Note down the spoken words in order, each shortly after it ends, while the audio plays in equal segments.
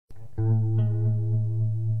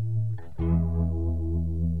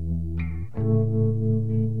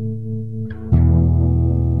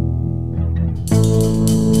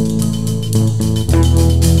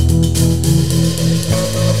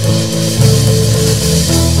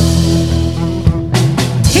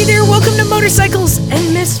Welcome to Motorcycles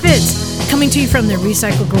and Misfits, coming to you from the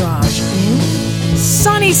Recycle Garage in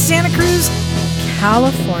sunny Santa Cruz,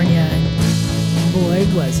 California. Boy,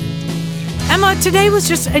 was it. Emma, today was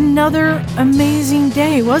just another amazing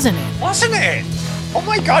day, wasn't it? Wasn't it? Oh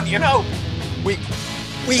my God, we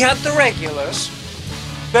had the regulars,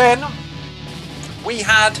 then we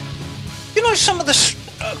had, some of the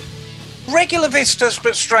regular visitors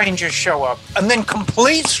but strangers show up, and then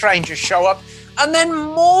complete strangers show up, and then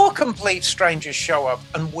more complete strangers show up,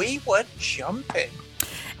 and we were jumping.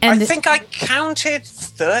 And I think I counted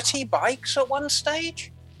 30 bikes at one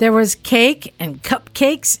stage. There was cake and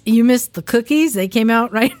cupcakes. You missed the cookies. They came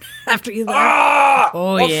out right after you left.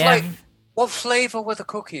 What flavor were the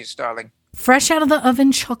cookies, darling? Fresh out of the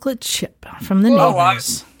oven chocolate chip from the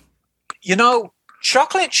neighbors.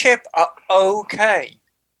 Chocolate chip are okay.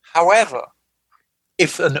 However,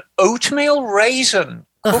 if an oatmeal raisin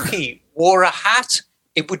cookie wore a hat,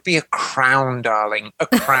 it would be a crown, darling. A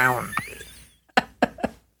crown.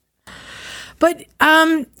 But,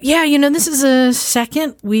 this is a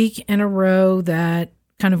second week in a row that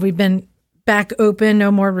kind of we've been back open,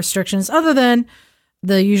 no more restrictions other than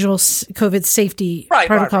the usual COVID safety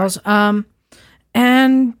protocols. Right.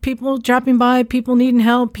 And people dropping by, people needing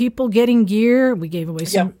help, people getting gear. We gave away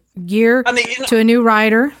some gear to a new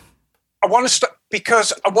rider. I want to start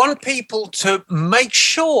because I want people to make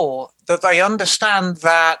sure that they understand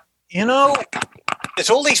that, there's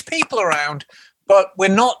all these people around, but we're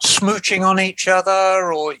not smooching on each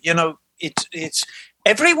other or, it's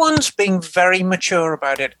everyone's being very mature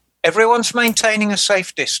about it. Everyone's maintaining a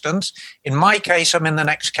safe distance. In my case, I'm in the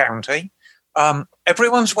next county.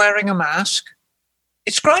 Everyone's wearing a mask.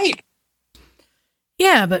 It's great.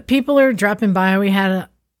 Yeah, but people are dropping by. We had a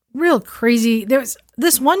real crazy, there was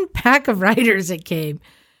this one pack of riders that came.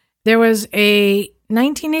 There was a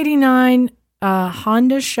 1989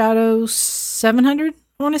 Honda Shadow 700,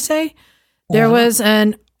 I want to say. There was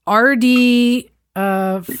an RD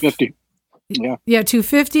 350. Yeah,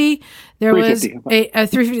 250. There was a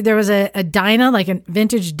 350. There was a Dyna, like a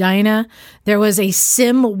vintage Dyna. There was a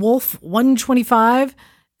Sim Wolf 125.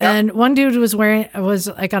 And one dude was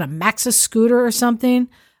like on a Maxus scooter or something,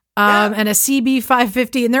 and a CB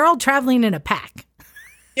 550, and they're all traveling in a pack.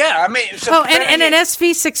 Yeah, I mean, and an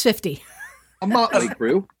SV 650. A motley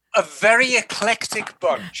crew. A very eclectic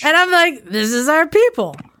bunch. And I'm like, this is our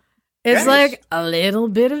people. It's like a little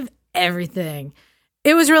bit of everything.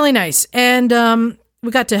 It was really nice, and we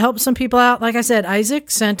got to help some people out. Like I said, Isaac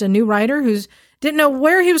sent a new rider who didn't know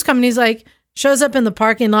where he was coming. He's like, shows up in the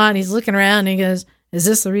parking lot, and he's looking around, and he goes, "Is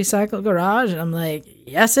this the Recycle Garage?" And I'm like,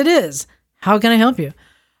 "Yes, it is. How can I help you?"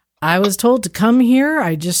 I was told to come here.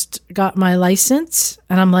 I just got my license,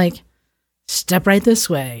 and I'm like, "Step right this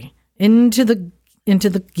way into the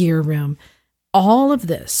gear room. All of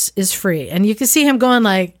this is free." And you can see him going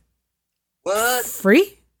like, "What?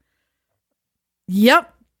 Free?"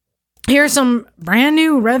 Yep. Here's some brand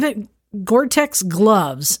new Revit Gore-Tex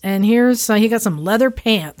gloves, and here's he got some leather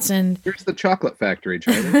pants, and here's the chocolate factory,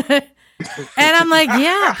 China. And I'm like,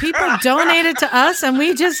 yeah, people donated to us and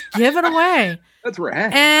we just give it away. That's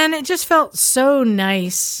rad. And it just felt so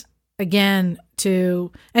nice again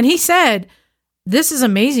and he said, this is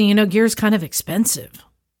amazing. Gear's kind of expensive.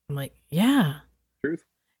 I'm like, yeah. Truth.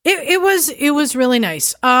 It was really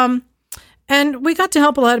nice. And we got to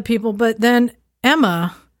help a lot of people, but then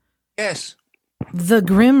Emma. Yes. The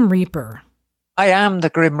Grim Reaper. I am the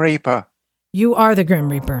Grim Reaper. You are the Grim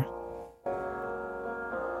Reaper.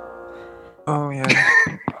 Oh, yeah.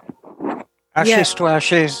 Ashes to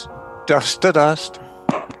ashes, dust to dust,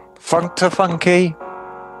 funk to funky.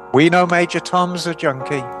 We know Major Tom's a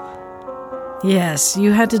junkie. Yes,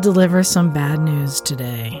 you had to deliver some bad news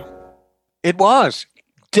today. It was.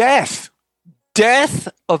 Death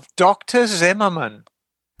of Dr. Zimmerman.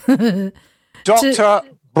 Dr.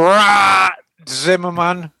 Brad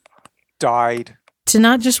Zimmerman died. To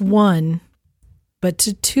not just one, but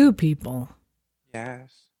to two people. Yes.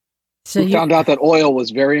 So we found out that oil was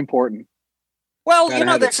very important. Well,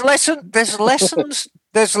 there's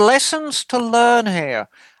lessons to learn here.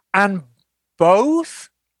 And both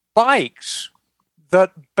bikes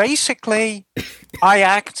that basically I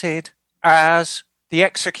acted as the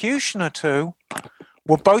executioner to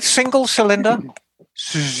were both single cylinder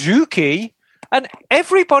Suzuki, and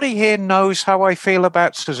everybody here knows how I feel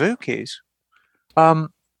about Suzukis.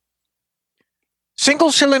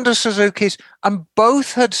 Single-cylinder Suzukis, and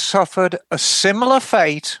both had suffered a similar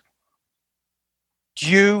fate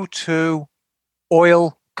due to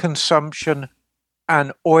oil consumption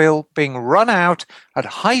and oil being run out at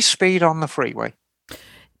high speed on the freeway.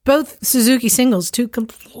 Both Suzuki singles, two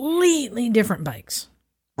completely different bikes.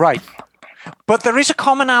 Right. But there is a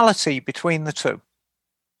commonality between the two.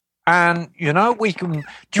 And, we can... Do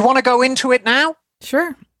you want to go into it now?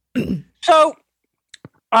 Sure. So,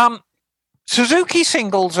 Suzuki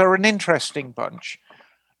singles are an interesting bunch.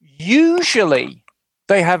 Usually,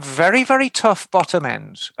 they have very, very tough bottom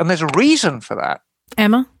ends. And there's a reason for that.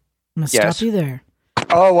 Emma, I'm going to stop you there.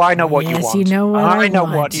 Oh, I know what you want. Yes, you know what I know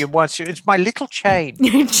want. what you want. It's my little chain.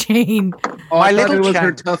 Your chain. Oh, My I thought little it was chain.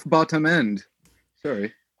 her tough bottom end.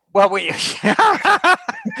 Sorry. Well,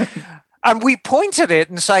 and we point at it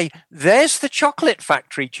and say, there's the chocolate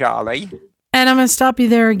factory, Charlie. And I'm going to stop you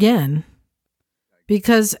there again.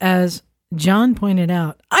 Because as John pointed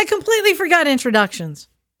out, I completely forgot introductions.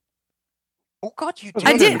 Oh, God, you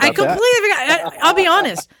I did. I about that. completely forgot. I'll be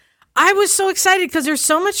honest. I was so excited because there's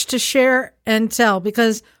so much to share and tell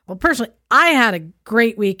because, well, personally, I had a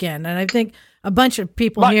great weekend. And I think a bunch of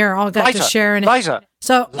people here all got to share in it. Liza.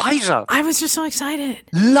 So Liza. I was just so excited.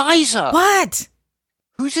 Liza. What?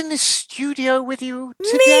 Who's in the studio with you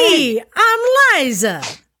today? Me. I'm Liza.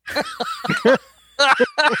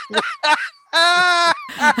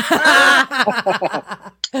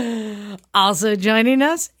 Also joining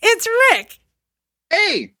us, it's Rick.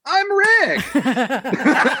 Hey, I'm Rick.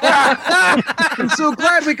 I'm so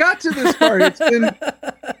glad we got to this part. It's been...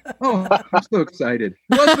 Oh, I'm so excited.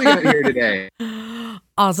 What else we got here today?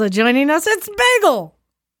 Also joining us, it's Bagel.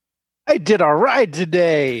 I did all right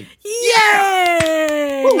today.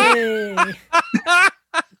 Yay!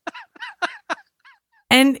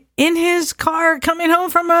 And in his car coming home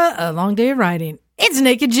from a long day of riding, it's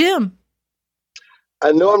Naked Jim.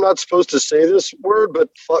 I know I'm not supposed to say this word, but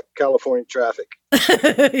fuck California traffic.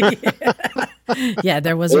 Yeah,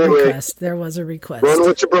 there was a request. There was a request. Run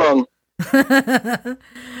what you brung.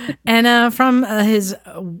 And from his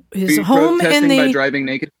home in by the driving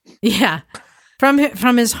naked. yeah, from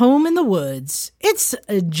his home in the woods, it's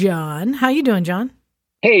John. How you doing, John?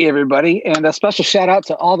 Hey, everybody. And a special shout out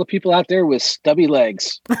to all the people out there with stubby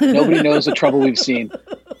legs. Nobody knows the trouble we've seen.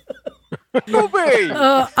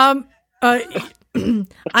 I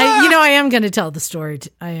am going to tell the story.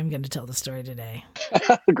 I am going to tell the story today.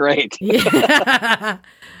 Great. Yeah.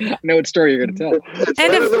 I know what story you're going to tell.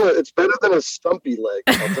 It's better than a stumpy leg.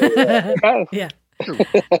 I'll tell you that. Yeah.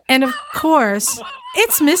 And of course,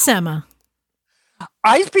 it's Miss Emma.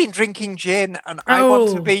 I've been drinking gin and I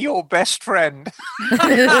want to be your best friend.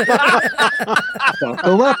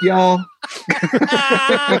 Buckle up, y'all.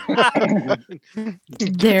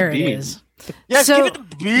 There it is. Yes, So- give it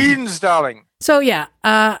the beans, darling. So yeah,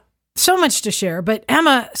 so much to share. But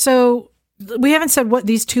Emma, so we haven't said what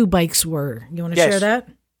these two bikes were. You want to share that?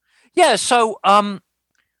 Yeah, so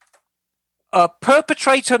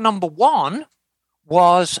perpetrator number one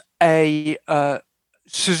was a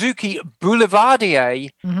Suzuki Boulevardier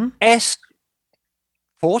S40?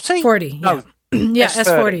 40. No, Yeah, S30.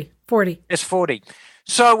 S40. 40. S40.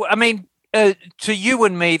 So, I mean, to you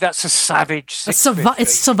and me, that's a Savage It's 650.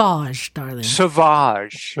 Sauvage, darling.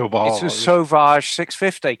 Sauvage. Sauvage. It's a Sauvage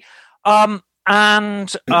 650.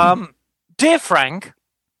 Dear Frank,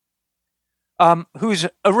 who's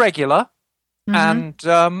a regular,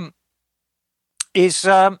 and is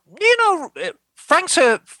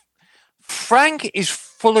Frank is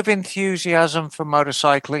full of enthusiasm for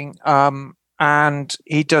motorcycling, and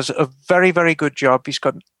he does a very, very good job. He's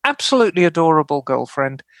got an absolutely adorable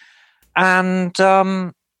girlfriend, and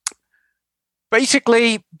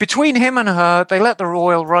basically between him and her, they let the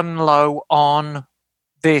oil run low on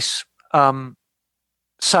this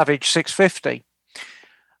Savage 650.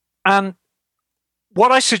 And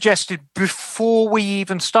what I suggested before we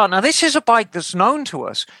even start, now this is a bike that's known to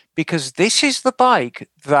us because this is the bike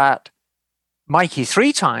that Mikey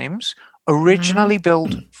 3 Times originally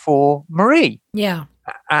built for Marie. Yeah.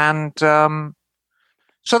 And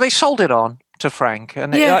so they sold it on to Frank.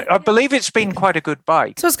 And Yeah. I believe it's been quite a good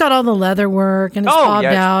bike. So it's got all the leather work and it's Oh, bobbed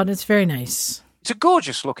yes. out. It's very nice. It's a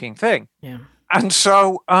gorgeous looking thing. Yeah. And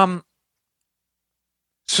so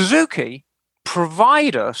Suzuki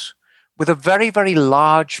provide us with a very, very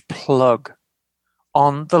large plug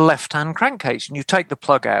on the left-hand crankcase. And you take the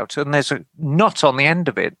plug out and there's a nut on the end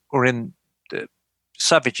of it, or in the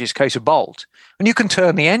Savage's case, a bolt. And you can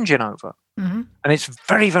turn the engine over. Mm-hmm. And it's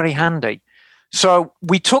very, very handy. So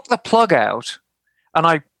we took the plug out and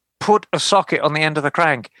I put a socket on the end of the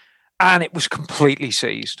crank and it was completely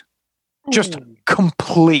seized. Just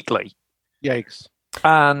completely. Yikes.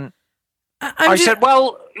 And I'm I just- said,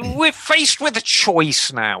 well, we're faced with a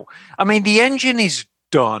choice now. I mean, the engine is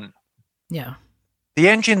done. yeah. The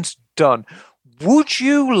engine's done. Would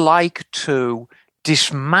you like to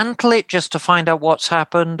dismantle it just to find out what's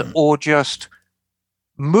happened, or just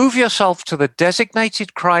move yourself to the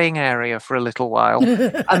designated crying area for a little while,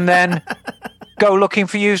 and then go looking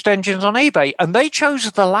for used engines on eBay. And they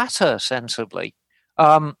chose the latter, sensibly.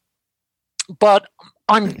 But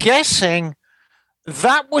I'm guessing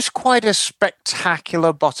that was quite a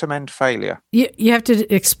spectacular bottom end failure. You have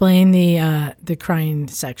to explain the crying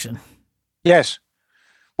section. Yes.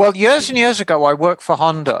 Well, years and years ago, I worked for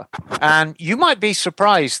Honda, and you might be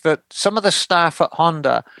surprised that some of the staff at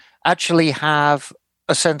Honda actually have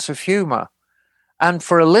a sense of humor. And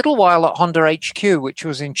for a little while at Honda HQ, which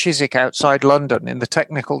was in Chiswick outside London in the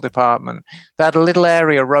technical department, they had a little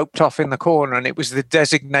area roped off in the corner, and it was the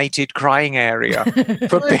designated crying area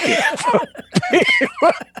for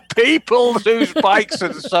people whose bikes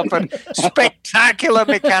had suffered spectacular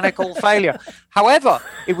mechanical failure. However,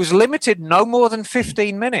 it was limited no more than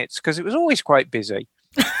 15 minutes because it was always quite busy.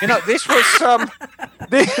 You know, this was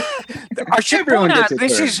I should point out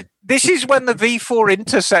this is when the V4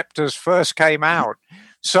 Interceptors first came out.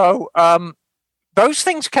 So those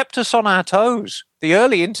things kept us on our toes. The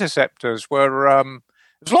early Interceptors were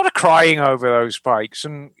there's a lot of crying over those bikes,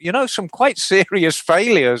 and some quite serious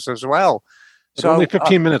failures as well. But so only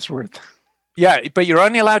 15 minutes worth. Yeah, but you're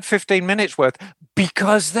only allowed 15 minutes worth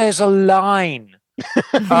because there's a line.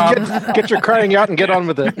 Get your crying out and get on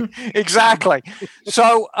with it. Exactly.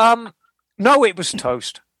 So, no, it was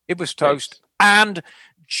toast. It was toast. And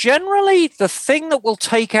generally, the thing that will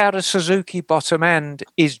take out a Suzuki bottom end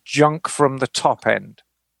is junk from the top end.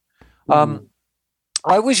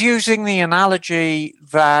 I was using the analogy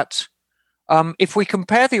that if we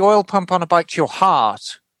compare the oil pump on a bike to your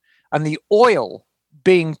heart and the oil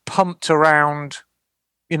being pumped around,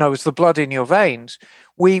 as the blood in your veins,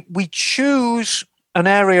 we choose an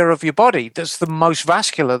area of your body that's the most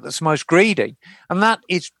vascular, that's most greedy. And that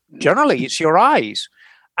is generally, it's your eyes.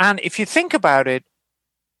 And if you think about it,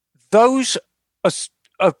 those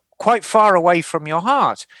are quite far away from your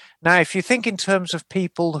heart. Now, if you think in terms of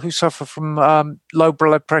people who suffer from low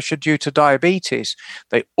blood pressure due to diabetes,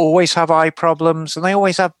 they always have eye problems, and they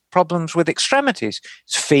always have problems with extremities.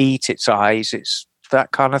 It's feet, it's eyes, it's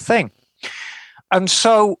that kind of thing. And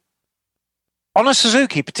so on a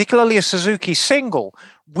Suzuki, particularly a Suzuki single,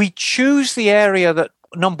 we choose the area that,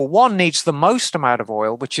 number one, needs the most amount of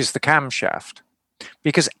oil, which is the camshaft,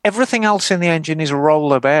 because everything else in the engine is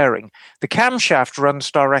roller bearing. The camshaft runs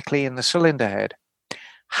directly in the cylinder head.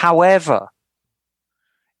 However,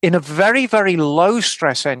 in a very, very low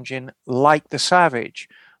stress engine like the Savage,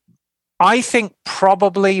 I think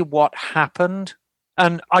probably what happened,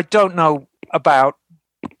 and I don't know about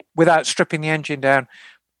without stripping the engine down,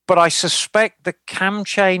 but I suspect the cam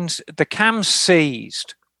seized,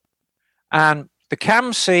 and the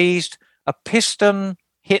cam seized, a piston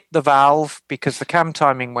hit the valve because the cam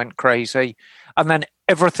timing went crazy, and then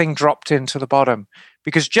everything dropped into the bottom.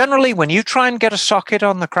 Because generally, when you try and get a socket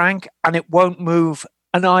on the crank and it won't move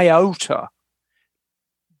an iota,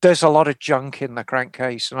 there's a lot of junk in the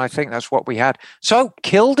crankcase, and I think that's what we had. So,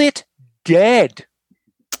 killed it dead.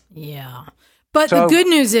 Yeah. But the good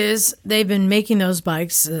news is they've been making those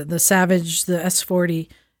bikes, the Savage, the S40,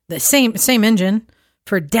 the same engine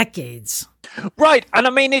for decades. Right. And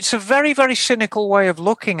I mean, it's a very, very cynical way of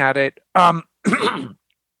looking at it. But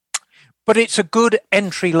it's a good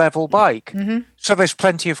entry-level bike. Mm-hmm. So there's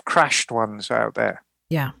plenty of crashed ones out there.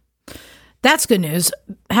 Yeah. That's good news.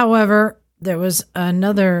 However, there was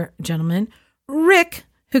another gentleman, Rick,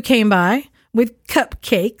 who came by with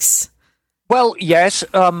cupcakes. Well, yes.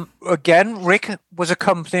 Again, Rick was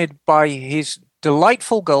accompanied by his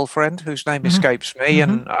delightful girlfriend, whose name escapes me,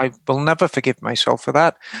 and I will never forgive myself for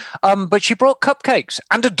that. But she brought cupcakes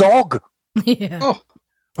and a dog. Yeah. Oh,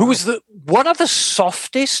 who was one of the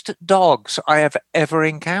softest dogs I have ever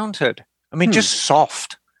encountered. I mean, just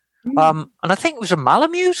soft. And I think it was a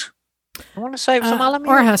Malamute. I want to say it was a Malamute.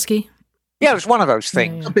 Or a Husky. Yeah, it was one of those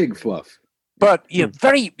things. A big fluff. But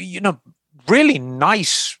very, really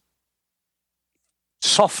nice,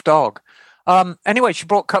 soft dog. Anyway, she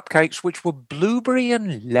brought cupcakes, which were blueberry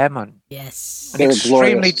and lemon. Yes. They were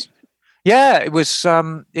glorious. Yeah, it was.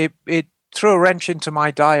 It threw a wrench into my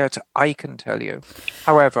diet, I can tell you.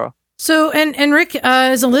 However. So, and Rick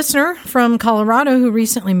is a listener from Colorado who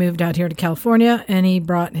recently moved out here to California, and he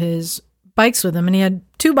brought his bikes with him, and he had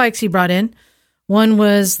two bikes he brought in. One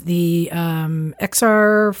was the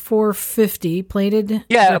XR450 plated.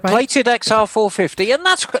 Yeah, a plated XR450, and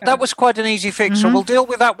that was quite an easy fix. So we'll deal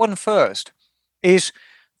with that one first. Is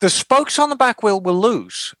the spokes on the back wheel were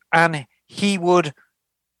loose, and he would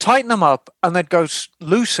tighten them up, and they'd go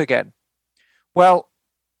loose again. Well,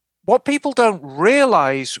 what people don't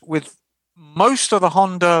realize with most of the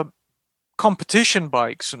Honda competition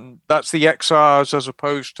bikes, and that's the XRs as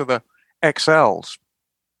opposed to the XLs,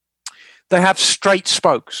 they have straight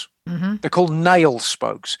spokes. Mm-hmm. They're called nail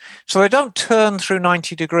spokes. So they don't turn through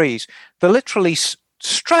 90 degrees. They're literally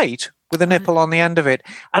straight with a nipple on the end of it.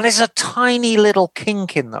 And there's a tiny little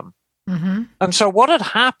kink in them. Mm-hmm. And so what had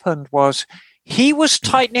happened was he was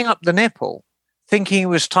tightening up the nipple, thinking he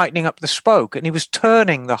was tightening up the spoke, and he was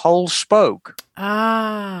turning the whole spoke.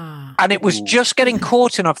 Ah. And it was just getting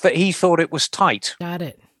caught enough that he thought it was tight. Got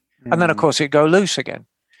it. And then, of course, it'd go loose again.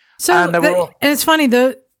 So, And they were all- and it's funny,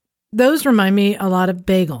 though, those remind me a lot of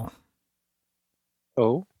Bagel.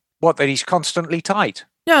 Oh, What, that he's constantly tight?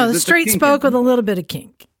 No, Is the it the straight kink spoke in with a little bit of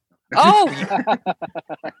kink. Oh,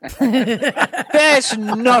 there's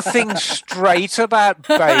nothing straight about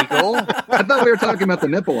Bagel. I thought we were talking about the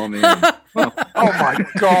nipple on the end. Oh, Oh, my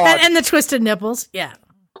God. and the twisted nipples. Yeah.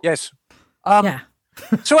 Yes. Yeah.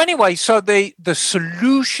 So anyway, so the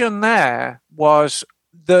solution there was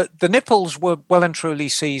the nipples were well and truly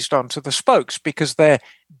seized onto the spokes because they're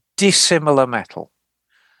dissimilar metal.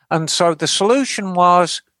 And so the solution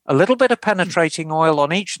was a little bit of penetrating oil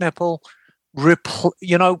on each nipple,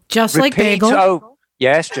 Just like repeat Bagel.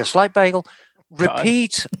 Yes, just like Bagel.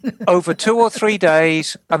 Repeat over 2 or 3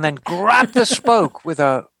 days, and then grab the spoke with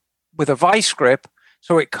a vice grip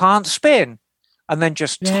so it can't spin, and then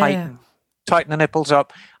just Yeah. tighten the nipples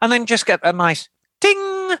up, and then just get a nice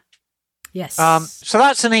ding. Yes. So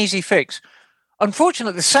that's an easy fix.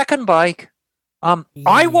 Unfortunately, the second bike,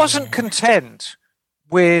 I wasn't Yeah. content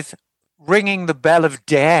with ringing the bell of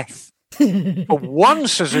death for one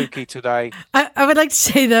Suzuki today. I would like to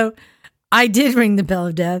say, though, I did ring the bell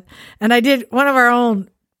of death, and I did one of our own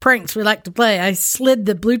pranks we like to play. I slid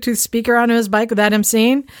the Bluetooth speaker onto his bike without him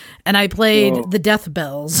seeing, and I played Whoa. the death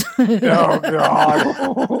bells. Oh,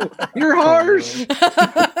 God. you're harsh.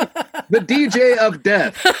 The DJ of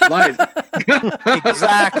death. Lies.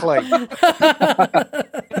 Exactly.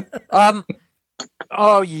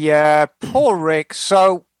 Oh yeah, poor Rick.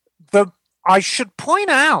 So I should point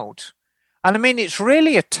out, and I mean it's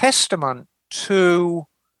really a testament to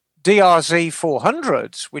DRZ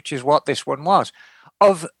 400s, which is what this one was,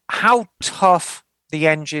 of how tough the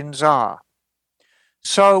engines are.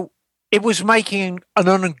 So it was making an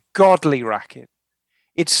ungodly racket.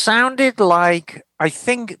 It sounded like, I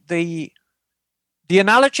think the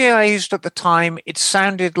analogy I used at the time, it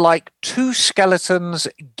sounded like two skeletons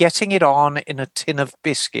getting it on in a tin of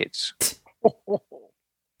biscuits.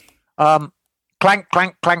 Clank,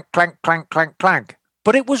 clank, clank, clank, clank, clank, clank.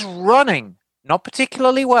 But it was running, not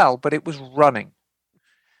particularly well, but it was running.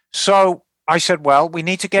 So I said, well, we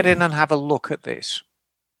need to get in and have a look at this.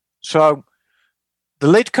 So the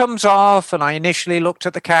lid comes off, and I initially looked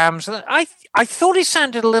at the cams. And I thought it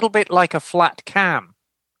sounded a little bit like a flat cam.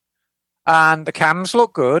 And the cams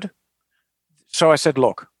look good. So I said,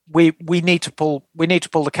 look, we need to pull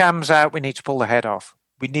the cams out, we need to pull the head off.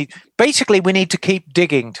 We need to keep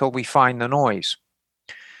digging till we find the noise.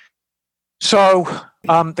 So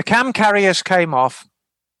the cam carriers came off,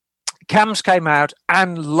 cams came out,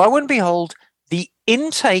 and lo and behold, the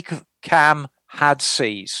intake cam had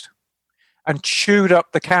seized and chewed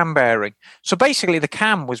up the cam bearing. So basically the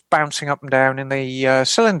cam was bouncing up and down in the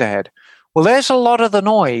cylinder head. Well, there's a lot of the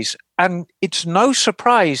noise, and it's no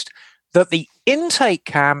surprise that the intake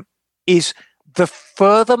cam is the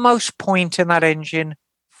furthermost point in that engine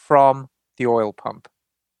from the oil pump.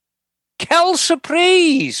 Quelle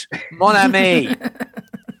surprise, mon ami!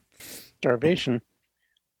 starvation.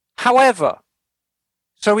 However,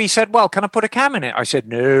 so he said, well, can I put a cam in it? I said,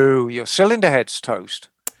 no, your cylinder head's toast.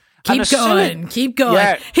 Keep going. Keep going.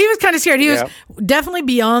 Yeah. He was kind of scared. He was Yeah. definitely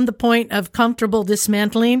beyond the point of comfortable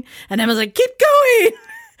dismantling. And Emma's like, keep going.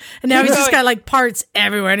 And now he's just got like parts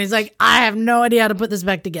everywhere. And he's like, I have no idea how to put this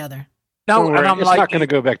back together. No, Don't worry, and I'm it's like, not going to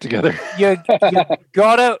go back together. you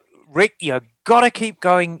gotta, Rick, you gotta keep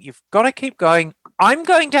going. You've got to keep going. I'm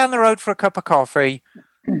going down the road for a cup of coffee.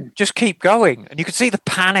 Just keep going. And you could see the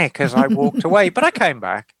panic as I walked away, but I came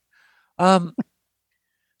back.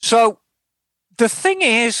 So the thing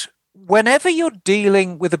is, whenever you're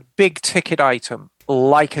dealing with a big ticket item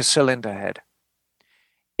like a cylinder head,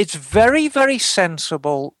 it's very, very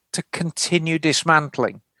sensible to continue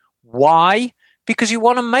dismantling. Why? Because you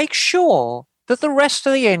want to make sure that the rest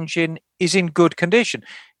of the engine is in good condition.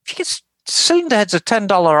 If you get cylinder head's a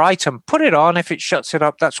 $10 item, put it on. If it shuts it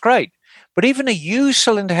up, that's great. But even a used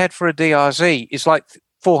cylinder head for a DRZ is like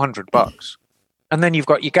 $400. And then you've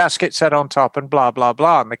got your gasket set on top and blah, blah,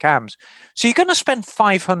 blah, and the cams. So you're going to spend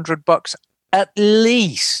 $500 at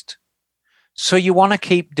least. So you want to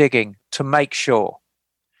keep digging to make sure.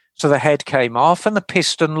 So the head came off and the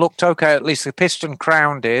piston looked okay. At least the piston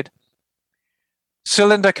crown did.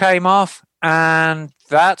 cylinder came off, and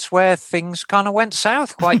that's where things kind of went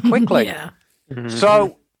south quite quickly. Yeah.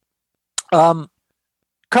 So,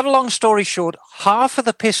 cut a long story short, half of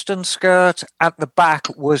the piston skirt at the back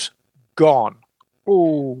was gone.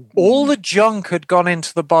 Ooh. All the junk had gone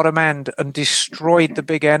into the bottom end and destroyed the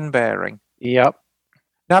big end bearing. Yep.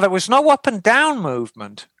 Now, there was no up and down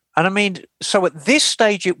movement. And I mean, so at this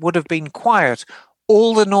stage, it would have been quiet.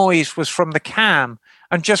 All the noise was from the cam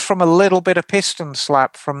and just from a little bit of piston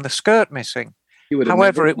slap from the skirt missing.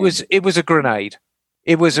 However, it was a grenade.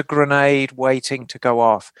 It was a grenade waiting to go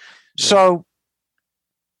off. Yeah. So,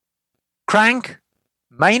 crank,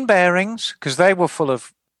 main bearings, because they were full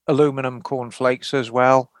of aluminum cornflakes as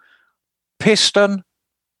well, piston,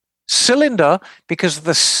 cylinder, because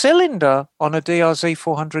the cylinder on a DRZ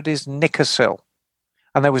 400 is Nickersil,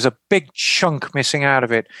 and there was a big chunk missing out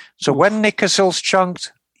of it. So when Nickersil's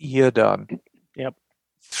chunked, you're done. Yep.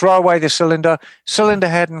 Throw away the cylinder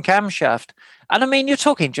head and camshaft. And I mean, you're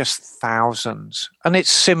talking just thousands, and it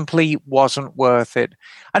simply wasn't worth it.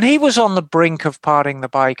 And he was on the brink of parting the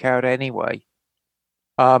bike out anyway,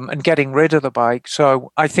 and getting rid of the bike.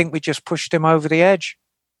 So I think we just pushed him over the edge.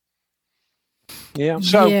 Yeah.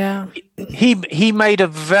 So he made a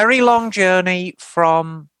very long journey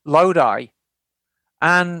from Lodi,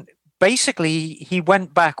 and basically he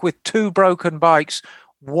went back with 2 broken bikes,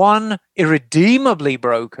 one irredeemably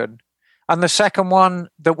broken, and the second one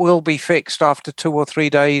that will be fixed after 2 or 3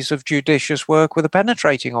 days of judicious work with a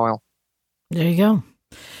penetrating oil. There you go.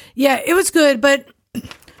 Yeah, it was good, but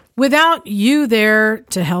without you there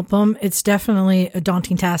to help them, it's definitely a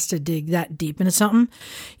daunting task to dig that deep into something.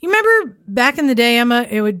 You remember back in the day, Emma,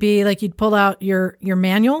 it would be like you'd pull out your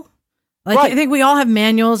manual. Like right. I think we all have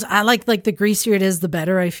manuals. I like the greasier it is, the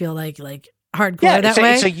better. I feel like hardcore that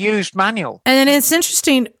way. It's a used manual. And it's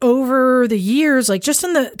interesting over the years, like just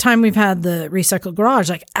in the time we've had the Recycle Garage,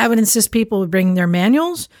 like I would insist people would bring their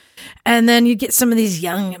manuals, and then you'd get some of these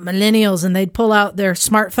young millennials and they'd pull out their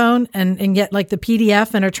smartphone and get like the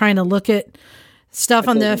PDF and are trying to look at stuff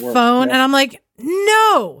on the phone. Yeah. And I'm like,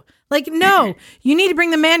 no, you need to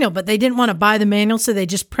bring the manual, but they didn't want to buy the manual. So they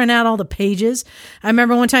just print out all the pages. I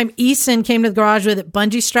remember one time Eason came to the garage with it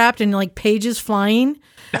bungee strapped and like pages flying.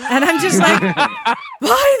 And I'm just like,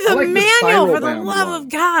 buy the manual for the love of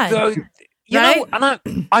God. So, you know, and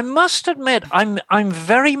I must admit, I'm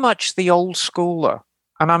very much the old schooler,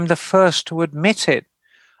 and I'm the first to admit it.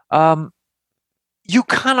 You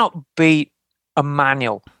cannot beat a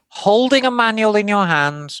manual. Holding a manual in your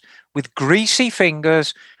hands with greasy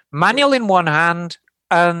fingers, manual in one hand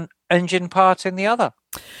and engine part in the other.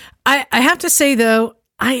 I have to say, though,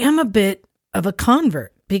 I am a bit of a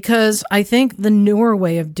convert, because I think the newer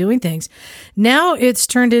way of doing things, now it's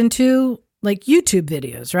turned into like YouTube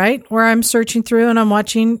videos, right? Where I'm searching through and I'm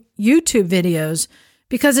watching YouTube videos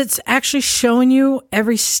because it's actually showing you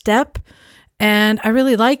every step, and I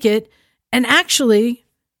really like it. And actually,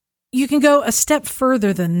 you can go a step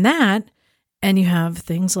further than that, and you have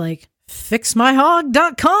things like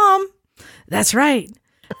fixmyhog.com. That's right.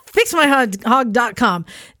 fixmyhog.com.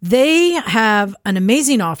 They have an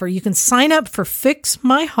amazing offer. You can sign up for Fix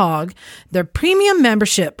My Hog, their premium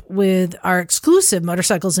membership with our exclusive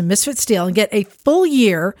Motorcycles and Misfits deal, and get a full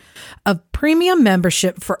year of premium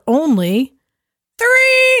membership for only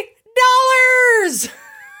 $3.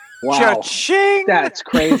 Wow. Cha-ching! That's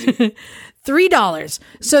crazy. $3.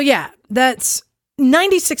 So yeah, that's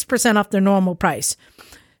 96% off their normal price.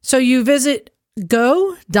 So you visit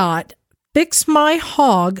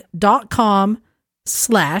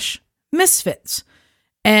go.fixmyhog.com/misfits,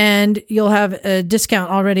 and you'll have a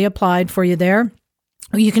discount already applied for you there.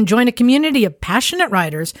 You can join a community of passionate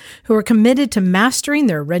riders who are committed to mastering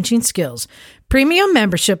their wrenching skills. Premium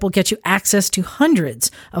membership will get you access to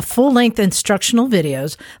hundreds of full-length instructional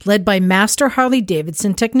videos led by master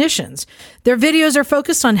Harley-Davidson technicians. Their videos are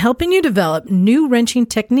focused on helping you develop new wrenching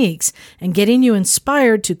techniques and getting you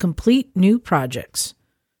inspired to complete new projects.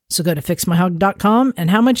 So go to fixmyhog.com,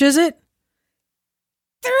 and how much is it?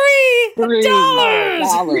 $3.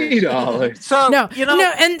 So, no,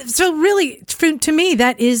 and so really, to me,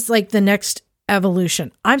 that is like the next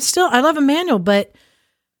evolution. I love a manual, but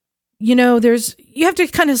you have to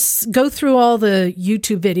kind of go through all the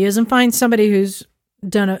YouTube videos and find somebody who's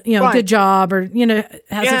done a good job, or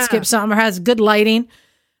hasn't skipped something, or has good lighting.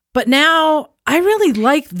 But now I really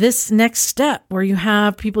like this next step where you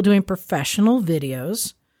have people doing professional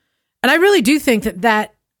videos, and I really do think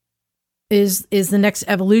that is the next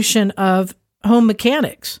evolution of home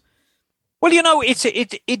mechanics. Well,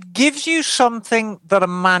 it gives you something that a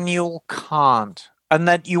manual can't, and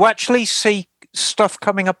that you actually see stuff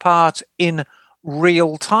coming apart in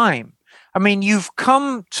real time. I mean, you've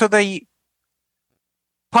come to the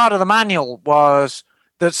part of the manual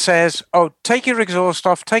that says, oh, take your exhaust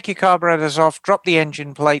off, take your carburetors off, drop the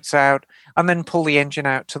engine plates out, and then pull the engine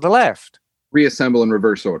out to the left. Reassemble in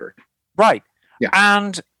reverse order. Right. Yeah.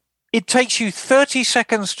 And it takes you 30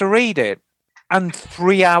 seconds to read it and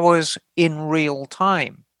 3 hours in real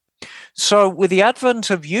time. So with the advent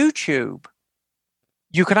of YouTube,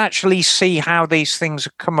 you can actually see how these things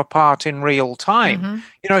come apart in real time. Mhm.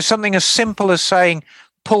 You know, something as simple as saying,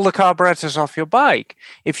 pull the carburetors off your bike.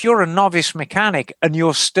 If you're a novice mechanic and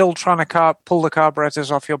you're still trying to pull the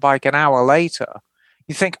carburetors off your bike an hour later,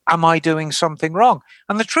 you think, am I doing something wrong?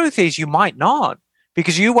 And the truth is you might not,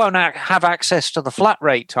 because you won't have access to the flat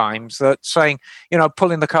rate times that saying, you know,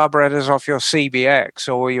 pulling the carburetors off your CBX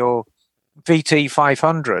or your VT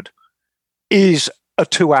 500 is a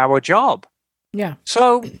 2-hour job. Yeah.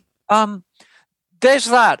 So there's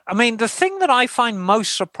that. I mean, the thing that I find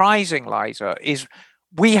most surprising, Liza, is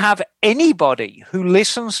we have anybody who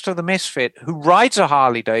listens to the Misfit who rides a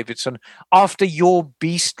Harley Davidson after your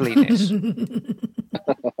beastliness.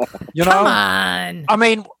 You know? Come on. I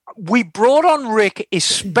mean, we brought on Rick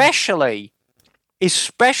especially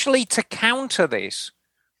to counter this.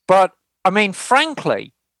 But I mean,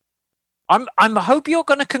 frankly, I hope you're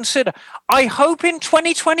going to consider. I hope in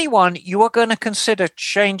 2021 you are going to consider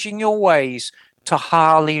changing your ways to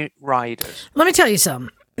Harley riders. Let me tell you something.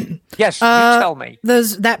 Yes, you tell me.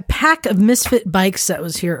 That pack of Misfit bikes that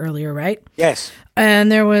was here earlier, right? Yes. And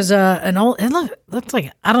there was an old. It looked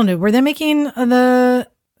like, I don't know. Were they making the?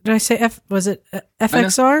 Did I say Was it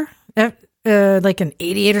FXR? Like an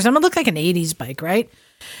 88 or something. It looked like an 80s bike, right?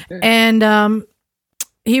 Yeah. And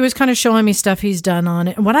he was kind of showing me stuff he's done on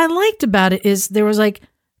it. And what I liked about it is there was like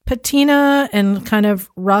patina and kind of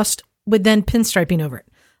rust with then pinstriping over it,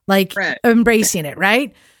 like embracing it,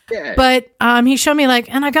 right? Yeah. But he showed me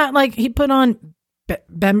and I got he put on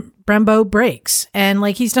Brembo brakes and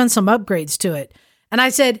he's done some upgrades to it. And I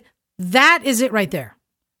said, that is it right there.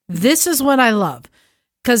 This is what I love.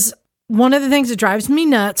 Because one of the things that drives me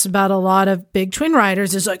nuts about a lot of big twin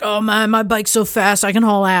riders is oh man, my bike's so fast I can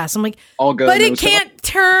haul ass. I'm like, but it can't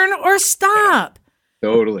turn or stop.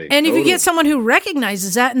 Totally. And if you get someone who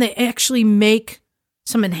recognizes that and they actually make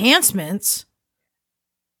some enhancements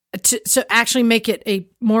to actually make it a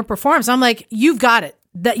more performance, I'm like, you've got it.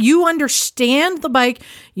 That you understand the bike,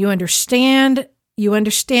 you understand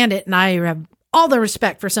it, and I have all the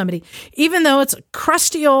respect for somebody, even though it's a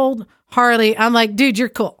crusty old Harley. I'm like, dude, you're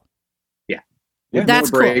cool. Yeah,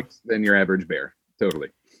 that's more brakes cool. than your average bear. Totally.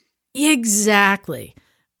 Exactly.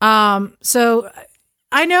 So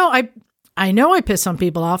I know I piss some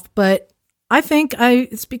people off, but I think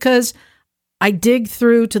it's because I dig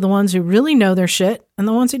through to the ones who really know their shit and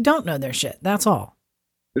the ones who don't know their shit. That's all.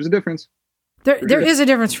 There's a difference. There is a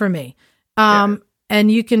difference for me. And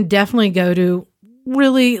you can definitely go to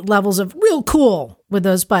really levels of real cool with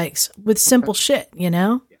those bikes with simple shit, you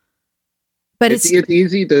know? But it's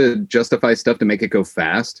easy to justify stuff to make it go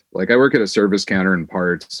fast. Like I work at a service counter in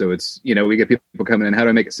parts. So it's, we get people coming in, how do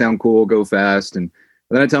I make it sound cool, go fast? And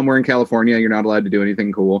then I tell them we're in California, you're not allowed to do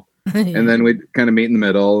anything cool. And then we kind of meet in the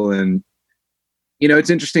middle. And,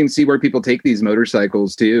 it's interesting to see where people take these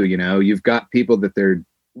motorcycles too. You've got people that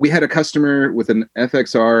we had a customer with an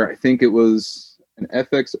FXR. I think it was an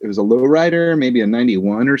FX. It was a lowrider, maybe a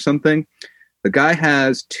 91 or something. The guy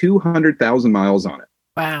has 200,000 miles on it.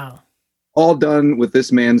 Wow. All done with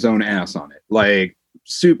this man's own ass on it. Like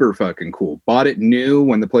super fucking cool. Bought it new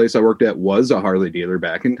when the place I worked at was a Harley dealer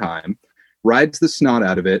back in time. Rides the snot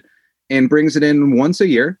out of it and brings it in once a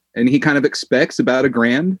year. And he kind of expects about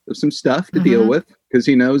 $1,000 of some stuff to deal with because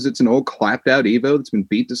he knows it's an old clapped out Evo that's been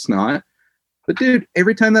beat to snot. But dude,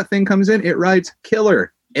 every time that thing comes in, it rides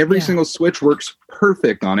killer. Every single switch works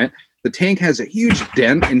perfect on it. The tank has a huge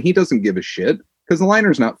dent and he doesn't give a shit because the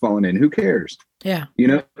liner's not falling in. Who cares? Yeah.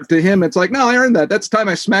 To him, it's like, no, I earned that. That's the time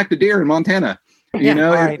I smacked a deer in Montana.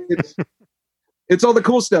 Right. It's all the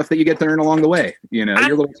cool stuff that you get to earn along the way. Your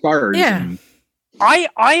little scars. Yeah. And,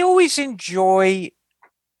 I always enjoy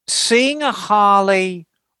seeing a Harley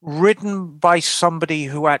ridden by somebody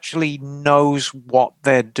who actually knows what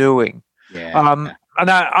they're doing. Yeah. And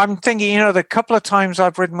I'm thinking, the couple of times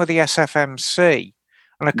I've ridden with the SFMC,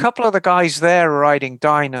 and a couple of the guys there are riding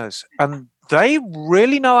Dynas, and they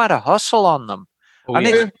really know how to hustle on them.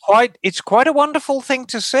 It's quite a wonderful thing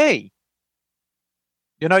to see.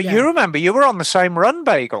 You remember you were on the same run,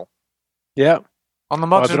 Bagel. Yeah. On the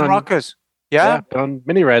Muds and Rockers. Yeah. On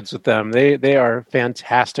mini rides with them. They are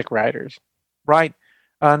fantastic riders. Right.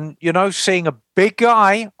 And, seeing a big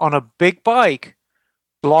guy on a big bike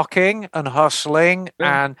blocking and hustling,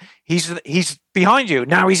 and he's behind you.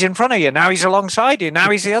 Now he's in front of you. Now he's alongside you. Now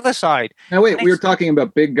he's the other side. Now, wait, we were talking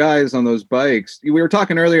about big guys on those bikes. We were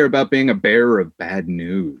talking earlier about being a bearer of bad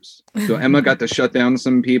news. So Emma got to shut down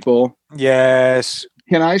some people. Yes.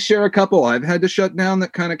 Can I share a couple I've had to shut down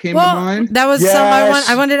that kind of came to mind? That was Yes.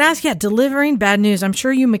 I wanted to ask. Yeah, delivering bad news. I'm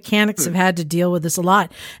sure you mechanics have had to deal with this a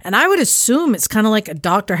lot. And I would assume it's kind of like a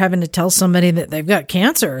doctor having to tell somebody that they've got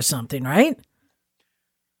cancer or something, right?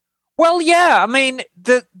 Well, yeah. I mean,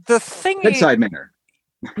 the thing is, Bedside manner.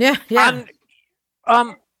 Yeah, yeah.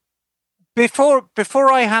 and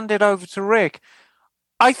before I hand it over to Rick,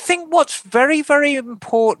 I think what's very, very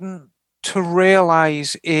important to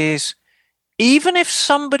realize is even if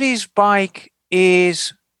somebody's bike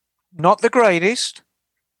is not the greatest,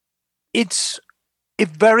 it's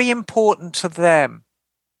very important to them.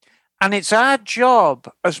 And it's our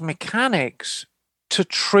job as mechanics to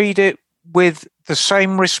treat it with the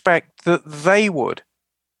same respect that they would.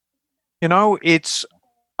 You know, it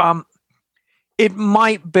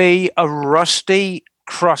might be a rusty,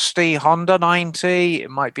 crusty Honda 90.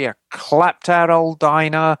 It might be a clapped out old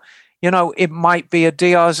Dyna. You know, it might be a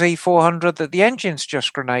DRZ 400 that the engine's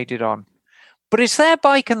just grenaded on. But it's their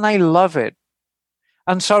bike and they love it.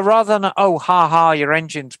 And so rather than, oh, ha ha, your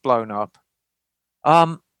engine's blown up,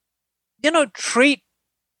 you know, treat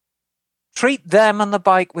them and the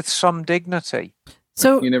bike with some dignity.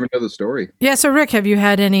 So You never know the story. yeah, so Rick, have you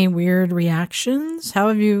had any weird reactions? How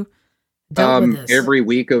have you dealt with this? Every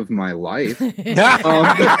week of my life. You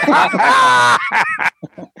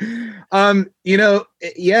know,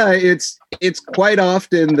 yeah, it's quite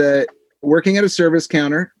often that working at a service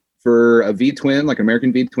counter for a V-twin, like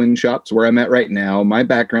American V-twin shops where I'm at right now, my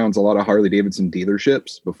background's a lot of Harley Davidson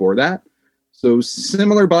dealerships before that. So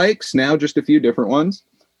similar bikes, now just a few different ones.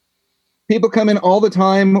 People come in all the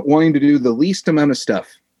time wanting to do the least amount of stuff.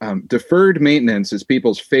 Deferred maintenance is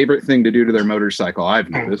people's favorite thing to do to their motorcycle, I've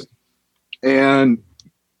noticed. And,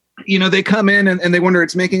 you know, they come in and they wonder,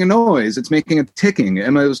 it's making a noise. It's making a ticking.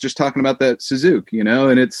 Emma was just talking about that Suzuki, you know,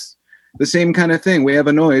 and it's the same kind of thing. We have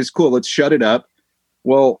a noise. Cool. Let's shut it up.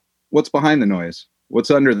 Well, what's behind the noise? What's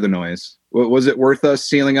under the noise? Was it worth us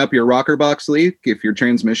sealing up your rocker box leak if your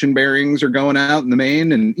transmission bearings are going out in the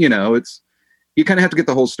main? And, you know, you kind of have to get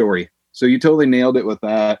the whole story. So you totally nailed it with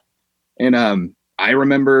that. And I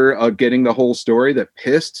remember getting the whole story that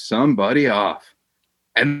pissed somebody off.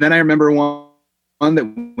 And then I remember one that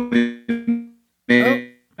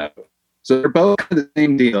made So they're both the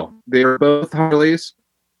same deal. They were both Harleys.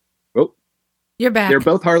 Oh, You're back. they're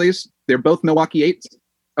both Harleys. They're both Milwaukee 8s.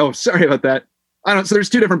 Oh, sorry about that. I don't. So there's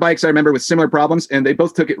two different bikes I remember with similar problems, and they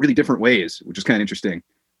both took it really different ways, which is kind of interesting.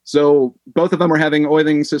 So both of them were having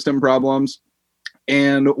oiling system problems,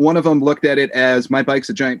 and one of them looked at it as, my bike's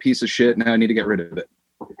a giant piece of shit, now I need to get rid of it.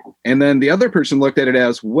 And then the other person looked at it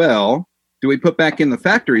as, well, do we put back in the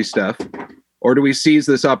factory stuff, or do we seize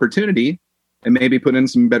this opportunity and maybe put in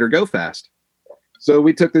some better go fast? So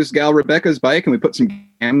we took this gal Rebecca's bike and we put some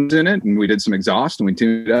cams in it, and we did some exhaust and we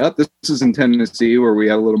tuned it up. This is in Tennessee where we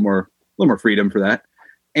had a little more freedom for that.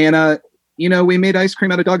 And you know, we made ice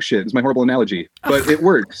cream out of dog shit. It's my horrible analogy, but it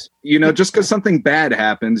works. You know, just because something bad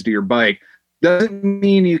happens to your bike doesn't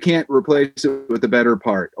mean you can't replace it with a better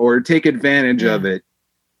part or take advantage of it.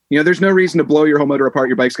 You know, there's no reason to blow your whole motor apart.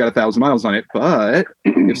 Your bike's got 1,000 miles on it. But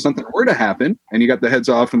if something were to happen and you got the heads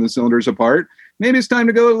off and the cylinders apart, maybe it's time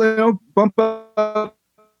to go, you know, bump up.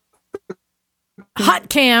 Hot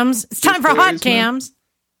cams. It's time for hot cams.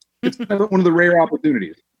 It's one of the rare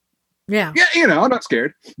opportunities. Yeah. Yeah, you know, I'm not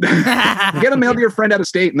scared. Get them mailed to your friend out of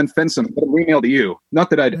state and then fence them. Get them remailed to you. Not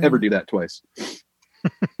that I'd ever do that twice.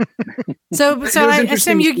 So I assume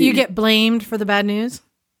interesting you get blamed for the bad news?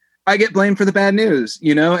 I get blamed for the bad news,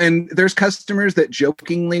 you know, and there's customers that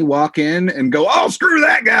jokingly walk in and go, oh, screw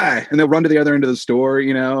that guy. And they'll run to the other end of the store,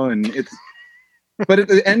 you know, and it's, but at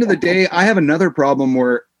the end of the day, I have another problem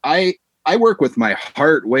where I work with my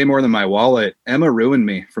heart way more than my wallet. Emma ruined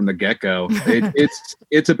me from the get-go.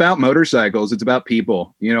 It's about motorcycles. It's about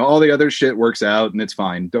people, you know, all the other shit works out and it's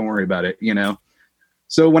fine. Don't worry about it, you know?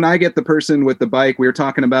 So when I get the person with the bike, we were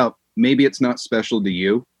talking about, maybe it's not special to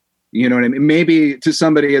you. You know what I mean? Maybe to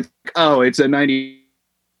somebody, it's, oh, it's a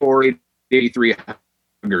 94, 83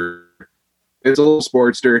 Hugger. It's a little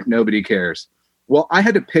Sportster. Nobody cares. Well, I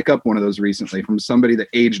had to pick up one of those recently from somebody that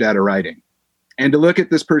aged out of riding. And to look at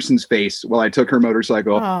this person's face while I took her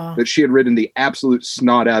motorcycle that she had ridden the absolute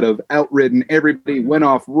snot out of, outridden, everybody went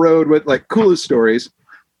off road with, like, coolest stories.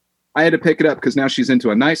 I had to pick it up because now she's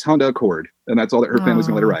into a nice Honda Accord, and that's all that her family's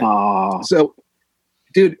going to let her ride. So,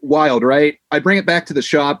 dude, wild, right? I bring it back to the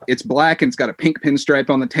shop. It's black and it's got a pink pinstripe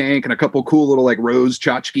on the tank and a couple cool little like rose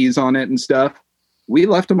tchotchkes on it and stuff. We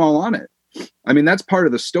left them all on it. I mean, that's part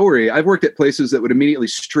of the story. I've worked at places that would immediately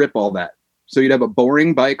strip all that. So you'd have a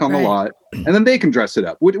boring bike on the lot, and then they can dress it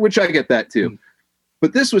up, which I get that too.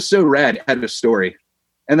 But this was so rad, it had a story.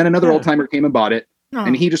 And then another old timer came and bought it,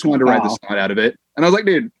 and he just wanted to ride the snot out of it. And I was like,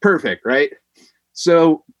 dude, perfect, right?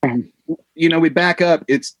 So, we back up.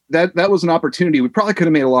 It's that was an opportunity. We probably could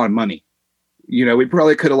have made a lot of money. We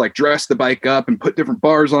probably could have like dressed the bike up and put different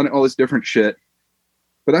bars on it, all this different shit.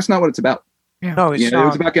 But that's not what it's about. Yeah. No, it's not. It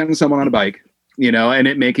was about getting someone on a bike, and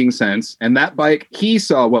it making sense. And that bike, he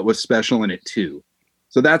saw what was special in it too.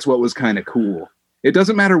 So that's what was kind of cool. It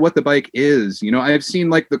doesn't matter what the bike is. I've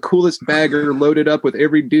seen like the coolest bagger loaded up with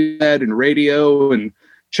every doodad and radio and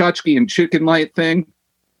tchotchke and chicken light thing.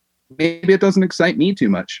 Maybe it doesn't excite me too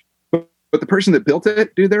much. But the person that built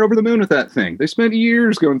it, dude, they're over the moon with that thing. They spent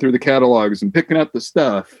years going through the catalogs and picking up the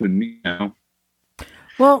stuff and,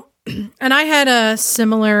 Well, and I had a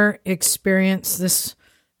similar experience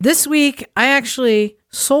this week. I actually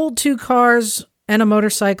sold 2 cars and a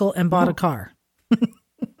motorcycle and bought a car.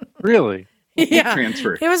 Really? Yeah.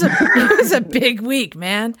 Transfer. It was a big week,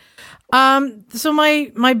 man. So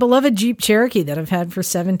my beloved Jeep Cherokee that I've had for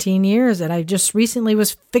 17 years that I just recently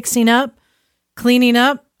was fixing up, cleaning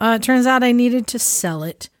up. It turns out I needed to sell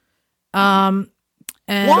it. And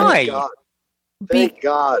Why? Thank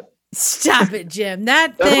God. Stop it, Jim.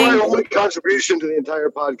 That's my only contribution to the entire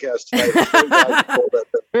podcast tonight. Thank God you told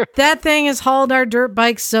that. That thing has hauled our dirt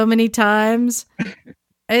bikes so many times.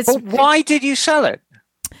 But why did you sell it?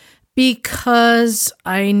 Because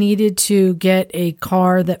I needed to get a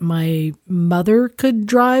car that my mother could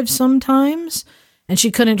drive sometimes, and she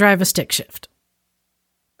couldn't drive a stick shift.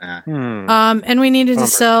 And we needed to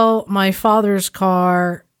sell my father's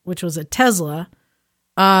car, which was a Tesla.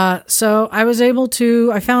 So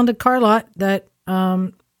I found a car lot that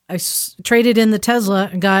traded in the Tesla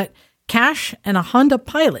and got cash and a Honda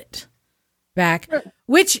Pilot back,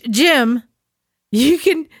 which, Jim, you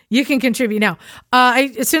can contribute now.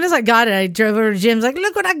 As soon as I got it, I drove over to Jim's like,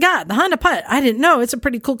 look what I got, the Honda Pilot. I didn't know. It's a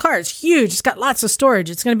pretty cool car. It's huge. It's got lots of storage.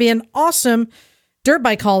 It's going to be an awesome dirt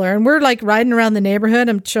bike hauler. And we're like riding around the neighborhood.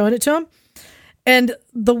 I'm showing it to him. And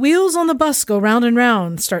the wheels on the bus go round and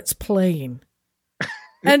round, starts playing.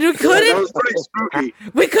 And we couldn't, that was pretty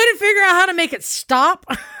spooky. we couldn't figure out how to make it stop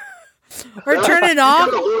or turn it You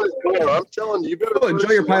off. gotta hold it going. I'm telling you, better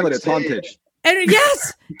enjoy your Pilot. It's haunted. And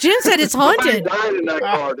yes, Jim said it's haunted. Died in that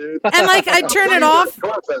car, dude. And like I'd turn it off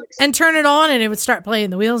and turn it on, and it would start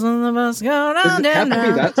playing. The wheels on the bus go Does round it have and to be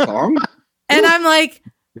round. that song? And I'm like,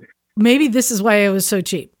 maybe this is why it was so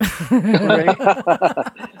cheap.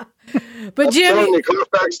 But I'm Jim, telling you,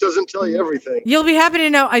 Carfax doesn't tell you everything. you'll be happy to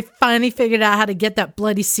know I finally figured out how to get that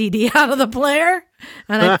bloody CD out of the player,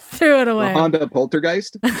 and I threw it The away. Honda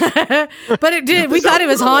Poltergeist? But it did. We thought it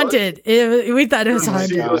was haunted. We thought it was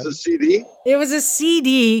haunted. It was a CD. It was a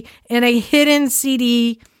CD in a hidden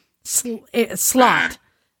CD slot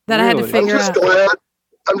that I had to Really? figure out.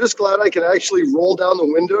 I'm just glad I can actually roll down the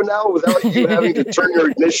window now without you having to turn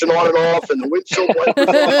your ignition on and off and the windshield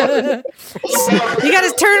wipers. You got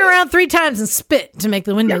to turn around 3 times and spit to make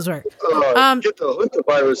the windows work. Get the Hunter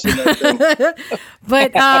virus in that thing.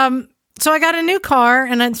 But so I got a new car,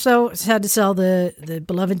 and I had to sell the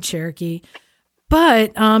beloved Cherokee.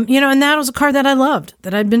 But and that was a car that I loved,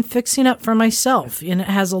 that I'd been fixing up for myself, and it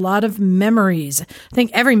has a lot of memories. I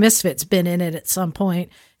think every Misfit's been in it at some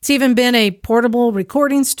point. It's even been a portable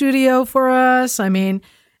recording studio for us. I mean,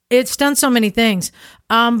 it's done so many things.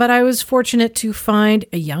 But I was fortunate to find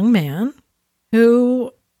a young man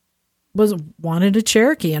who wanted a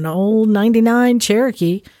Cherokee, an old 99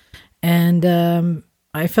 Cherokee. And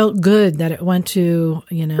I felt good that it went to,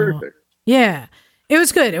 Perfect. yeah, it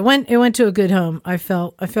was good. It went to a good home. I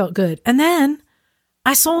felt good. And then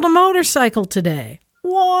I sold a motorcycle today.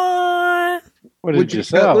 What? What Would did you cut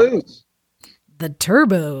sell? loose? The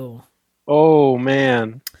Turbo. Oh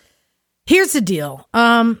man. Here's the deal.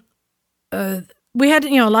 We had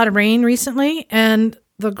a lot of rain recently, and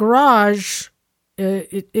the garage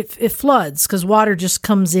it floods because water just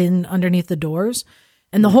comes in underneath the doors,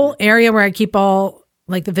 and the whole area where I keep all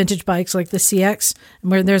like the vintage bikes, like the CX, and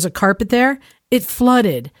where there's a carpet there, it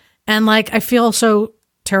flooded, and like I feel so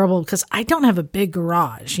terrible because I don't have a big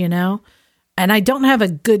garage, and I don't have a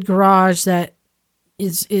good garage that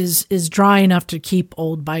is dry enough to keep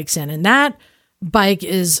old bikes in. And that bike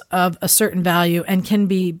is of a certain value and can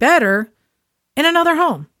be better in another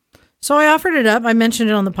home. So I offered it up. I mentioned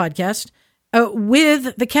it on the podcast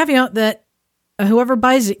with the caveat that whoever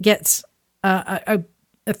buys it gets a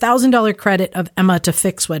 $1,000 credit of Emma to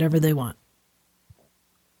fix whatever they want.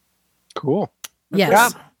 Cool.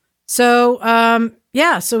 Yes. So,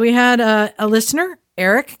 so we had a listener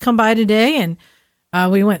Eric come by today, and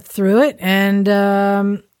we went through it,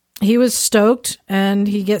 and he was stoked, and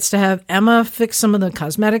he gets to have Emma fix some of the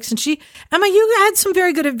cosmetics. And Emma, you had some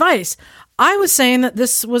very good advice. I was saying that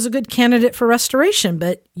this was a good candidate for restoration,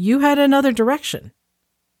 but you had another direction.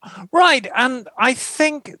 Right, and I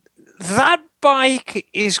think that bike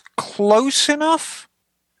is close enough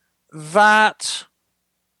that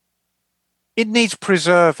it needs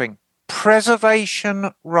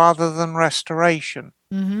preservation rather than restoration.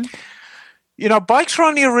 Mm-hmm. You know, bikes are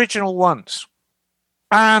only original once.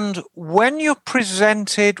 And when you're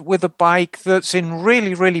presented with a bike that's in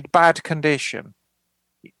really, really bad condition,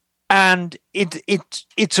 and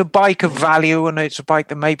it's a bike of value, and it's a bike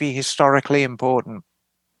that may be historically important,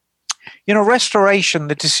 you know, restoration,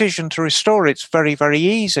 the decision to restore it's very, very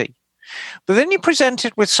easy. But then you're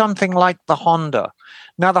presented with something like the Honda.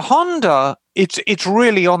 Now, the Honda, it's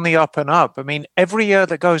really on the up and up. I mean, every year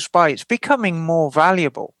that goes by, it's becoming more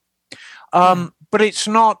valuable. But it's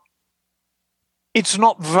not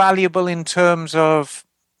valuable in terms of,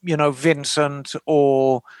 you know, Vincent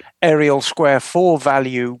or Ariel Square 4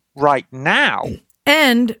 value right now.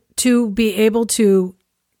 And to be able to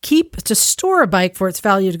store a bike for its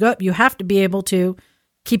value to go up, you have to be able to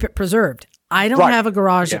keep it preserved. I don't have a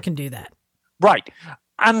garage that can do that. Right.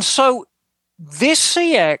 And so this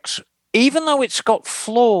CX, even though it's got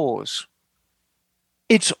flaws,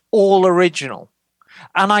 it's all original.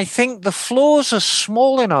 And I think the flaws are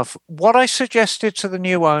small enough. What I suggested to the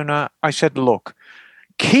new owner, I said, look,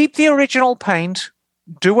 keep the original paint,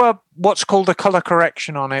 do what's called a color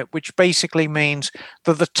correction on it, which basically means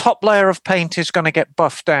that the top layer of paint is going to get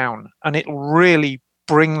buffed down and it'll really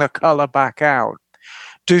bring the color back out.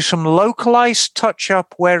 Do some localized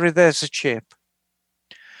touch-up where there's a chip.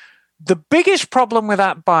 The biggest problem with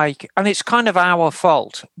that bike, and it's kind of our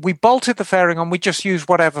fault, we bolted the fairing on, we just used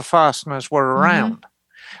whatever fasteners were around. Mm-hmm.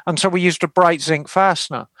 And so we used a bright zinc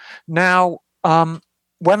fastener. Now,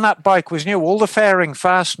 when that bike was new, all the fairing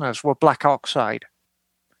fasteners were black oxide.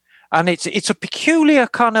 And it's a peculiar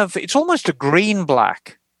kind of, it's almost a green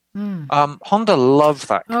black. Honda love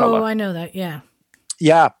that color. Oh, I know that, yeah.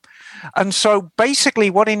 Yeah. And so basically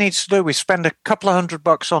what he needs to do is spend a couple of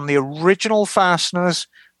 $100 on the original fasteners,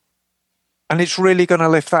 and it's really going to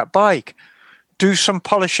lift that bike. Do some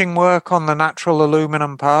polishing work on the natural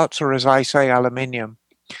aluminum parts, or as I say, aluminium.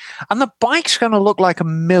 And the bike's going to look like $1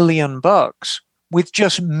 million with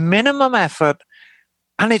just minimum effort,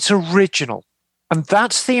 and it's original. And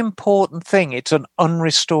that's the important thing. It's an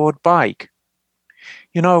unrestored bike.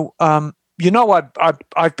 I've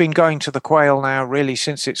been going to the Quail now really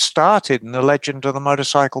since it started, and the legend of the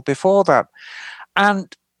motorcycle before that.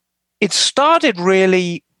 And it started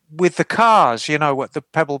really with the cars, at the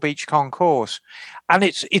Pebble Beach Concourse. And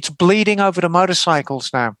it's bleeding over to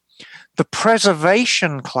motorcycles now. The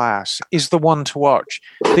preservation class is the one to watch.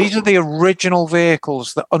 These are the original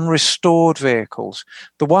vehicles, the unrestored vehicles,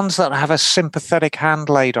 the ones that have a sympathetic hand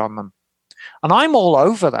laid on them. And I'm all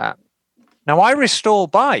over that. Now, I restore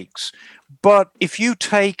bikes, but if you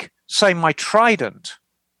take, say, my Trident,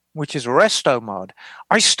 which is a resto mod,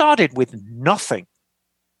 I started with nothing.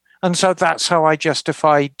 And so that's how I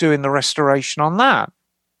justify doing the restoration on that.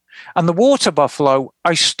 And the Water Buffalo,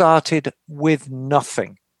 I started with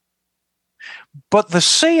nothing. But the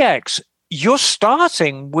CX, you're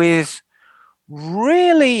starting with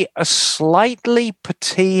really a slightly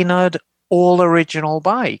patinaed, all-original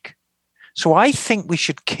bike. So I think we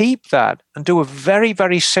should keep that and do a very,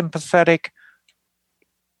 very sympathetic,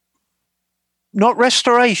 not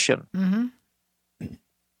restoration,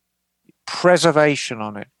 preservation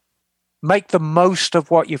on it. Make the most of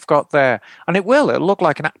what you've got there. And it'll look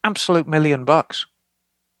like an absolute $1 million.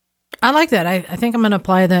 I like that. I think I'm going to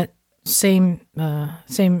apply that same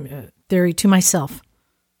theory to myself.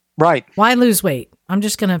 Right. Why lose weight? I'm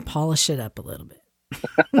just going to polish it up a little bit.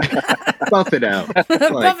 Buff it out.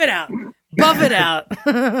 Buff it out. Buff it out.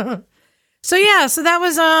 So that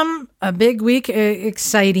was a big week,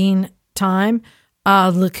 exciting time.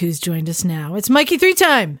 Look who's joined us now. It's Mikey 3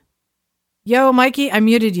 time. Yo, Mikey, I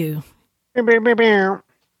muted you.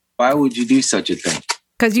 Why would you do such a thing?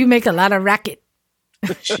 Because you make a lot of racket.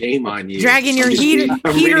 Shame on you. Dragging your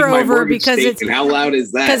heater over because it's how loud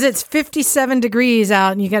is that? Because it's 57 degrees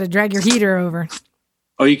out and you got to drag your heater over.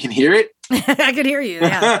 Oh, you can hear it? I can hear you.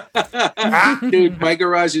 Yeah. Dude, my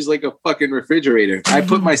garage is like a fucking refrigerator. I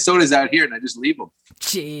put my sodas out here and I just leave them.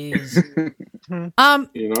 Jeez.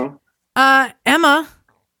 Emma,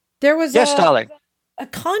 there was darling. A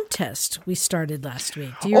contest we started last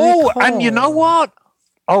week. Do you recall? And you know what?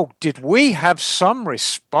 Oh, did we have some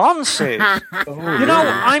responses? You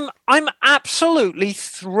know, I'm absolutely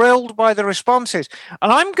thrilled by the responses,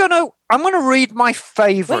 and I'm gonna read my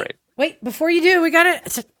favorite. Wait, before you do, we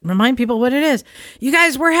gotta remind people what it is. You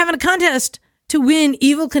guys, we're having a contest to win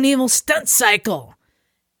Evel Knievel Stunt Cycle.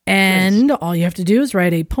 And all you have to do is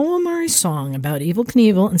write a poem or a song about Evel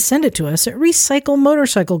Knievel and send it to us at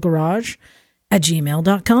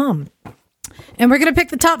recyclemotorcyclegarage@gmail.com. And we're going to pick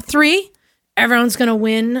the top 3. Everyone's going to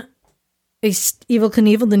win a Evel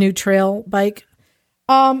Knievel, the new trail bike.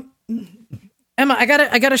 Emma, I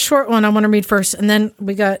got a short one I want to read first, and then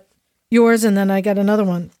we got yours, and then I got another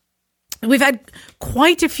one. We've had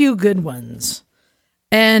quite a few good ones.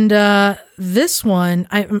 And this one,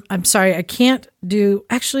 I'm sorry, I can't do,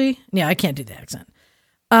 actually, yeah, I can't do the accent.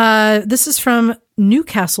 This is from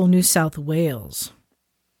Newcastle, New South Wales.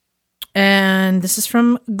 And this is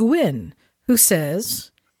from Gwyn, who says...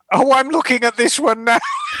 Oh, I'm looking at this one now.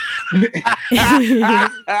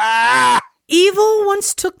 Evel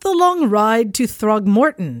once took the long ride to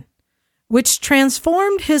Throgmorton, which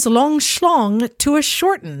transformed his long schlong to a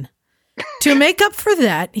shorten. To make up for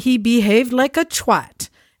that, he behaved like a twat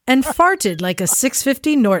and farted like a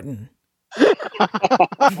 650 Norton.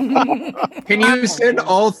 Can you send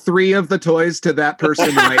all 3 of the toys to that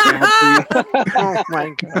person right now, please? Oh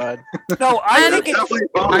my God. No, I think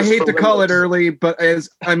I hate to call it early, but if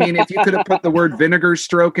you could have put the word vinegar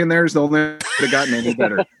stroke in there, they'll never have gotten any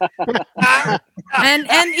better.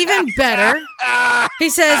 And even better, he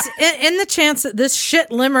says, in the chance that this shit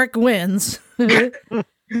limerick wins,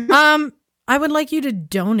 I would like you to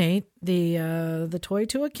donate the toy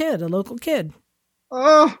to a local kid.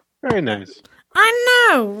 Oh, very nice.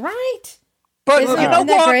 I know, right? But Isn't you know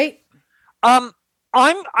that what? Great? I'm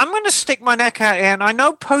going to stick my neck out here, and I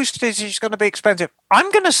know postage is going to be expensive.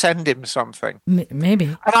 I'm going to send him something. Maybe.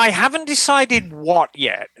 And I haven't decided what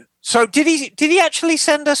yet. So did he actually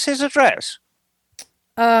send us his address?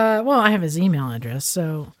 Well, I have his email address,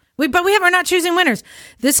 so we're not choosing winners.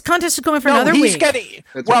 This contest is going for another he's week. Getting,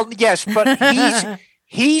 well, yes, but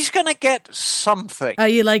he's going to get something. Oh,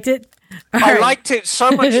 you liked it? I liked it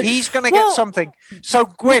so much. He's going to get something. So,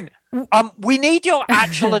 Gwyn, we need your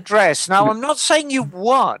actual address. Now, I'm not saying you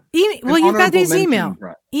won. Well, you've got his email.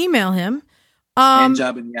 Right. Email him.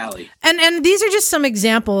 Job and Yali. And these are just some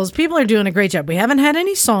examples. People are doing a great job. We haven't had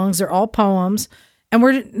any songs. They're all poems. And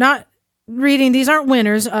we're not reading. These aren't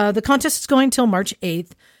winners. The contest is going till March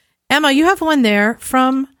 8th. Emma, you have one there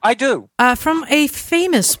from... I do. From a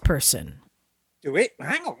famous person. Do it?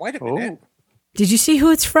 Hang on, wait a minute. Did you see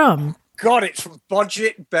who it's from? God, it's from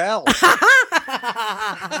Budget Bell.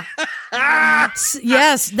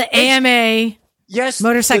 Yes, the AMA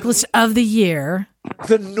Motorcyclist of the Year.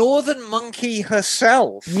 The Northern Monkey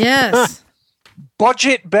herself. Yes.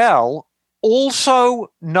 Budget Bell,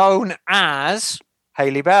 also known as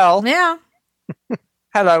Hayley Bell. Yeah.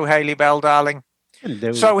 Hello, Hayley Bell, darling.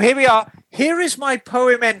 Hello. So here we are. Here is my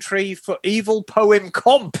poem entry for Evel Poem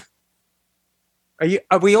Comp.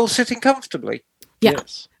 Are we all sitting comfortably? Yeah.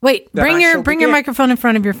 Yes. Wait, Then bring your microphone in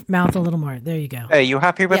front of your mouth a little more. There you go. Are you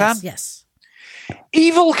happy with that? Yes.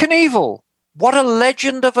 Evel Knievel, what a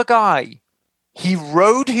legend of a guy. He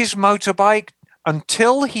rode his motorbike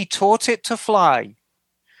until he taught it to fly.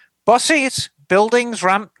 Buses, buildings,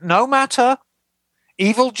 ramp, no matter.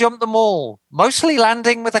 Evel jumped them all, mostly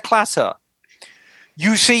landing with a clatter.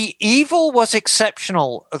 You see, Evel was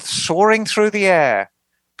exceptional at soaring through the air,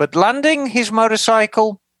 but landing his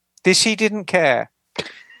motorcycle, this he didn't care.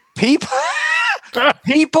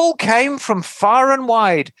 People came from far and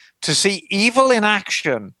wide to see Evel in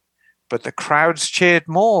action, but the crowds cheered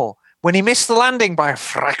more when he missed the landing by a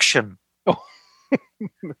fraction.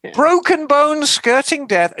 Broken bones skirting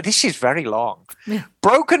death. This is very long. Yeah.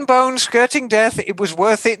 Broken bones skirting death. It was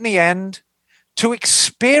worth it in the end to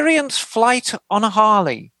experience flight on a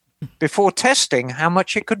Harley before testing how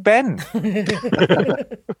much it could bend.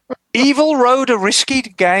 Evel rode a risky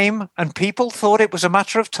game, and people thought it was a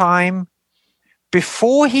matter of time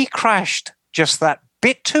before he crashed just that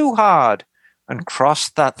bit too hard and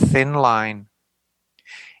crossed that thin line.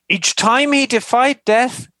 Each time he defied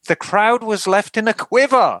death, the crowd was left in a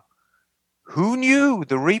quiver. Who knew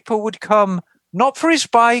the Reaper would come not for his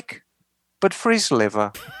bike, but for his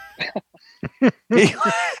liver?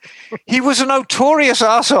 He was a notorious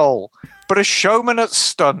asshole, but a showman at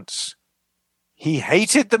stunts. He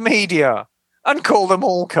hated the media and called them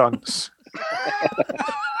all cunts.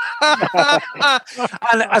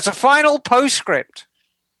 And as a final postscript,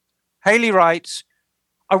 Hayley writes,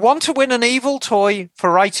 I want to win an Evel toy for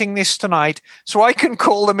writing this tonight so I can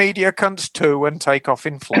call the media cunts too and take off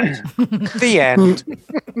in flight. The end.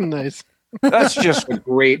 Nice. That's just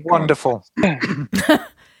Great. wonderful.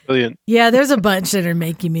 Brilliant. Yeah, there's a bunch that are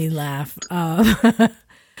making me laugh. I'm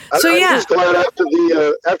yeah. just glad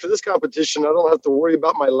after this competition, I don't have to worry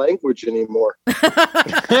about my language anymore.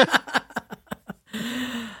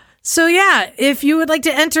 So yeah, if you would like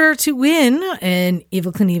to enter to win an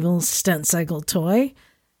Evel Knievel stunt cycle toy,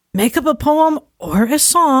 make up a poem or a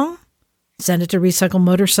song, send it to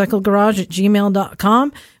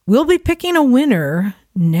recyclemotorcyclegarage@gmail.com. We'll be picking a winner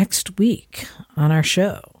next week on our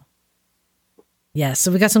show. Yeah,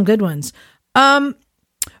 so we got some good ones. I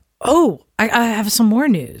have some more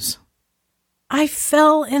news. I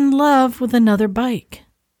fell in love with another bike.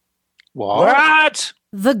 What?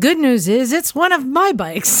 The good news is it's one of my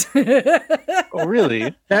bikes. Oh,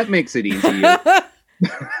 really? That makes it easier.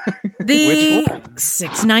 The Which one?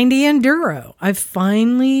 690 Enduro. I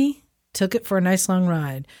finally took it for a nice long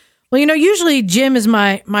ride. Well, usually Jim is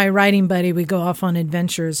my riding buddy. We go off on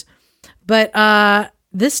adventures. But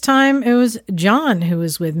this time it was John who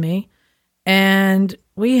was with me. And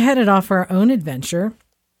we headed off our own adventure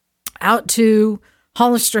out to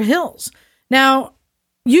Hollister Hills. Now,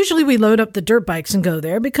 usually we load up the dirt bikes and go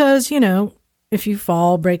there because, if you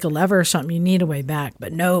fall, break a lever or something, you need a way back.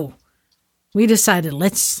 But no, we decided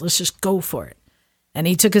let's just go for it. And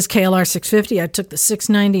he took his KLR 650. I took the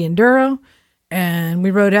 690 Enduro, and we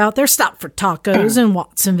rode out there. Stopped for tacos in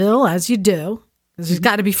Watsonville, as you do, because there's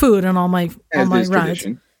got to be food on all my rides.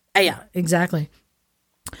 Tradition. Yeah, exactly.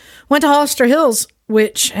 Went to Hollister Hills,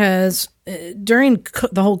 which has during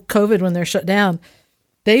the whole COVID when they're shut down,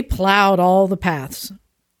 they plowed all the paths.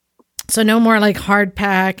 So no more like hard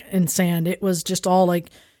pack and sand. It was just all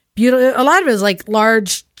like beautiful. A lot of it was like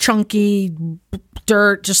large, chunky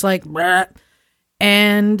dirt, just like bleh.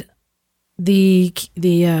 And the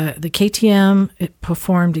KTM, it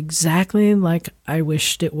performed exactly like I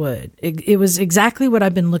wished it would. It was exactly what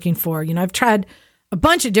I've been looking for. I've tried a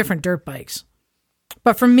bunch of different dirt bikes,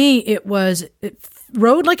 but for me, it rode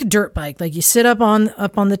like a dirt bike. Like you sit up on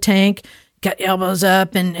the tank, got your elbows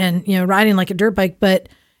up and riding like a dirt bike, but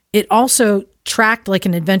it also tracked like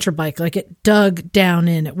an adventure bike, like it dug down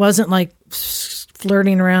in. It wasn't like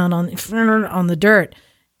flirting around on the dirt.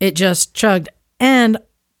 It just chugged. And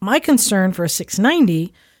my concern for a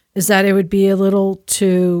 690 is that it would be a little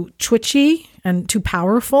too twitchy and too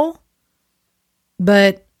powerful.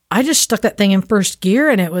 But I just stuck that thing in first gear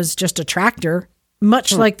and it was just a tractor,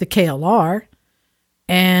 much like the KLR.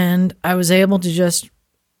 And I was able to just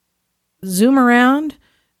zoom around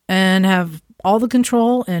and have all the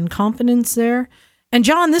control and confidence there. And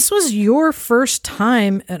John, this was your first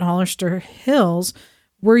time at Hollister Hills.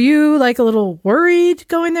 Were you like a little worried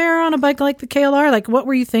going there on a bike like the KLR? Like, what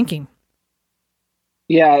were you thinking?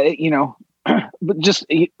 Yeah, but just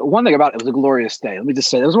one thing about it was a glorious day. Let me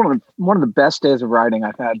just say, it was one of the best days of riding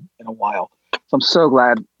I've had in a while. So I'm so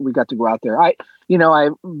glad we got to go out there. I've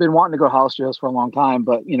been wanting to go to Hollister Hills for a long time,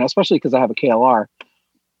 but especially because I have a KLR,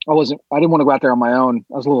 I didn't want to go out there on my own.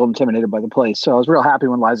 I was a little intimidated by the place. So I was real happy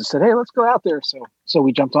when Liza said, "Hey, let's go out there." So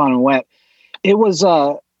we jumped on and went. It was,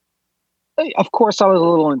 of course I was a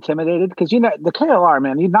little intimidated because, the KLR,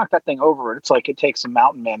 man, you knock that thing over. It's like it takes a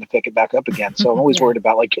mountain man to pick it back up again. So I'm always worried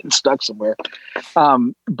about like getting stuck somewhere.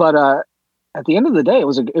 But at the end of the day, it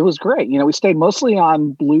was great. We stayed mostly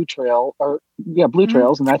on Blue Trails, and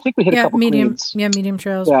I think we hit a couple medium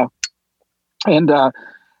trails. Yeah. And,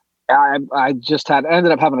 I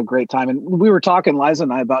ended up having a great time. And we were talking, Liza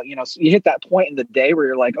and I, about, so you hit that point in the day where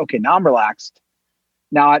you're like, okay, now I'm relaxed.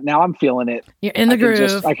 Now I'm feeling it. You're in the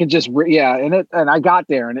groove. And I got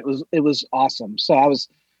there and it was awesome. So I was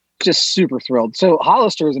just super thrilled. So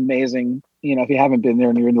Hollister is amazing. If you haven't been there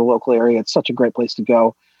and you're in the local area, it's such a great place to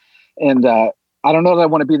go. And, I don't know that I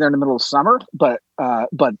want to be there in the middle of summer, but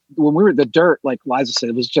when we were at the dirt, like Liza said,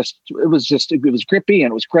 it was grippy and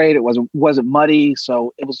it was great. It wasn't muddy.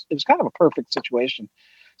 So it was kind of a perfect situation.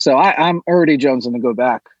 So I'm already jonesing to go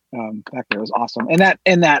back there. It was awesome. And that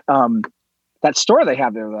store they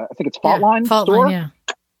have there, I think it's Fault Line store. Yeah.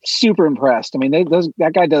 Super impressed. I mean,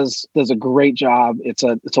 that guy does a great job. It's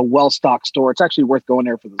a well-stocked store. It's actually worth going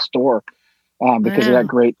there for the store. Because of that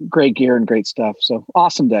great gear and great stuff. So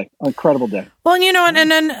awesome day, incredible day. Well,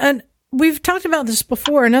 and we've talked about this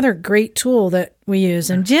before. Another great tool that we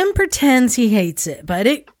use, and Jim pretends he hates it, but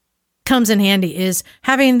it comes in handy, is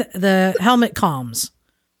having the helmet comms,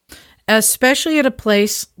 especially at a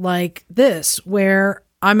place like this where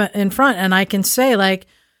I'm in front and I can say like,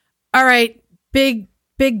 all right, big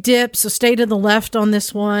dip, so stay to the left on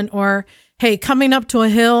this one, or hey, coming up to a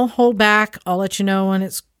hill, hold back. I'll let you know when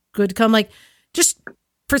it's good to come. Like, just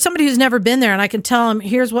for somebody who's never been there, and I can tell them,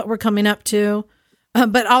 here's what we're coming up to.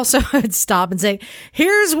 But also I'd stop and say,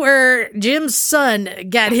 here's where Jim's son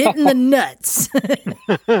got hit in the nuts.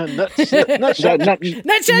 Nut shot. Nut shot junction.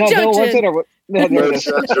 I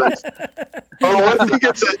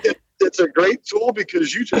think it's a great tool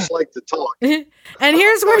because you just like to talk. And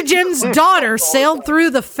here's where Jim's daughter sailed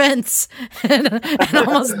through the fence and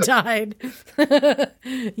almost died.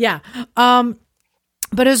 Yeah. But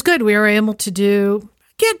it was good. We were able to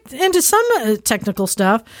get into some technical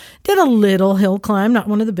stuff. Did a little hill climb, not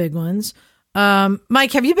one of the big ones.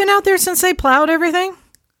 Mike, have you been out there since they plowed everything?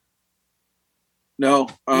 No.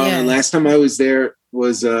 Yeah. Last time I was there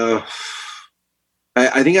was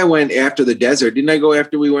I think I went after the desert. Didn't I go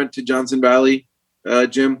after we went to Johnson Valley,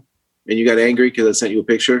 Jim? And you got angry because I sent you a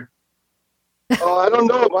picture? I don't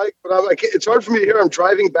know, Mike, but it's hard for me to hear. I'm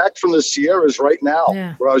driving back from the Sierras right now,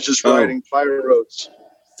 where I was just riding fire roads.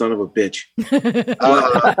 Son of a bitch.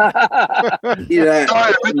 Yeah,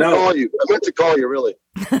 sorry, I meant to call you, really.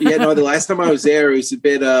 Yeah, no, the last time I was there, it was a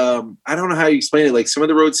bit, I don't know how you explain it. Like some of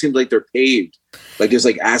the roads seemed like they're paved. Like there's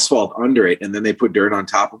like asphalt under it, and then they put dirt on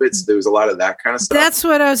top of it. So there was a lot of that kind of stuff. That's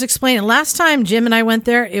what I was explaining. Last time Jim and I went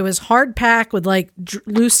there, it was hard pack with like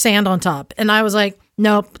loose sand on top. And I was like,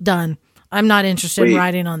 nope, done. I'm not interested in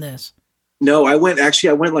riding on this. No, I went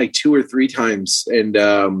like 2 or 3 times.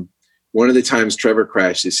 And one of the times Trevor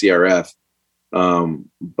crashed the CRF.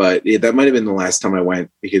 But that might have been the last time I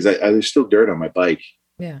went because there's still dirt on my bike.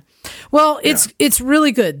 Yeah. Well, it's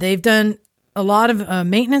really good. They've done a lot of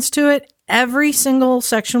maintenance to it. Every single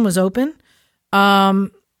section was open.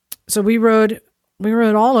 So we rode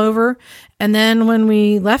all over. And then when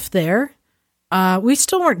we left there, we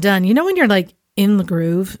still weren't done. You know, when you're like in the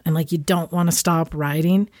groove and like you don't want to stop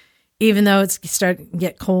riding, even though it's starting to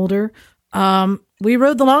get colder. We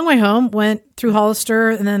rode the long way home, went through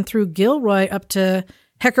Hollister and then through Gilroy up to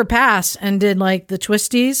Hecker Pass and did like the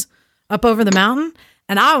twisties up over the mountain.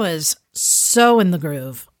 And I was so in the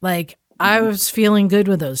groove. Like I was feeling good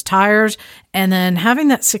with those tires. And then having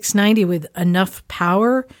that 690 with enough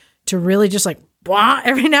power to really just like, wah,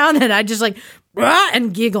 every now and then I just like, wah,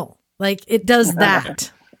 and giggle. Like it does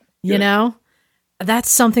that, you know?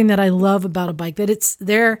 That's something that I love about a bike, that it's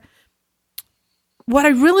there. What I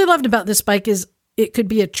really loved about this bike is it could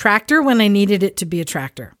be a tractor when I needed it to be a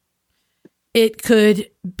tractor. It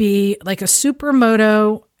could be like a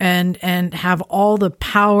supermoto and have all the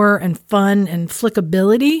power and fun and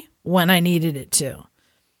flickability when I needed it to.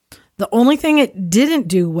 The only thing it didn't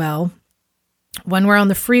do well when we're on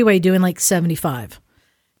the freeway doing like 75.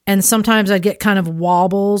 And sometimes I'd get kind of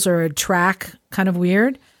wobbles or a track kind of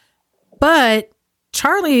weird. But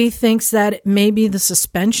Charlie thinks that it may be the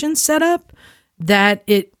suspension setup, that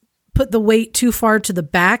it put the weight too far to the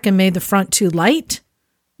back and made the front too light,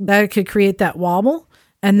 that it could create that wobble.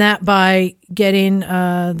 And that by getting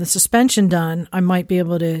the suspension done, I might be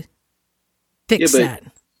able to fix that.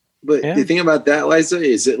 But the thing about that, Liza,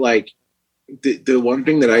 is that like the one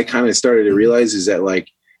thing that I kind of started to realize is that like,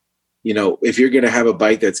 you know, if you're going to have a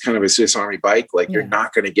bike that's kind of a Swiss Army bike, like you're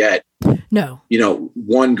not going to get, you know,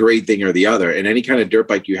 one great thing or the other. And any kind of dirt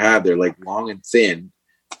bike you have, they're like long and thin.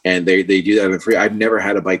 And they do that on the free. I've never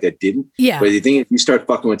had a bike that didn't. Yeah. But the thing, if you start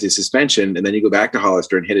fucking with the suspension and then you go back to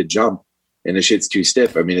Hollister and hit a jump and the shit's too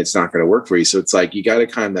stiff, I mean, it's not going to work for you. So it's like, you got to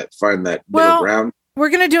kind of find that middle ground. We're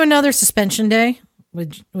going to do another suspension day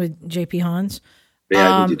with JP Hans.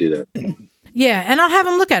 Yeah, I need to do that. Yeah. And I'll have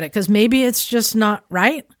him look at it because maybe it's just not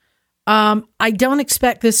right. I don't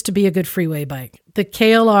expect this to be a good freeway bike. The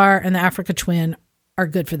KLR and the Africa Twin are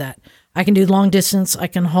good for that. I can do long distance. I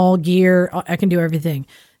can haul gear. I can do everything.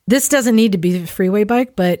 This doesn't need to be a freeway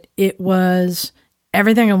bike, but it was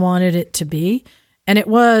everything I wanted it to be. And it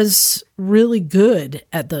was really good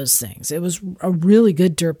at those things. It was a really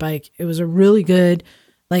good dirt bike. It was a really good,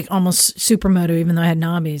 like almost supermoto, even though I had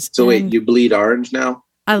knobbies. So wait, you bleed orange now?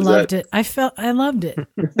 I loved it. I loved it.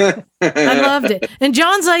 I loved it. And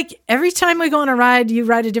John's like, every time we go on a ride, you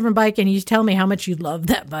ride a different bike and you tell me how much you love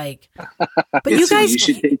that bike. But you guys... You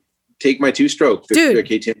should take my 2-stroke, the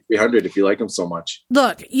KTM 300, if you like them so much.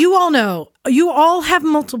 Look, you all know, you all have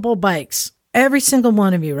multiple bikes. Every single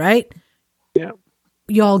one of you, right? Yeah.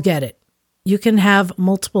 You all get it. You can have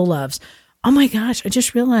multiple loves. Oh my gosh, I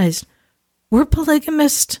just realized we're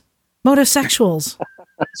polygamist motosexuals.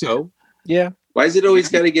 So? Yeah. Why is it always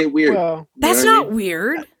got to get weird? Well, that's not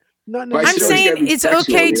weird. No, I'm saying it's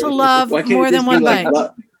okay to love more than one bike.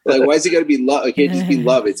 Like, why is it got to be love? It can't just be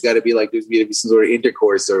love. It's got to be like there's going to be some sort of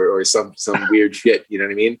intercourse or some weird shit. You know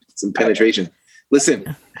what I mean? Some penetration.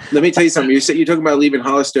 Listen, let me tell you something. You're talking about leaving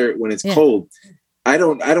Hollister when it's cold. I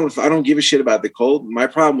don't give a shit about the cold. My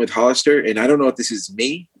problem with Hollister, and I don't know if this is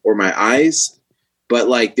me or my eyes, But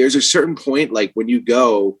like, there's a certain point, like when you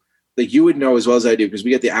go, like you would know as well as I do, because we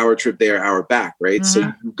get the hour trip there, hour back, right? So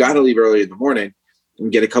you've got to leave early in the morning and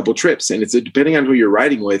get a couple trips. And it's depending on who you're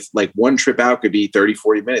riding with, like one trip out could be 30,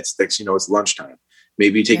 40 minutes. Next, you know, it's lunchtime.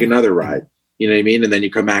 Maybe you take another ride, you know what I mean? And then you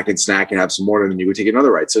come back and snack and have some more, and then you go take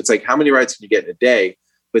another ride. So it's like, how many rides can you get in a day?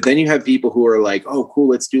 But then you have people who are like, oh, cool,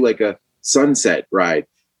 let's do like a sunset ride.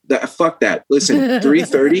 Fuck that. Listen,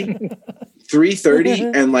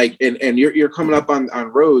 3:30 and like, and you're coming up on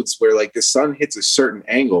roads where like the sun hits a certain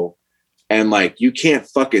angle and like, you can't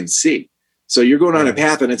fucking see. So you're going on a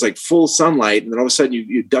path and it's like full sunlight. And then all of a sudden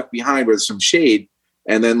you duck behind where there's some shade.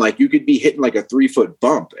 And then like, you could be hitting like a 3-foot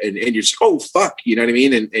bump and you're just, oh, fuck. You know what I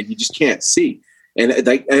mean? And you just can't see. And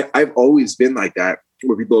like, I've always been like that,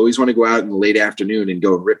 where people always want to go out in the late afternoon and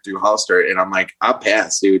go and rip through Hollister. And I'm like, I'll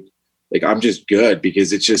pass, dude. Like, I'm just good,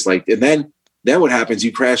 because it's just like, and then what happens?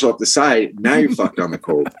 You crash off the side. Now you're fucked on the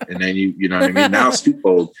cold. And then you know what I mean? Now it's too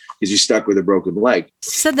cold because you're stuck with a broken leg.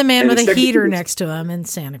 Said the man with a heater next to him in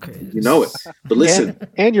Santa Cruz. You know it. But listen.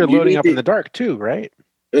 And you're loading up in the dark too, right?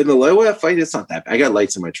 In the low fight, it's not that bad. I got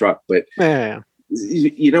lights in my truck, but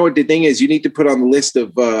you know what the thing is? You need to put on the list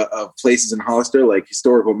of places in Hollister, like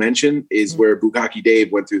historical mention, is where Bukkake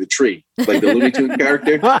Dave went through the tree, like the Looney Tunes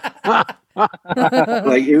character.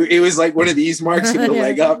 Like it was like one of these marks with the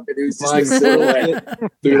leg up, and it was just a silhouette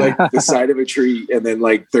through like the side of a tree, and then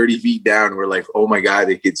like 30 feet down, we're like, oh my god,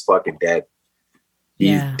 the kid's fucking dead.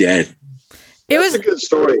 He's dead. That's a good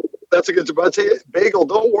story. That's a good story. I'd say, Bagel,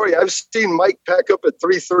 don't worry. I've seen Mike pack up at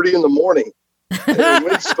 3:30 in the morning.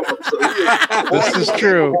 Windstorm, so this is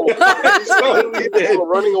true.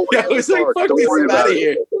 Running away. Yeah, I was like, fuck this, I'm out of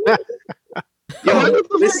here. Yo,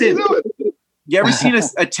 listen. You ever seen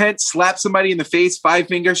a tent slap somebody in the face, 5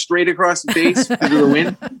 fingers straight across the face because of the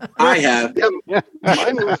wind? I have. Yeah,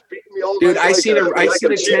 mine was beating me all dude, night. I seen a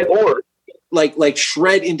tent like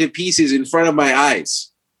shred into pieces in front of my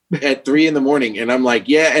eyes at 3 a.m. and I'm like,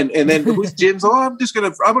 yeah, and then who's Jim's? Oh, I'm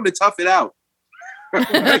gonna tough it out.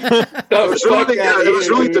 It was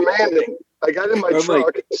really demanding. I got in my truck.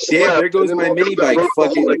 Like, damn, there goes my mini bike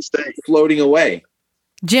fucking like floating away.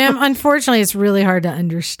 Jim, unfortunately, it's really hard to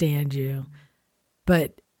understand you,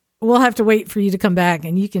 but we'll have to wait for you to come back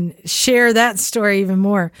and you can share that story even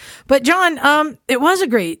more. But John, it was a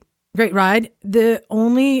great ride. The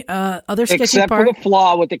only other sketchy except part, for the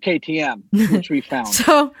flaw with the KTM, which we found.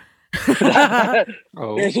 So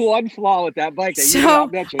there's one flaw with that bike. So I'm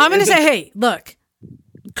going to say, hey, look.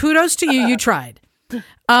 Kudos to you. You tried.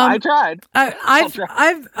 I tried.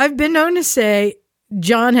 I've been known to say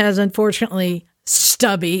John has unfortunately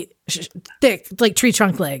stubby, thick, like tree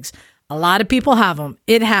trunk legs. A lot of people have them.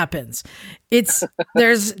 It happens.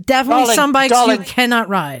 There's definitely some bikes you cannot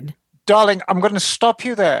ride. Darling, I'm going to stop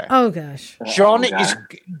you there. Oh gosh. John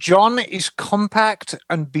is compact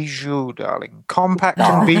and bijou, darling. Compact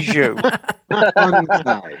and bijou.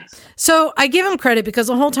 So I give him credit because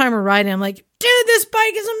the whole time we're riding, I'm like, dude, this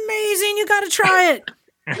bike is amazing. You got to try it.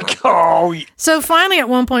 Oh. So finally, at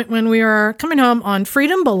one point when we were coming home on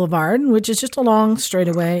Freedom Boulevard, which is just a long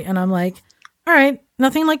straightaway, and I'm like, all right,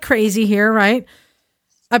 nothing like crazy here, right?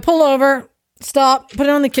 I pull over, stop, put it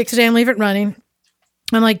on the kickstand, leave it running.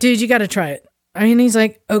 I'm like, dude, you got to try it. I mean, he's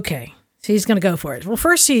like, okay. So he's going to go for it. Well,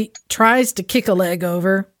 first he tries to kick a leg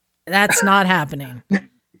over. That's not happening.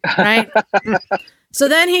 Right? So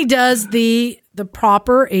then he does the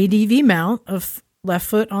proper ADV mount of left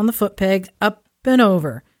foot on the foot peg, up and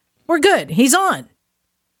over. We're good. He's on.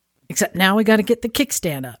 Except now we got to get the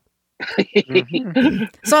kickstand up.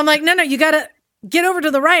 So I'm like, no, you got to get over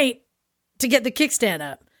to the right to get the kickstand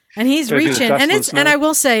up. And he's reaching, and I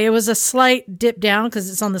will say it was a slight dip down because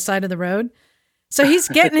it's on the side of the road. So he's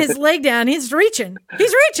getting his leg down. He's reaching.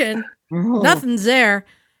 Nothing's there.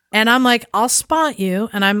 And I'm like, I'll spot you.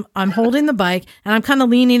 And I'm holding the bike and I'm kind of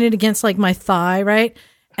leaning it against like my thigh, right?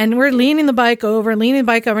 And we're leaning the bike over,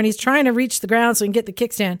 and he's trying to reach the ground so he can get the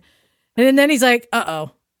kickstand. And then he's like,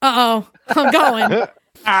 uh-oh, I'm going.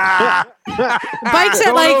 Bike's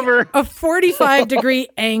at like a 45-degree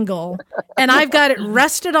angle, and I've got it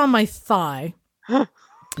rested on my thigh.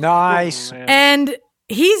 Nice. And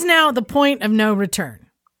he's now at the point of no return.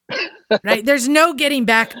 Right? There's no getting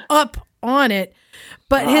back up on it,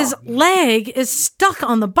 but his leg is stuck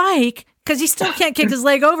on the bike because he still can't kick his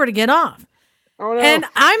leg over to get off. Oh, no. And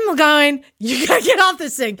I'm going, you gotta get off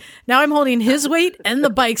this thing. Now I'm holding his weight and the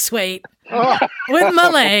bike's weight with my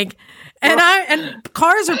leg. And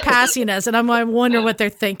cars are passing us, and I wonder what they're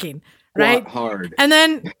thinking, right? Hard. And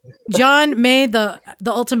then John made the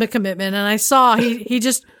ultimate commitment, and I saw he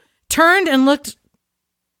just turned and looked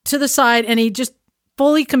to the side, and he just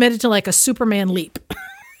fully committed to like a Superman leap.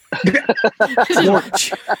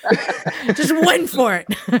 Just went for it,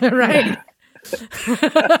 right?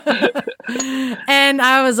 And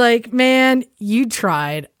I was like, man, you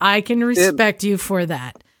tried. I can respect you for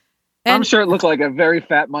that. And I'm sure it looked like a very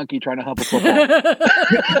fat monkey trying to hump a football.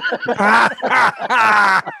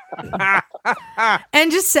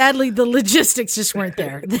 And just sadly, the logistics just weren't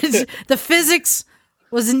there. The physics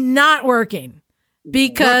was not working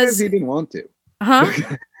because he didn't want to. Huh?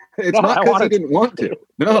 It's not because he didn't want to.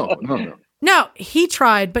 No. No, he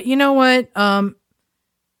tried, but you know what?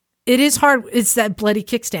 It is hard. It's that bloody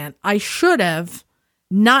kickstand. I should have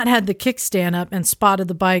not had the kickstand up and spotted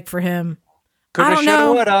the bike for him. I don't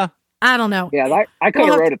know. I don't know. Yeah, I could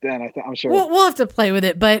have rode it then. I'm sure. We'll have to play with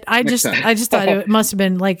it, but I just thought it must have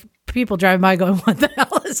been like people driving by going, "What the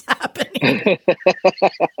hell is happening?"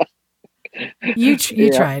 You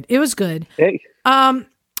tried. It was good. Hey.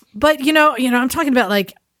 But you know, I'm talking about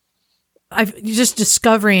like I've just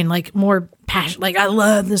discovering like more passion. Like I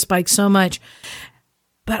love this bike so much,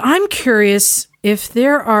 but I'm curious if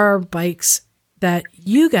there are bikes that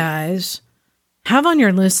you guys have on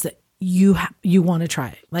your list that you want to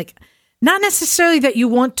try. Like not necessarily that you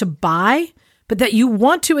want to buy, but that you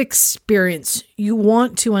want to experience, you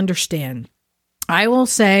want to understand. I will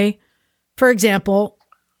say, for example,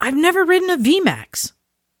 I've never ridden a VMAX.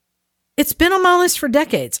 It's been on my list for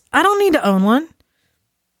decades. I don't need to own one.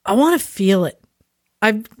 I want to feel it.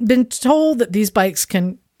 I've been told that these bikes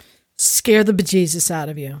can scare the bejesus out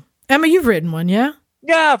of you. Emma, you've ridden one, yeah?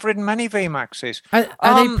 Yeah, I've ridden many VMAXs.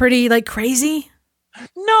 Are they pretty like crazy?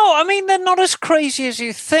 No, I mean, they're not as crazy as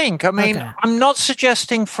you think. I mean, Okay. I'm not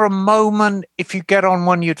suggesting for a moment if you get on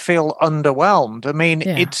one, you'd feel underwhelmed. I mean,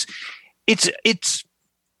 Yeah. it's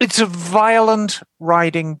a violent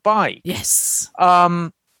riding bike. Yes.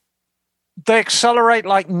 They accelerate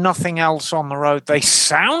like nothing else on the road. They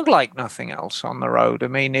sound like nothing else on the road. I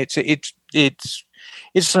mean, it's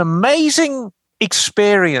an amazing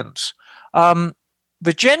experience.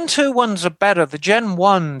 The Gen 2 ones are better. The Gen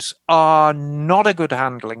 1s are not a good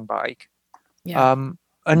handling bike. Yeah.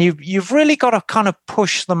 And you've really got to kind of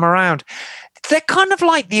push them around. They're kind of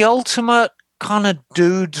like the ultimate kind of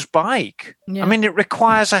dude's bike. Yeah. I mean, it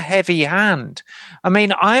requires a heavy hand. I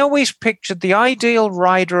mean, I always pictured the ideal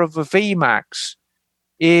rider of a VMAX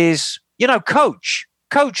is, Coach.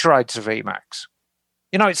 Coach rides a VMAX.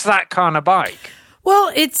 It's that kind of bike.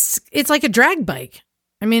 Well, it's like a drag bike.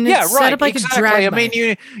 I mean, it's set up like exactly. a drag I bike.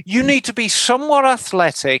 mean, you need to be somewhat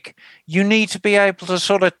athletic. You need to be able to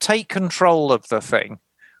sort of take control of the thing.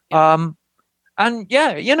 And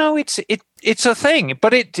yeah, it's a thing,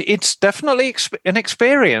 but it's definitely an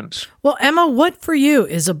experience. Well, Emma, what for you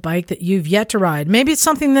is a bike that you've yet to ride? Maybe it's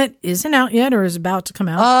something that isn't out yet or is about to come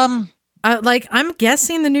out. Like I'm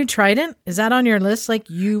guessing the new Trident, is that on your list? Like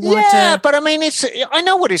you want to? Yeah, but I mean, I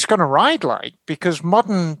know what it's going to ride like because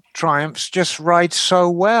modern Triumphs just ride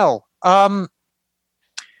so well. My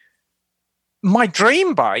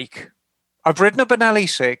dream bike, I've ridden a Benelli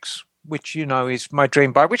 6, which is my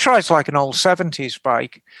dream bike, which rides like an old 70s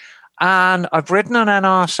bike. And I've ridden an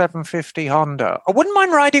NR 750 Honda. I wouldn't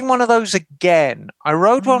mind riding one of those again. I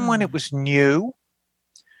rode one when it was new.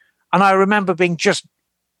 And I remember being just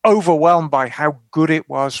overwhelmed by how good it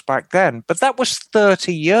was back then. But that was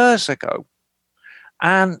 30 years ago.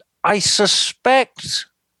 And I suspect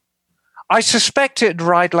it'd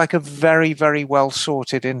ride like a very, very well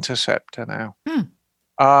sorted Interceptor now.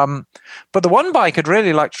 But the one bike I'd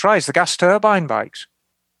really like to try is the gas turbine bikes.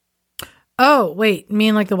 Oh, wait, you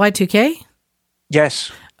mean like the Y2K?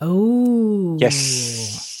 Yes. Oh.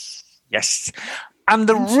 Yes. And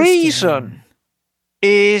the reason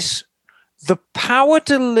is the power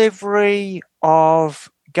delivery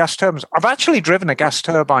of gas turbines. I've actually driven a gas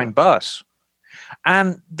turbine bus.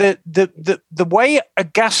 And the way a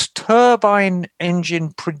gas turbine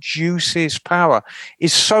engine produces power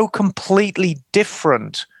is so completely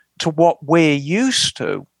different to what we're used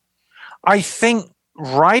to. I think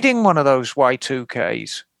riding one of those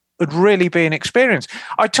Y2Ks would really be an experience.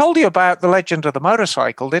 I told you about the legend of the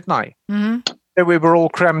motorcycle, didn't I? Mm-hmm. That we were all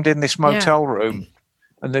crammed in this motel room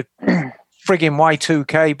and the frigging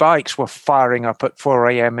Y2K bikes were firing up at 4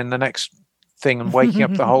 a.m. in the next thing and waking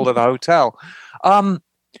up the whole of the hotel. But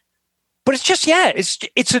it's just,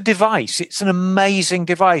 it's a device. It's an amazing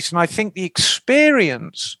device. And I think the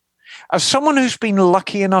experience of someone who's been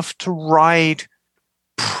lucky enough to ride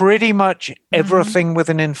pretty much everything with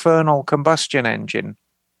an internal combustion engine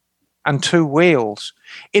and two wheels,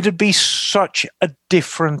 it'd be such a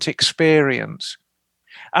different experience.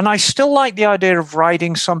 And I still like the idea of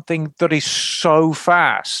riding something that is so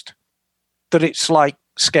fast that it's like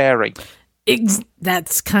scary.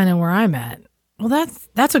 That's kind of where I'm at. Well,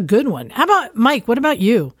 that's a good one. How about Mike? What about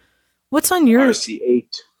you? What's on your RC8.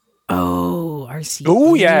 Oh, RC8.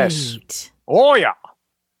 Oh, yes. Oh, yeah.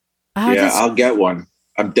 I'll get one.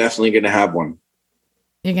 I'm definitely going to have one.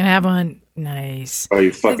 You're going to have one? Nice. Oh,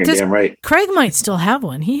 you're fucking damn right. Craig might still have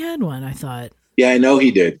one. He had one, I thought. Yeah, I know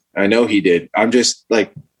he did. I'm just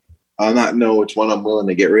like, I'll not know which one I'm willing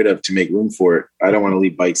to get rid of to make room for it. I don't want to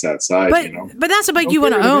leave bikes outside, But that's a bike you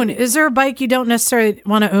want to own. Is there a bike you don't necessarily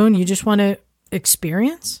want to own? You just want to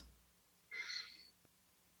experience?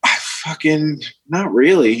 Fucking not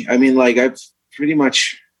really. I mean, like I've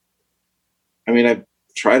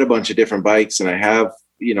tried a bunch of different bikes and I have,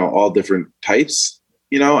 all different types,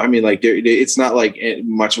 I mean, like it's not like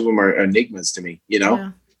much of them are enigmas to me,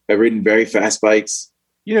 Yeah. I've ridden very fast bikes.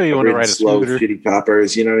 You want to ride a slow, scooter. shitty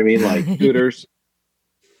toppers, you know what I mean? Like Scooters.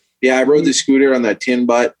 Yeah, I rode the scooter on that tin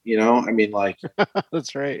butt, I mean, like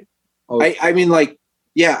That's right. I mean, like,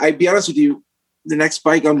 yeah, I'd be honest with you. The next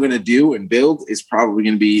bike I'm going to do and build is probably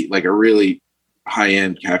going to be like a really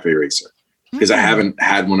high-end cafe racer because I haven't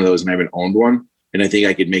had one of those and I haven't owned one. And I think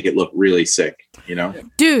I could make it look really sick,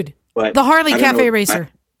 Dude, But the Harley I don't Cafe know. Racer.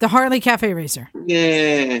 The Harley Cafe Racer.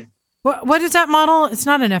 Yeah. What is that model? It's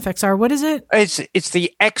not an FXR. What is it? It's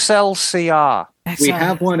the XLCR. We XR.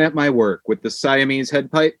 have one at my work with the Siamese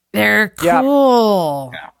head pipe. They're Yeah.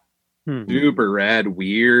 cool. Super rad,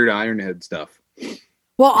 weird iron head stuff.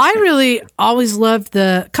 Well, I really always loved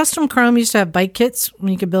the Custom Chrome used to have bike kits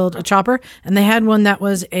when you could build a chopper, and they had one that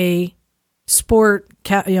was a sport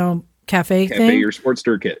cafe thing Your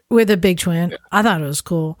Sportster kit. with a big twin. I thought it was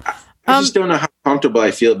cool. I just don't know how comfortable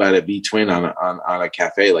I feel about a V twin on a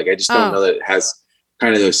cafe. Like I just don't know that it has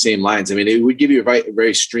kind of those same lines. I mean, it would give you a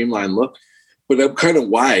very streamlined look, but I'm kind of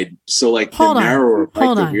wide, so like Hold the on. narrower, like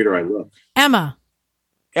Hold the on. weirder I look. Emma,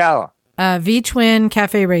 Yeah. V Twin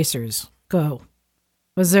Cafe Racers. Go.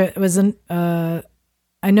 I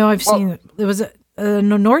know I've seen it. There was a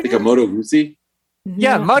Norton. Like a Moto Guzzi.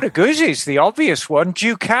 Yeah, No. Moto Guzzi's the obvious one.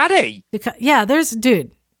 Ducati. Yeah, there's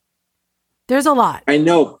a lot. I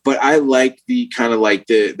know, but I like the kind of like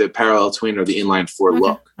the parallel twin or the inline four Okay.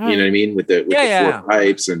 look. All You know what I mean? With the four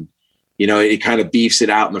pipes and it kind of beefs it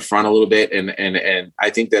out in the front a little bit. And I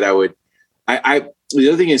think that the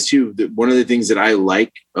other thing is too, one of the things that I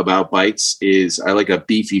like about bikes is I like a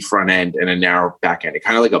beefy front end and a narrow back end. It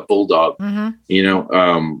kind of like a bulldog,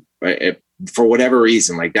 for whatever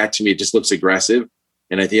reason, like that to me, it just looks aggressive.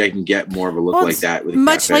 And I think I can get more of a look Well, like that with a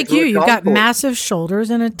much cafe. like you've got Concours. massive shoulders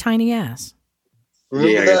and a tiny ass.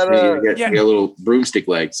 Yeah, I got little broomstick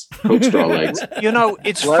legs, Coke straw legs.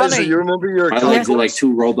 It's Liza, funny. you remember your I like the concourse?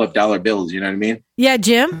 $2 rolled up dollar bills. You know what I mean? Yeah,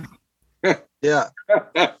 Jim, Yeah.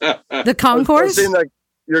 the I was concourse. saying that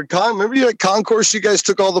remember your concourse you guys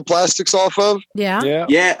took all the plastics off of? Yeah. Yeah.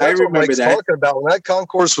 Yeah, I That's what remember Mike's that. talking about. When that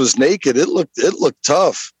concourse was naked, it looked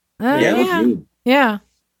tough. Yeah, it looked yeah. mean. Yeah.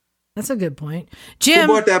 That's a good point. Who Jim,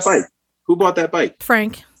 bought that bike? Who bought that bike?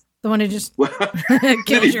 Frank, the one who just Did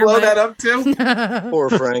killed he your blow bike. that up too? Poor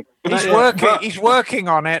Frank. He's working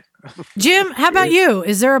on it. Jim, how about you?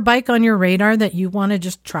 Is there a bike on your radar that you want to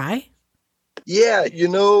just try? Yeah,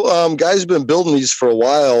 guys have been building these for a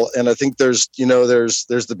while, and I think there's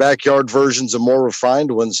the backyard versions of more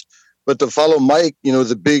refined ones. But to follow Mike,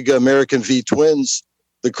 the big American V twins,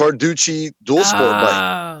 the Carducci dual sport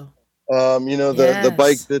bike. Oh, The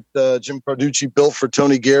bike that Jim Carducci built for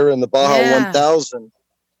Tony Guerra and the Baja Yeah. 1000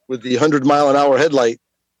 with the 100-mile-an-hour headlight.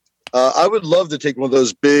 I would love to take one of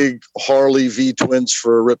those big Harley V twins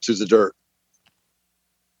for a rip through the dirt.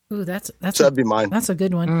 ooh, that's So that'd be mine. that's a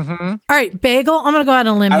good one. Mm-hmm. All right, Bagel. I'm gonna go out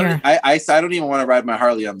on a limb here. I don't even want to ride my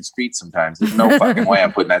Harley on the street sometimes. There's no fucking way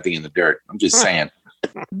I'm putting that thing in the dirt. I'm just saying.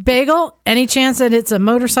 Bagel. Any chance that it's a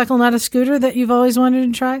motorcycle, not a scooter, that you've always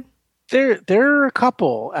wanted to try? There are a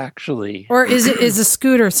couple actually. Or is a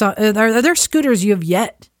scooter? So, are there scooters you have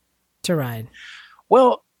yet to ride?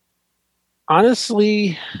 Well,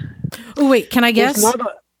 honestly, Oh wait, can I there's guess? not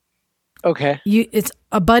a- okay. It's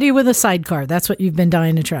a buddy with a sidecar. That's what you've been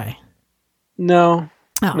dying to try. No,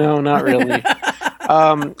 Oh. no, not really.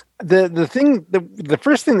 The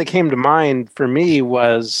first thing that came to mind for me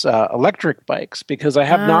was electric bikes because I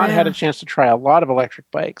have not had a chance to try a lot of electric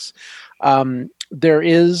bikes. There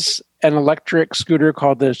is an electric scooter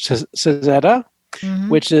called the Cezeta,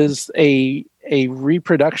 which is a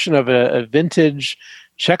reproduction of a vintage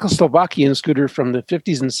Czechoslovakian scooter from the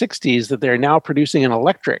 50s and 60s that they're now producing in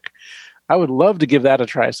electric. I would love to give that a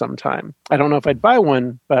try sometime. I don't know if I'd buy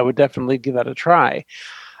one, but I would definitely give that a try.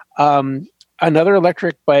 Another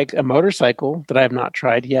electric bike, a motorcycle that I have not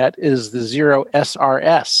tried yet, is the Zero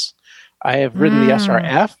SRS. I have ridden the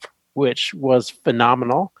SRF, which was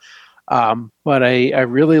phenomenal. But I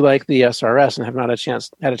really like the SRS and have not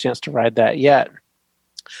had a chance to ride that yet.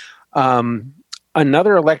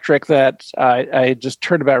 Another electric that I just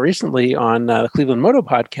heard about recently on the Cleveland Moto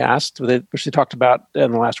podcast, which they talked about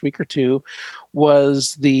in the last week or two,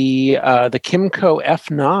 was the Kymco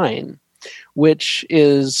F9, which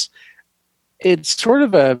is it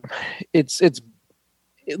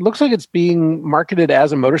looks like it's being marketed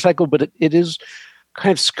as a motorcycle, but it is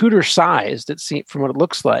kind of scooter sized. It seems from what it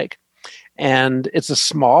looks like, and it's a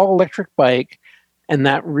small electric bike, and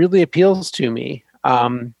that really appeals to me.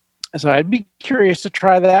 So I'd be curious to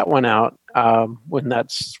try that one out when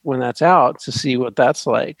that's out to see what that's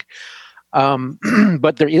like.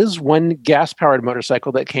 But there is one gas-powered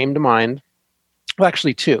motorcycle that came to mind. Well,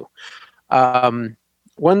 actually, two. One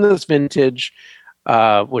that's vintage,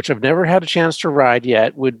 which I've never had a chance to ride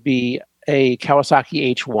yet, would be a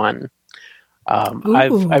Kawasaki H1.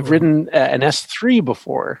 I've ridden an S3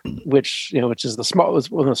 before, which is one of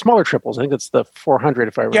the smaller triples. I think it's the 400,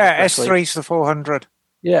 if I remember. Yeah, correctly. S3's the 400.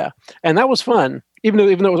 Yeah, and that was fun, even though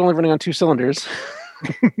it was only running on 2 cylinders.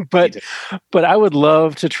 but I would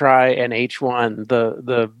love to try an H1,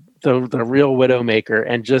 the real Widowmaker,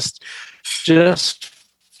 and just feel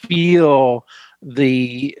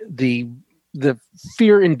the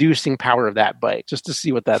fear-inducing power of that bike, just to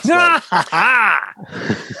see what that's like.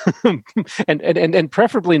 and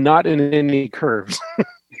preferably not in any curves.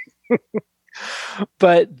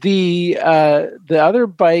 But the other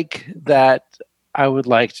bike that I would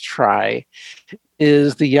like to try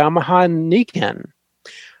is the Yamaha Niken.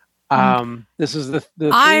 This is the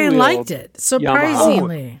I liked it,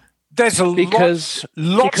 surprisingly. There's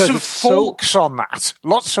lots of forks on that.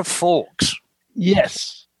 Lots of forks.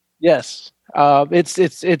 Yes. It's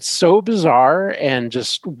so bizarre and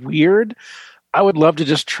just weird. I would love to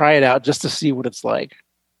just try it out just to see what it's like.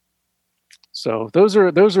 So those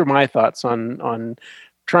are my thoughts on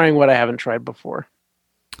trying what I haven't tried before.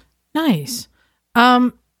 Nice.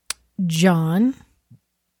 John.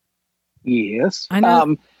 Yes. I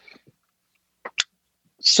know.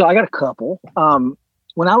 So I got a couple.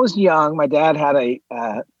 When I was young, my dad had a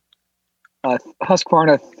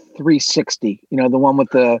Husqvarna 360. The one with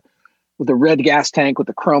the red gas tank with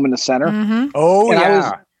the chrome in the center. Mm-hmm. Oh, and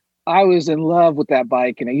yeah. I was in love with that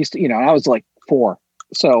bike, and I used to, I was like 4.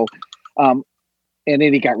 So, and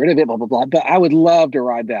then he got rid of it, blah, blah, blah. But I would love to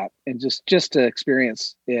ride that and just to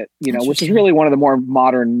experience it, which is really one of the more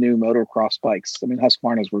modern new motocross bikes. I mean,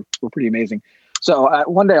 Husqvarnas were pretty amazing. So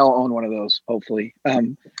one day I'll own one of those, hopefully.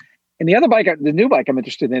 And the other bike, the new bike I'm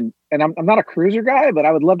interested in, and I'm not a cruiser guy, but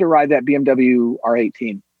I would love to ride that BMW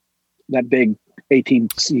R18, that big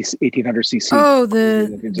 1800 cc. Oh,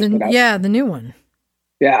 the new one.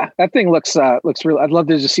 Yeah, that thing looks real. I'd love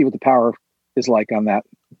to just see what the power is like on that.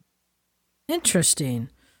 Interesting.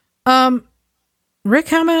 Rick,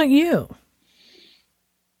 how about you?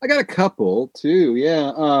 I got a couple too.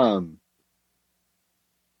 Yeah.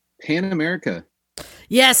 Pan America.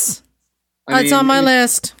 Yes. It's on my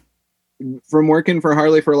list. From working for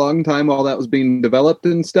Harley for a long time while that was being developed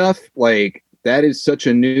and stuff, like that is such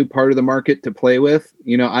a new part of the market to play with.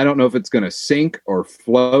 I don't know if it's going to sink or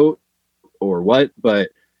float or what,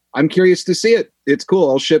 but I'm curious to see it. It's cool.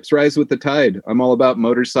 All ships rise with the tide. I'm all about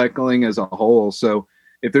motorcycling as a whole. So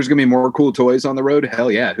if there's going to be more cool toys on the road,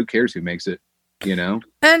 hell yeah. Who cares who makes it,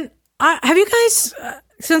 And have you guys,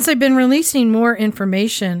 since they've been releasing more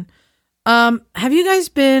information, have you guys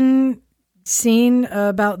been seeing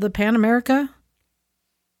about the Pan America?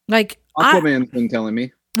 Like Aquaman's been telling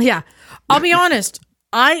me. Yeah. I'll be honest.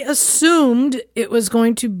 I assumed it was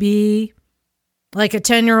going to be like a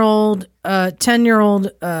 10-year-old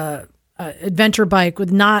adventure bike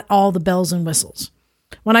with not all the bells and whistles.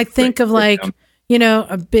 When I think of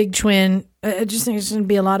a big twin, I just think it's going to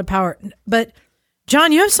be a lot of power. But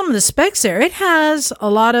John, you have some of the specs there. It has a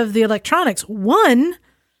lot of the electronics. One,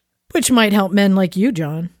 which might help men like you,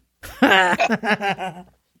 John. Give us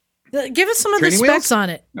some of the specs wheels? On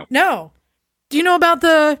it. No. Do you know about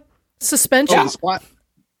the suspension? Oh, the spot.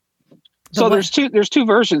 So there's two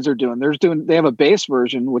versions they're doing. They have a base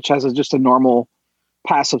version which has just a normal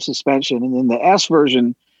passive suspension, and then the S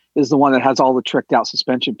version is the one that has all the tricked out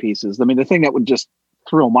suspension pieces. I mean, the thing that would just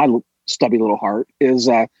thrill my stubby little heart is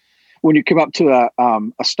when you come up to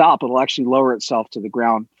a stop, it'll actually lower itself to the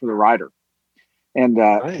ground for the rider. And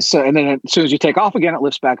nice. And then as soon as you take off again, it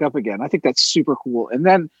lifts back up again. I think that's super cool. And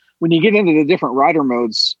then when you get into the different rider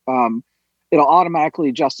modes, it'll automatically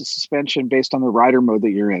adjust the suspension based on the rider mode that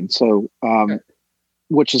you're in. So,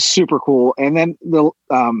 which is super cool. And then the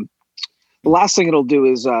last thing it'll do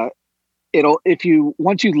is if you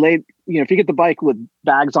get the bike with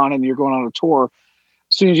bags on it and you're going on a tour,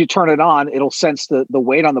 as soon as you turn it on, it'll sense the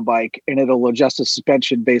weight on the bike, and it'll adjust the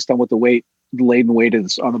suspension based on what the laden weight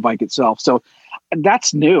is on the bike itself. So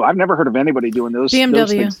that's new. I've never heard of anybody doing those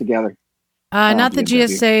things together. Not the BMW.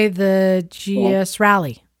 GSA, the GS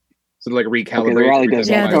Rally. So like recalibrate. Okay, the Rally does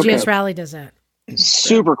Yeah, that. the GS Rally does that.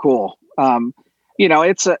 Super cool.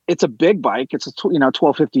 It's a big bike. It's a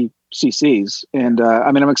 1250 cc's, and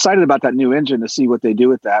I'm excited about that new engine to see what they do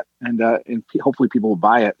with that, and hopefully people will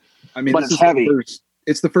buy it. I mean, but it's heavy.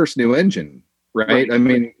 It's the first new engine, right? I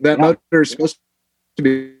mean, that Yeah. motor is supposed to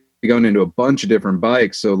be going into a bunch of different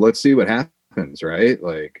bikes. So let's see what happens, right?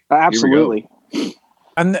 Like, Absolutely.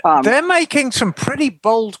 And they're making some pretty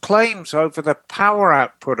bold claims over the power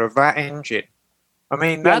output of that engine. I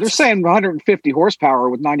mean, they're saying 150 horsepower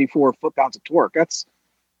with 94 foot-pounds of torque.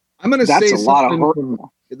 I'm going to say a lot of from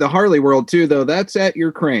the Harley world too, though. That's at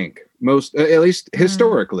your crank. Most, at least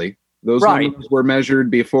historically, those numbers were measured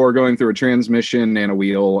before going through a transmission and a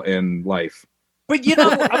wheel and life. But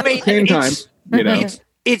I mean, same time,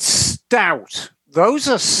 it's stout. Those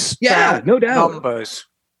are stout no doubt. numbers.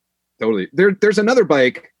 Totally. There's another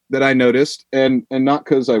bike that I noticed, and not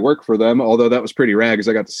because I work for them, although that was pretty rad because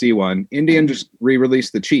I got to see one. Indian just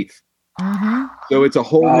re-released the Chief. So it's a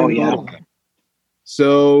whole new model.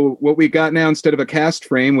 So what we got now, instead of a cast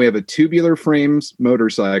frame, we have a tubular frames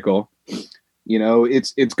motorcycle.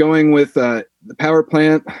 It's going with the power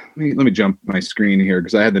plant. Let me jump my screen here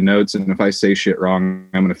because I had the notes, and if I say shit wrong,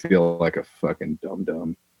 I'm going to feel like a fucking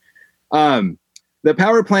dum-dum. The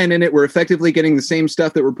power plant in it, we're effectively getting the same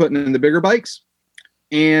stuff that we're putting in the bigger bikes,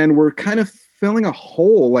 and we're kind of filling a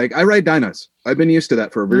hole. Like, I ride dynos. I've been used to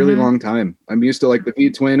that for a really long time. I'm used to like the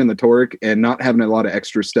V-twin and the torque and not having a lot of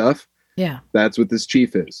extra stuff. Yeah. That's what this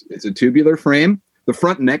Chief is. It's a tubular frame. The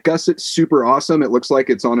front neck gusset's super awesome. It looks like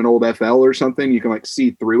it's on an old FL or something. You can like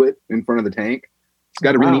see through it in front of the tank. It's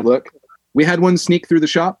got a really neat look. We had one sneak through the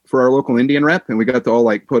shop for our local Indian rep, and we got to all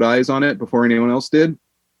like put eyes on it before anyone else did.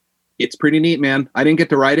 It's pretty neat, man. I didn't get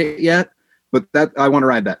to ride it yet, but I want to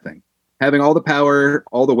ride that thing. Having all the power,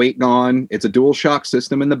 all the weight gone. It's a dual shock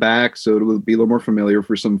system in the back, so it will be a little more familiar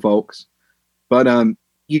for some folks. But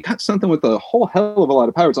you got something with a whole hell of a lot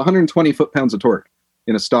of power. It's 120 foot-pounds of torque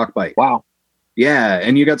in a stock bike. Wow. Yeah,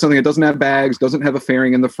 and you got something that doesn't have bags, doesn't have a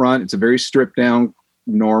fairing in the front. It's a very stripped-down,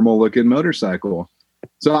 normal-looking motorcycle.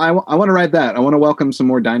 So I want to ride that. I want to welcome some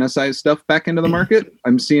more dyno-sized stuff back into the market.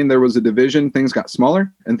 I'm seeing there was a division. Things got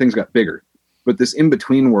smaller and things got bigger. But this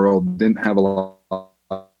in-between world didn't have a lot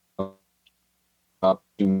of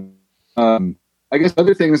options. I guess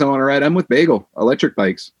other things I want to ride, I'm with Bagel, electric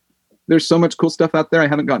bikes. There's so much cool stuff out there I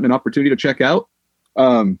haven't gotten an opportunity to check out.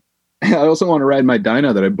 I also want to ride my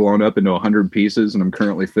dyno that I've blown up into 100 pieces and I'm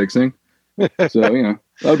currently fixing. So, that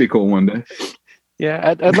would be cool one day.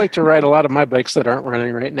 Yeah, I'd like to ride a lot of my bikes that aren't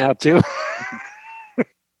running right now, too.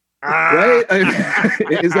 Right?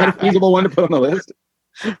 Is that a feasible one to put on the list?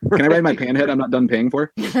 Can I ride my Panhead I'm not done paying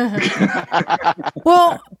for?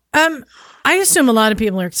 Well, I assume a lot of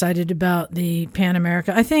people are excited about the Pan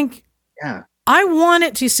America. I think I want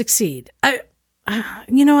it to succeed.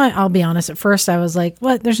 I'll be honest. At first, I was like,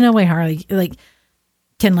 "What? There's no way Harley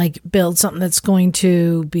can build something that's going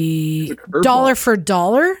to be dollar for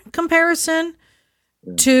dollar comparison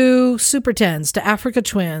to Super 10s, to Africa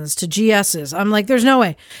Twins, to GSs." I'm like, "There's no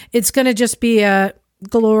way. It's going to just be a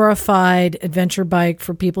glorified adventure bike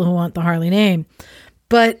for people who want the Harley name."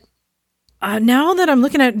 But now that I'm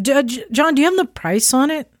looking at, John, do you have the price on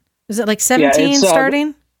it? Is it like 17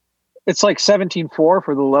 starting? It's like 17.4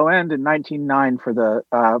 for the low end and 19.9 for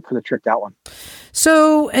the tricked out one.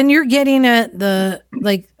 So, and you're getting at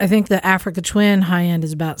I think the Africa Twin high end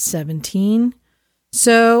is about 17.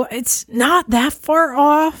 So it's not that far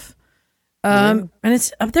off. And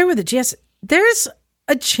it's up there with the GS. There's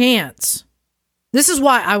a chance. This is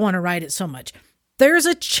why I want to ride it so much. There's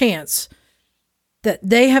a chance that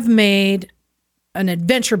they have made an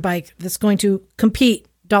adventure bike that's going to compete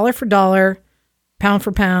dollar for dollar, pound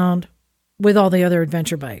for pound with all the other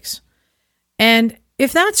adventure bikes. And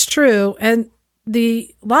if that's true, and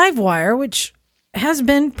the Livewire, which has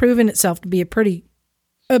been proven itself to be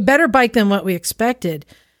a better bike than what we expected,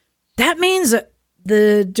 that means that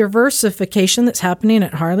the diversification that's happening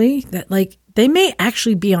at Harley, that they may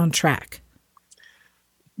actually be on track.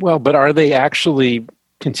 Well, but are they actually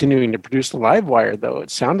continuing to produce the Livewire, though? It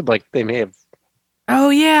sounded like they may have. Oh,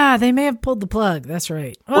 yeah, they may have pulled the plug. That's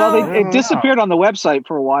right. Well, it disappeared on the website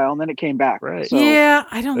for a while, and then it came back. Right. So, yeah,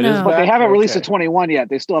 I don't know. But they haven't released the 21 yet.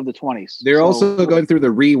 They still have the 20s. They're also going through the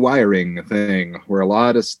rewiring thing, where a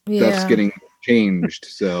lot of stuff's getting changed.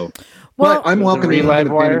 So, but I'm welcoming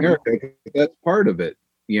Livewire. That's part of it,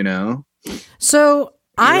 So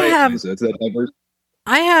I have. It's that diverse.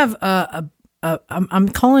 I have I'm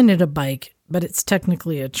calling it a bike, but it's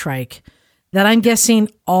technically a trike that I'm guessing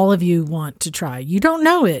all of you want to try. You don't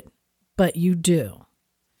know it, but you do.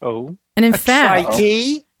 Oh. And in fact,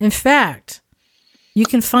 Trikey? you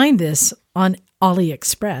can find this on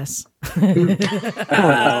AliExpress.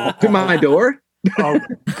 To my door. Oh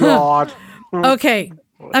God. Okay,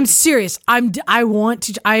 I'm serious. I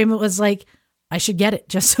was like, I should get it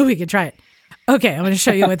just so we can try it. Okay, I'm going to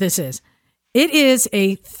show you what this is. It is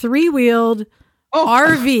a 3-wheeled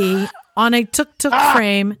RV on a tuk-tuk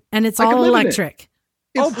frame, and it's all electric.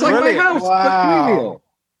 It's like my house. Wow. But 3-wheel.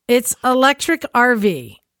 It's electric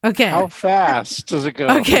RV. Okay. How fast does it go?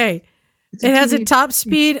 Okay. It has a top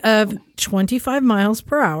speed of 25 miles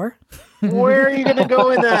per hour. Where are you going to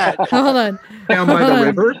go in that? Hold on. Down by the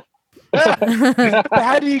river.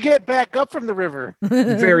 How do you get back up from the river?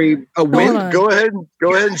 Very a wind. on. Go ahead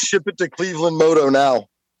and ship it to Cleveland Moto now.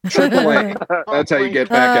 AAA. That's how you get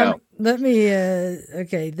back out. Let me,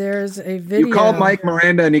 okay, there's a video. You call Mike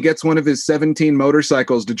Miranda and he gets one of his 17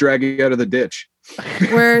 motorcycles to drag you out of the ditch.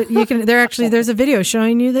 where you can, there's a video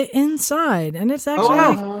showing you the inside, and it's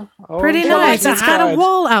actually pretty nice. It's got a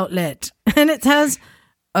wall outlet, and it has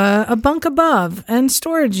a bunk above and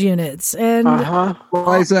storage units. And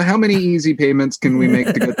Liza, how many easy payments can we make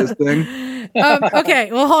to get this thing?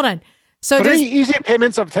 okay, well, hold on. So 3 easy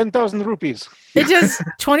payments of 10,000 rupees. it does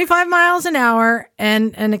 25 miles an hour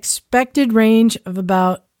and an expected range of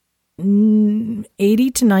about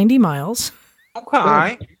 80 to 90 miles.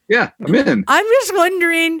 Okay. Yeah, I'm in. I'm just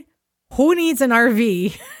wondering who needs an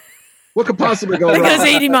RV What could possibly go that goes wrong?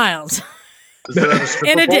 80 miles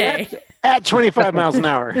in a day. At 25 miles an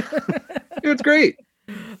hour. It's great.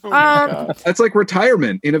 Um, That's like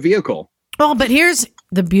retirement in a vehicle. well, but here's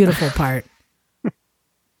the beautiful part.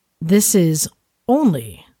 This is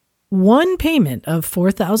only one payment of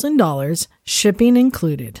 $4,000, shipping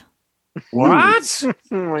included. What?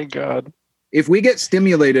 Oh my God. If we get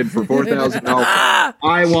stimulated for $4,000,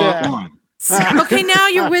 I want one. Okay, now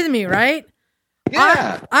you're with me, right?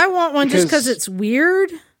 Yeah. I want one just because Because- it's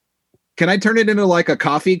weird. Can I turn it into like a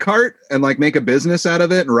coffee cart and like make a business out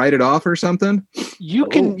of it and write it off or something? You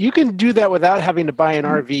can do that without having to buy an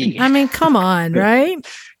RV. I mean, come on, right?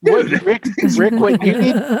 Rick, what you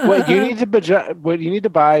need to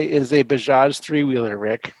buy is a Bajaj 3-wheeler,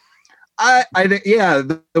 Rick. I think, yeah,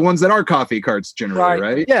 the ones that are coffee carts generally,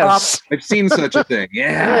 right? Yes. I've seen such a thing.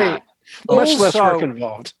 Yeah. Right. Much less Also- work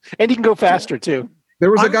involved. And you can go faster too.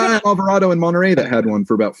 There was a I'm guy in Alvarado in Monterey that had one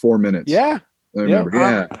for about 4 minutes. Yeah. I remember.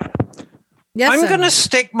 Yeah. Yes, I'm Sam. going to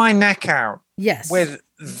stick my neck out Yes. with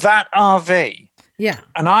that RV. Yeah.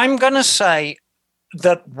 And I'm going to say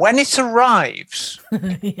that when it arrives,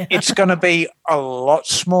 Yeah. it's going to be a lot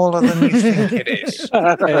smaller than you think it is.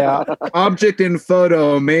 Yeah. Object in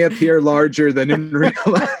photo may appear larger than in real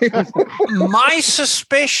life. My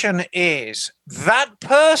suspicion is that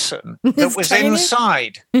person that It's was tiny?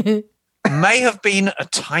 inside may have been a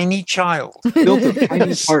tiny child Built of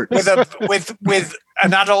tiny parts. with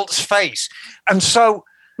an adult's face. And so,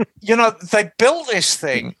 they built this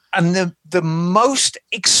thing, and the most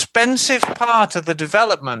expensive part of the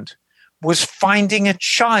development was finding a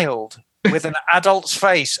child with an adult's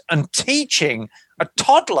face and teaching a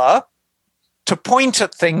toddler to point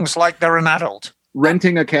at things like they're an adult.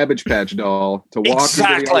 Renting a Cabbage Patch doll to walk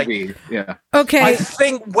Exactly. into the RV. Yeah. Okay. I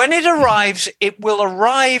think when it arrives, it will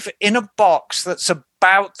arrive in a box that's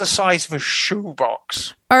about the size of a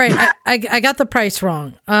shoebox. All right. I got the price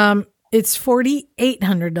wrong. It's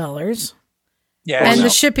 $4,800, Yeah. and the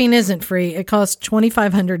shipping isn't free. It costs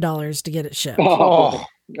 $2,500 to get it shipped. Oh,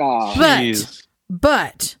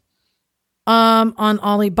 But on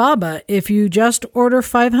Alibaba, if you just order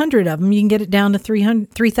 500 of them, you can get it down to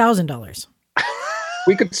 $3,000.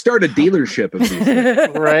 We could start a dealership of these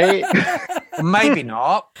things. right. Maybe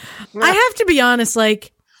not. I have to be honest,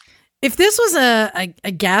 like, if this was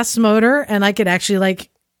a gas motor and I could actually like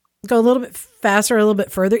go a little bit faster, a little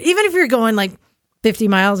bit further, even if you're going like 50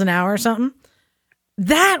 miles an hour or something,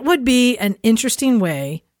 that would be an interesting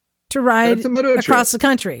way to ride That's a moto across trip. the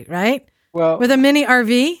country, right? Well, With a mini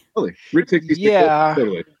RV, Totally. Route 66. Yeah.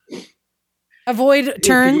 Totally. avoid if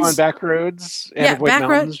you go on turns. back roads and Yeah, avoid back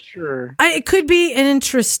mountains, road- sure. It could be an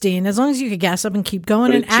interesting, as long as you could gas up and keep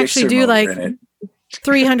going and actually do like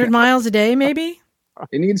 300 miles a day, maybe.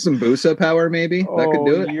 It needs some Busa power, maybe. That could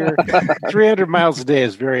do it. You're 300 miles a day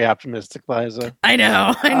is very optimistic, Liza. I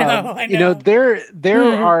know. There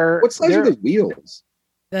are What size there- are the wheels?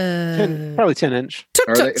 10, probably 10 inch.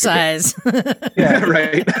 Are they? Tuk-tuk size. Yeah,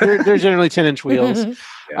 right. They're generally 10-inch wheels.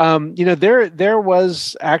 There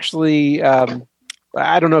was actually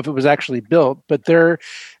I don't know if it was actually built, but there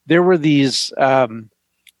were these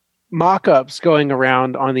mock-ups going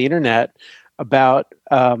around on the internet about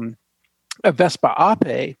a Vespa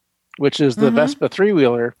Ape, which is the Vespa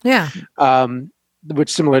three-wheeler. Yeah.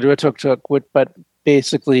 Which similar to a tuk-tuk, but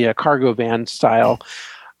basically a cargo van style,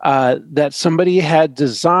 that somebody had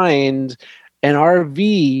designed an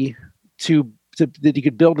RV that you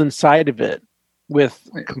could build inside of it with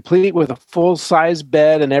a full-size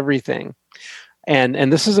bed and everything.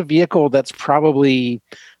 And this is a vehicle that's probably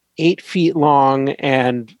 8 feet long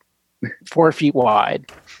and 4 feet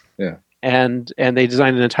wide. Yeah. And they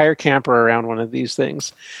designed an entire camper around one of these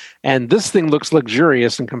things. And this thing looks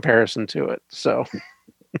luxurious in comparison to it. So,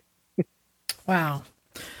 wow.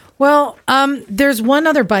 Well, there's one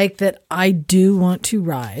other bike that I do want to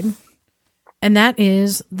ride, and that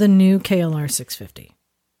is the new KLR 650.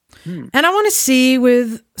 And I want to see,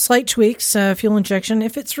 with slight tweaks, fuel injection,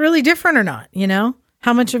 if it's really different or not,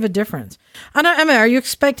 how much of a difference. Are you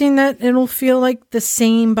expecting that it'll feel like the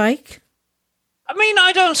same bike? I mean,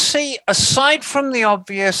 I don't see, aside from the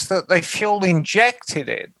obvious that they fuel injected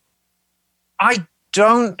it, I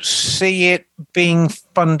don't see it being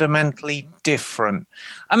fundamentally different.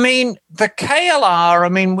 I mean, the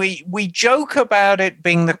KLR, we joke about it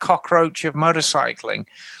being the cockroach of motorcycling,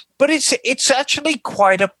 but it's actually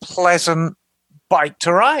quite a pleasant bike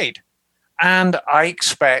to ride. And I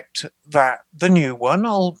expect that the new one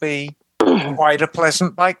will be quite a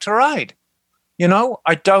pleasant bike to ride.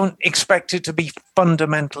 I don't expect it to be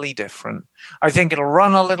fundamentally different. I think it'll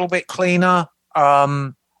run a little bit cleaner.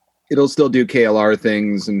 It'll still do KLR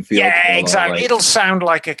things and feel. Yeah, exactly. Like. It'll sound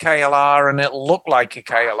like a KLR and it'll look like a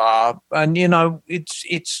KLR, and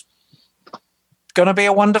it's going to be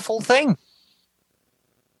a wonderful thing.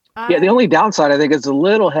 Yeah, the only downside I think is a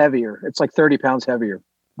little heavier. It's like 30 pounds heavier.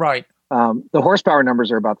 Right. The horsepower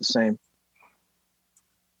numbers are about the same.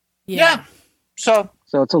 Yeah. So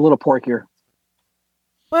it's a little porkier.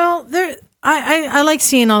 Well, I like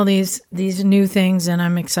seeing all these new things, and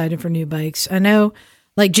I'm excited for new bikes. I know,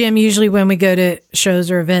 like Jim, usually when we go to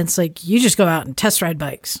shows or events, like you just go out and test ride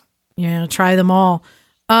bikes, try them all.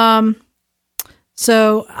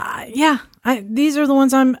 So these are the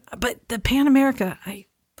ones but the Pan America, I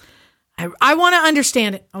want to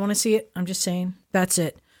understand it. I want to see it. I'm just saying, that's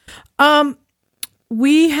it.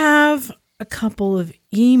 We have a couple of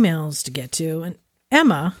emails to get to, and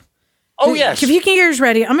Emma. Oh, yes. If you can get yours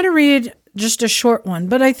ready, I'm going to read just a short one,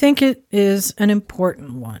 but I think it is an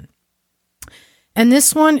important one. And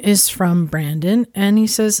this one is from Brandon, and he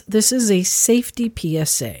says, this is a safety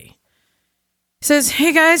PSA. He says,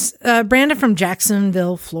 hey guys, Brandon from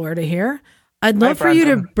Jacksonville, Florida here. I'd love for you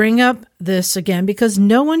to bring up this again because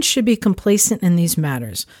no one should be complacent in these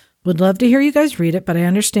matters. Would love to hear you guys read it, but I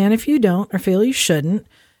understand if you don't or feel you shouldn't.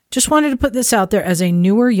 Just wanted to put this out there as a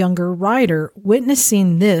newer, younger rider.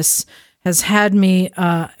 Witnessing this has had me,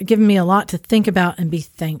 given me a lot to think about and be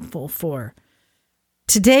thankful for.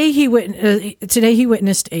 Today he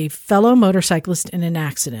witnessed a fellow motorcyclist in an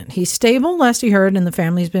accident. He's stable, last he heard, and the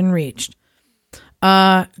family's been reached.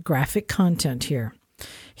 Graphic content here.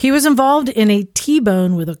 He was involved in a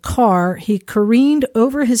T-bone with a car. He careened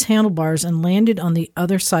over his handlebars and landed on the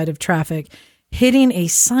other side of traffic, hitting a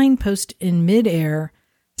signpost in midair,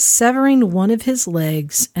 severing one of his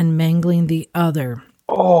legs and mangling the other.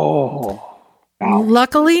 Oh. Wow.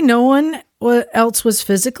 Luckily, no one else was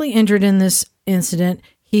physically injured in this incident.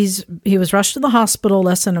 He was rushed to the hospital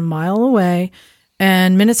less than a mile away,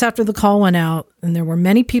 and minutes after the call went out, and there were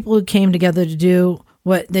many people who came together to do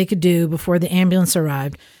what they could do before the ambulance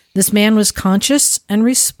arrived. This man was conscious and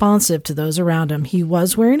responsive to those around him. He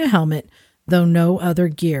was wearing a helmet, though no other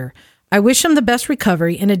gear. I wish him the best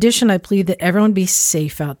recovery. In addition, I plead that everyone be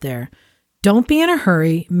safe out there. Don't be in a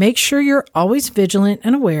hurry. Make sure you're always vigilant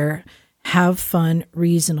and aware. Have fun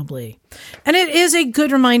reasonably. And it is a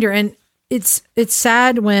good reminder. And it's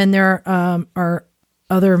sad when there are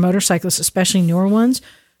other motorcyclists, especially newer ones,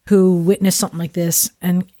 who witness something like this,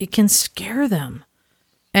 and it can scare them.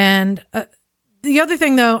 And the other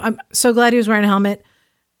thing, though, I'm so glad he was wearing a helmet.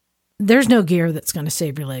 There's no gear that's going to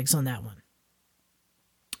save your legs on that one.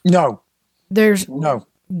 No. No.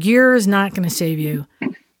 Gear is not going to save you.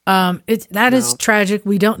 Is tragic.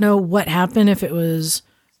 We don't know what happened, if it was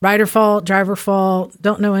rider fault, driver fault.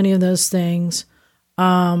 Don't know any of those things.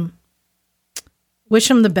 Wish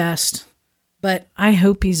him the best, but I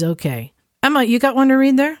hope he's okay. Emma, you got one to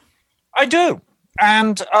read there? I do.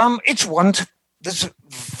 And it's one that's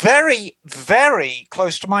very, very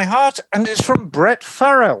close to my heart, and it's from Brett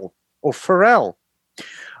Farrell.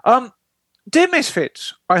 Dear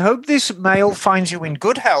Misfits, I hope this mail finds you in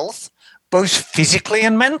good health, both physically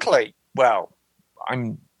and mentally. Well,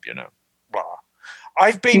 I'm, blah.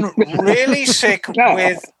 I've been really sick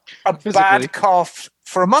with a bad cough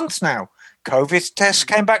for a month now. COVID test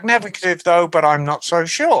came back negative, though, but I'm not so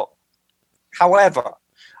sure. However,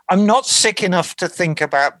 I'm not sick enough to think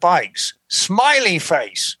about bikes. Smiley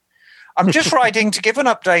face. I'm just writing to give an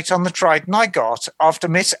update on the Trident I got after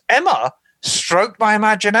Miss Emma stroked my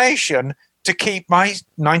imagination to keep my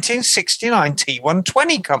 1969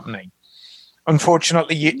 T120 company.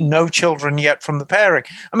 Unfortunately, no children yet from the pairing.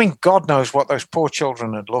 I mean, God knows what those poor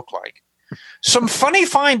children had looked like. Some funny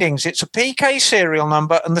findings. It's a PK serial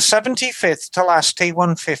number and the 75th to last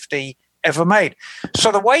T150 ever made.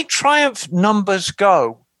 So the way Triumph numbers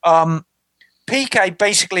go, PK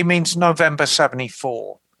basically means November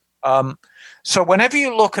 74. So whenever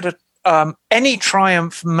you look at any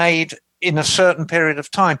Triumph made in a certain period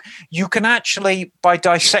of time, you can actually, by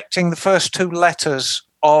dissecting the first two letters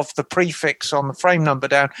of the prefix on the frame number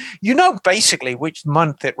down, basically which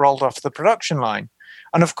month it rolled off the production line.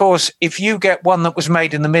 And of course, if you get one that was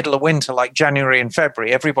made in the middle of winter, like January and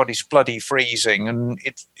February, everybody's bloody freezing, and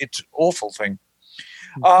it's an awful thing.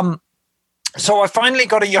 So I finally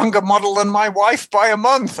got a younger model than my wife by a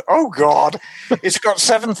month. Oh, God. It's got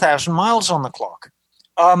 7,000 miles on the clock.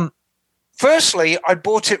 Firstly, I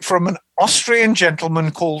bought it from an Austrian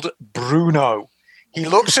gentleman called Bruno. He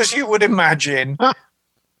looks as you would imagine.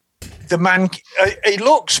 The man, he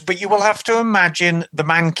looks, but you will have to imagine the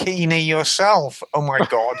mankini yourself. Oh, my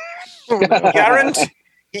God.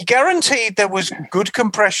 He guaranteed there was good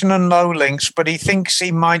compression and low links, but he thinks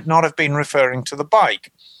he might not have been referring to the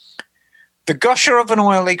bike. The gusher of an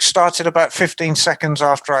oil leak started about 15 seconds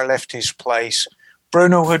after I left his place.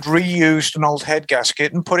 Bruno had reused an old head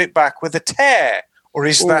gasket and put it back with a tear. Or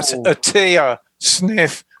is that a tear?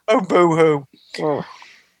 Sniff. Oh, boo-hoo. Oh.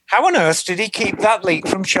 How on earth did he keep that leak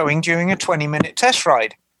from showing during a 20-minute test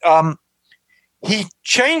ride? He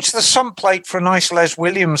changed the sump plate for a nice Les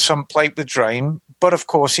Williams sump plate with drain, but of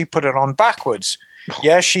course he put it on backwards.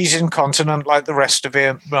 Yeah, she's incontinent like the rest of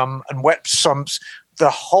him, and wet sumps the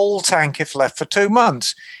whole tank if left for 2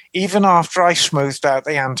 months, even after I smoothed out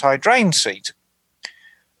the anti-drain seat.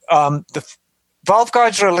 The valve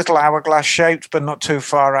guides are a little hourglass shaped, but not too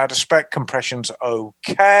far out of spec. Compression's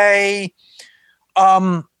okay.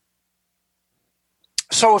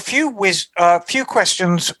 So a few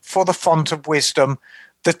questions for the font of wisdom,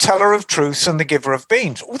 the teller of truths and the giver of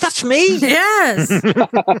beans. Oh, that's me. Yes.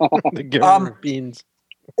 The giver of beans.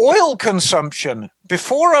 Oil consumption.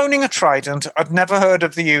 Before owning a Trident, I'd never heard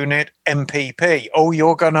of the unit MPP. Oh,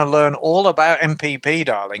 you're going to learn all about MPP,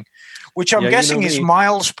 darling, which I'm guessing is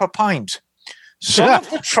miles per pint. Some of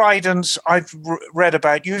the Tridents I've read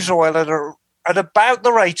about use oil at about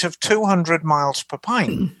the rate of 200 miles per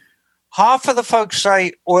pint. Half of the folks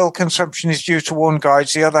say oil consumption is due to worn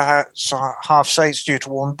guides. The other half say it's due to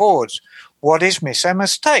worn boards. What is Miss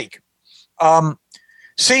Emma's take?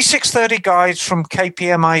 C630 guides from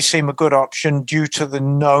KPMI seem a good option due to the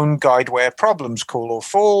known guide wear problems, cool or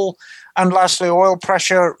fall. And lastly, oil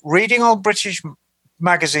pressure. Reading old British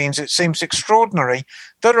magazines, it seems extraordinary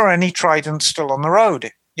that there are any Tridents still on the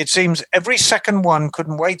road. It seems every second one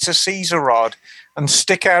couldn't wait to seize a rod and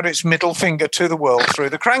stick out its middle finger to the world through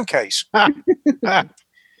the crankcase. Was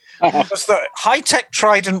the high-tech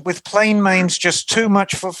Trident with plain mains just too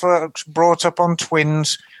much for folks brought up on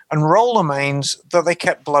twins and roller mains that they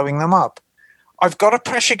kept blowing them up? I've got a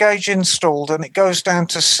pressure gauge installed and it goes down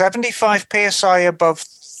to 75 psi above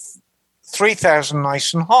 3,000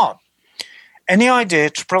 nice and hot. Any idea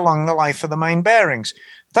to prolong the life of the main bearings?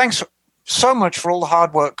 Thanks so much for all the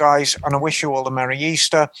hard work, guys, and I wish you all a Merry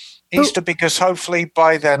Easter. Easter, because hopefully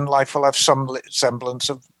by then life will have some semblance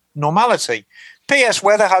of normality. P.S.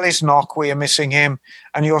 Where the hell is Nock? We are missing him.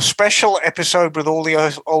 And your special episode with all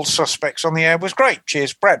the old suspects on the air was great.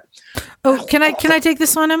 Cheers, Brett. Oh, can I take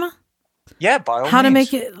this one, Emma? Yeah, by all How means. to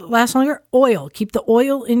make it last longer? Oil. Keep the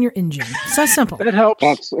oil in your engine. So simple. That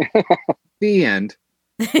helps. The end.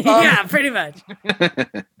 Yeah, pretty much.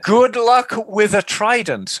 Good luck with a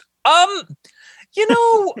Trident.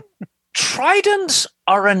 Tridents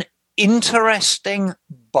are an interesting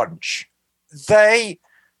bunch. They,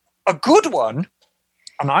 a good one,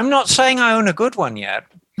 and I'm not saying I own a good one yet,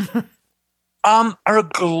 are a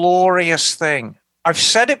glorious thing. I've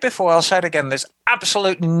said it before, I'll say it again. There's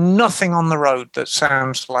absolutely nothing on the road that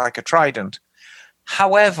sounds like a Trident.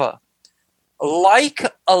 However, like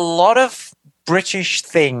a lot of British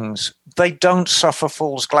things, they don't suffer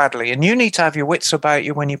fools gladly, and you need to have your wits about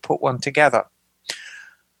you when you put one together.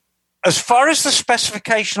 As far as the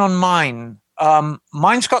specification on mine,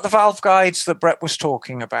 mine's got the valve guides that Brett was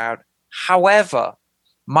talking about. However,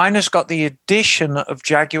 Mine has got the addition of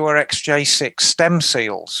Jaguar XJ6 stem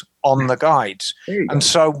seals on the guides. And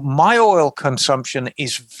so my oil consumption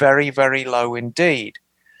is very, very low indeed.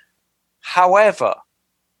 However,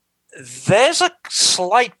 there's a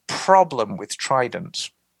slight problem with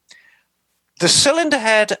Tridents. The cylinder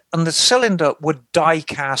head and the cylinder were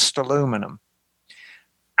die-cast aluminum.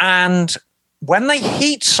 And when they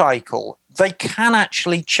heat cycle, they can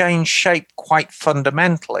actually change shape quite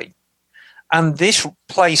fundamentally. And this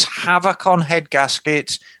plays havoc on head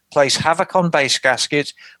gaskets, plays havoc on base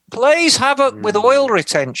gaskets, plays havoc with oil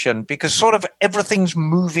retention because sort of everything's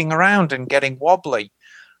moving around and getting wobbly.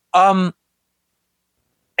 Any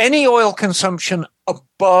oil consumption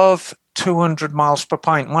above 200 miles per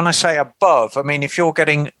pint. When I say above, I mean if you're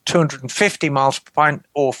getting 250 miles per pint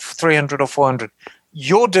or 300 or 400,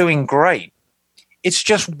 you're doing great. It's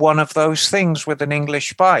just one of those things with an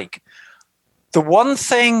English bike. The one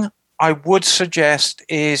thing I would suggest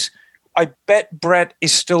is I bet Brett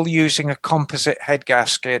is still using a composite head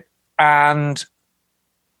gasket, and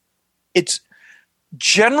it's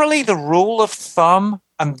generally the rule of thumb,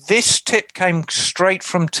 and this tip came straight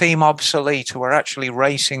from Team Obsolete, who are actually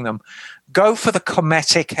racing them. Go for the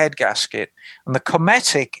Cometic head gasket. And the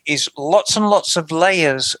Cometic is lots and lots of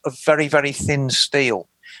layers of very, very thin steel.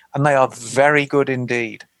 And they are very good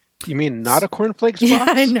indeed. You mean not a cornflakes box? Yeah,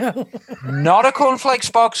 I know. Not a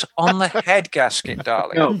cornflakes box on the head gasket,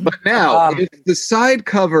 darling. No, but now, if the side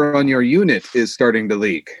cover on your unit is starting to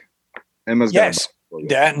leak, Emma's yes.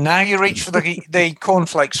 Yeah, now you reach for the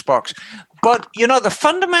cornflakes box. But, you know, the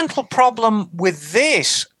fundamental problem with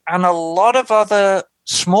this and a lot of other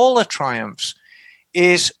smaller Triumphs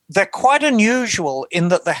is they're quite unusual in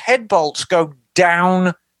that the head bolts go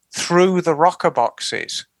down through the rocker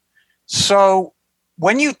boxes. So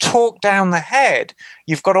when you torque down the head,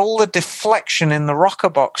 you've got all the deflection in the rocker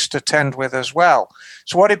box to tend with as well.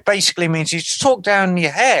 So what it basically means is you torque down your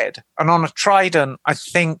head, and on a Trident, I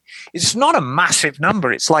think it's not a massive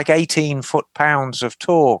number. It's like 18 foot-pounds of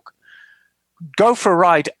torque. Go for a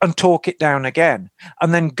ride and torque it down again,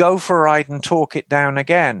 and then go for a ride and torque it down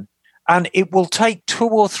again. And it will take 2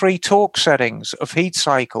 or 3 torque settings of heat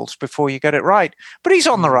cycles before you get it right. But he's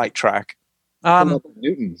on the right track.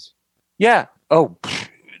 Newtons. Yeah. Oh,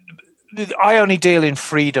 I only deal in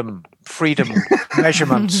freedom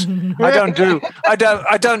measurements. I don't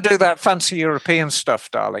do that fancy European stuff,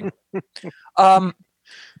 darling.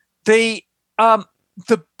 The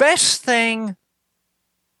best thing,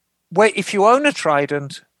 if you own a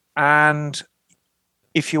Trident and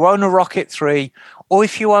if you own a Rocket 3 or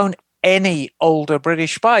if you own any older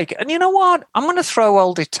British bike, and you know what? I'm going to throw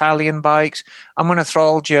old Italian bikes. I'm going to throw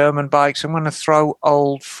old German bikes. I'm going to throw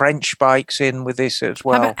old French bikes in with this as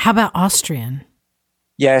well. How about Austrian?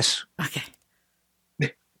 Yes. Okay.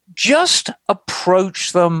 Just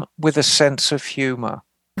approach them with a sense of humor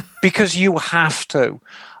because you have to.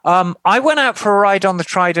 I went out for a ride on the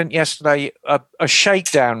Trident yesterday, a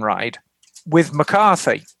shakedown ride with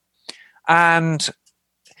McCarthy, and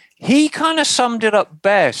he kind of summed it up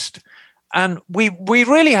best. And we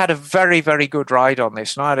really had a very, very good ride on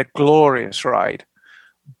this, and I had a glorious ride.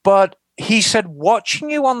 But he said, watching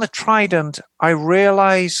you on the Trident, I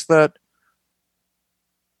realized that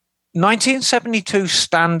 1972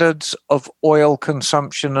 standards of oil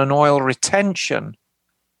consumption and oil retention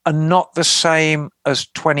are not the same as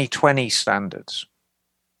 2020 standards.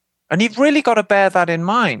 And you've really got to bear that in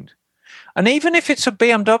mind. And even if it's a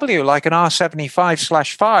BMW like an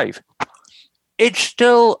R75/5, it's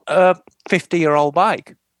still a 50-year-old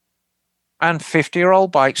bike. And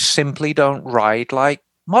 50-year-old bikes simply don't ride like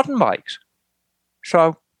modern bikes.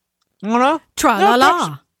 So, you know.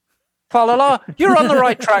 Tra-la-la. Tra-la-la. You're on the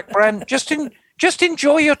right track, Brent. Just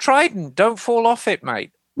enjoy your Trident. Don't fall off it, mate.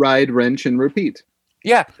 Ride, wrench, and repeat.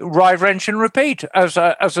 Yeah, ride, wrench, and repeat. As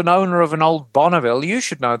an owner of an old Bonneville, you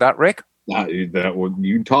should know that, Rick.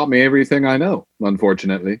 You taught me everything I know,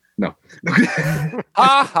 unfortunately. No. Ha,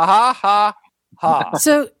 ha, ha, ha. Ha.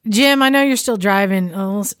 So, Jim, I know you're still driving.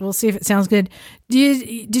 We'll see if it sounds good.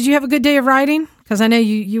 Did you have a good day of riding? Because I know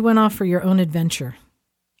you went off for your own adventure.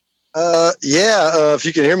 If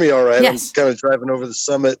you can hear me all right. Yes. I'm kind of driving over the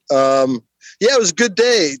summit. It was a good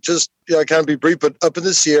day. Just, kind of be brief, but up in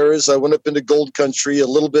the Sierras, I went up into Gold Country, a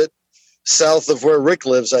little bit south of where Rick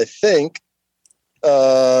lives, I think.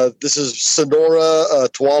 This is Sonora,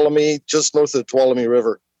 Tuolumne, just north of the Tuolumne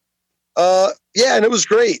River. And it was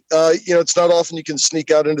great. It's not often you can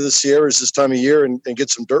sneak out into the Sierras this time of year and get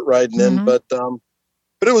some dirt riding in, but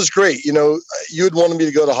it was great. You had wanted me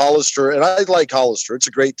to go to Hollister, and I like Hollister. It's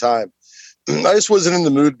a great time. I just wasn't in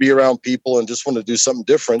the mood to be around people and just want to do something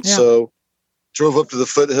different. Yeah. So drove up to the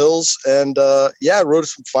foothills, and rode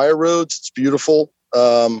some fire roads. It's beautiful.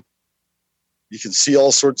 You can see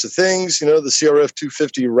all sorts of things. The CRF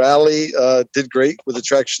 250 Rally did great with the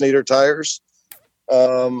Tractionator tires.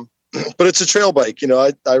 But it's a trail bike.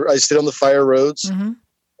 I stayed on the fire roads and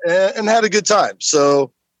had a good time.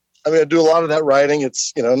 So, I do a lot of that riding.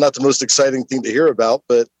 It's, not the most exciting thing to hear about,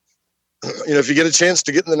 but if you get a chance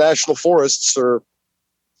to get in the national forests or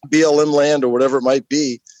BLM land or whatever it might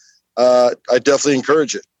be, I definitely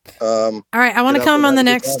encourage it. All right. I want to come on the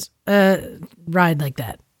next ride like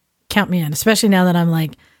that. Count me in, especially now that I'm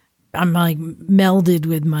melded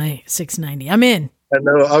with my 690. I'm in. I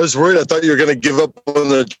know. I was worried. I thought you were going to give up on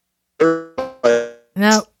the.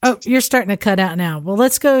 No. Oh, you're starting to cut out now. Well,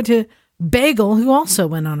 let's go to Bagel, who also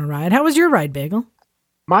went on a ride. How was your ride, Bagel?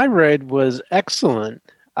 My ride was excellent.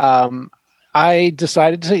 I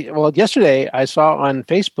decided to. Yesterday I saw on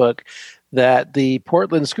Facebook that the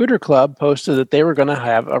Portland Scooter Club posted that they were going to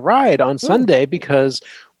have a ride on Sunday because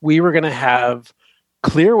we were going to have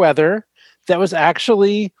clear weather that was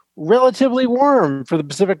actually relatively warm for the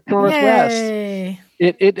Pacific Northwest. Yay.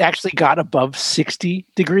 It actually got above 60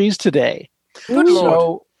 degrees today. Good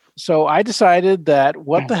Lord. So I decided that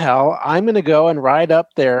what the hell, I'm going to go and ride up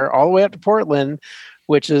there all the way up to Portland,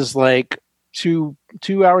 which is like 2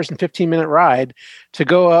 hours and 15-minute ride, to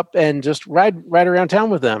go up and just ride around town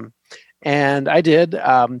with them. And I did.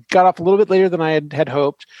 Got off a little bit later than I had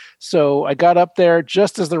hoped. So I got up there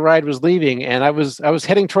just as the ride was leaving, and I was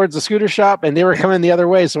heading towards the scooter shop, and they were coming the other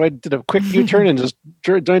way. So I did a quick U-turn and just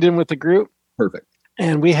joined in with the group. Perfect.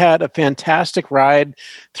 And we had a fantastic ride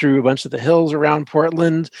through a bunch of the hills around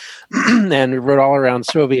Portland, and we rode all around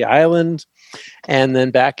Sauvie Island, and then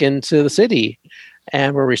back into the city,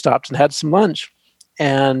 and where we stopped and had some lunch.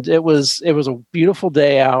 And it was a beautiful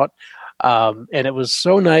day out. And it was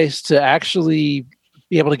so nice to actually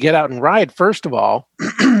be able to get out and ride, first of all,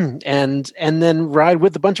 and then ride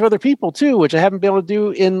with a bunch of other people too, which I haven't been able to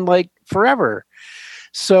do in like forever.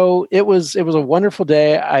 So it was a wonderful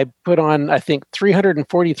day. I put on, I think,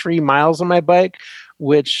 343 miles on my bike,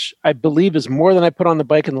 which I believe is more than I put on the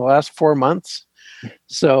bike in the last 4 months.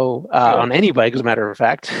 So on any bike, as a matter of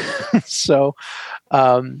fact. So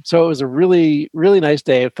it was a really, really nice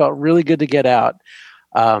day. It felt really good to get out.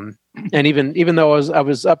 And even though I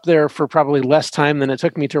was up there for probably less time than it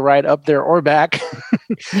took me to ride up there or back,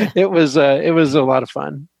 it was a lot of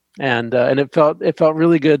fun, and it felt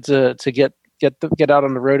really good to get out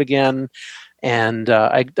on the road again. And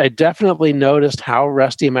I definitely noticed how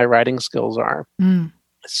rusty my riding skills are.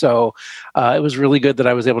 So it was really good that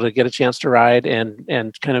I was able to get a chance to ride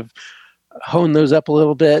and kind of hone those up a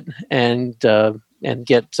little bit and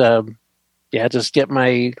get. Just get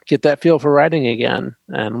that feel for riding again,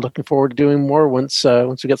 and I'm looking forward to doing more once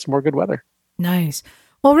we get some more good weather. Nice.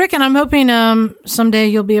 Well, Rick, and I'm hoping someday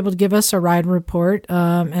you'll be able to give us a ride report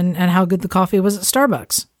and how good the coffee was at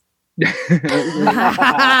Starbucks.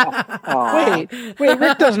 Wait,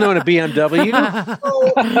 Rick doesn't own a BMW.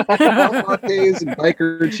 Lattes and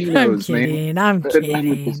biker chinos, man. I'm I've been kidding.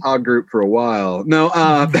 with this hog group for a while. No,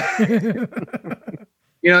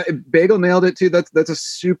 Bagel nailed it too. That's a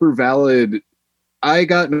super valid. I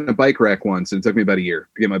got in a bike wreck once, and it took me about a year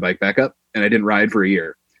to get my bike back up, and I didn't ride for a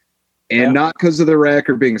year. And not because of the wreck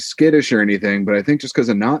or being skittish or anything, but I think just because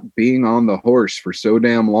of not being on the horse for so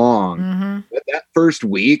damn long. Mm-hmm. That first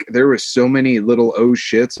week, there was so many little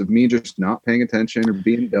shits of me just not paying attention or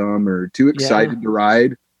being dumb or too excited to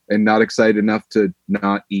ride and not excited enough to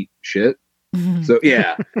not eat shit. Mm-hmm. So,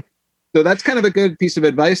 yeah. So that's kind of a good piece of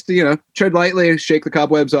advice to, tread lightly, shake the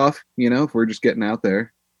cobwebs off, if we're just getting out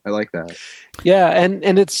there. I like that. Yeah.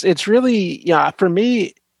 And it's really, for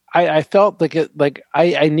me, I felt like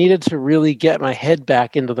I needed to really get my head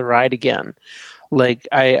back into the ride again. Like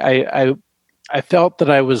I felt that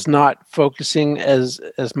I was not focusing as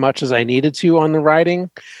much as I needed to on the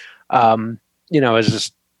riding. It's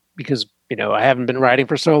just because, I haven't been riding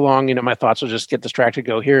for so long, my thoughts will just get distracted,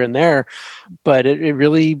 go here and there. But it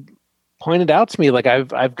really pointed out to me, like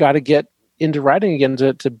I've got to get into riding again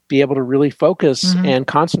to be able to really focus and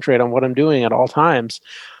concentrate on what I'm doing at all times.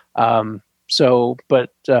 But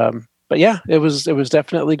yeah, it was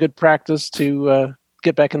definitely good practice to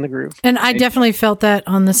get back in the groove. And I definitely felt that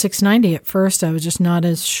on the 690 at first. I was just not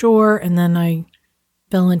as sure, and then I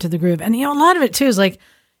fell into the groove. And a lot of it too is like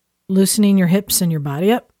loosening your hips and your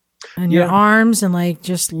body up and your arms, and like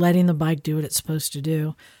just letting the bike do what it's supposed to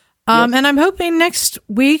do. And I'm hoping next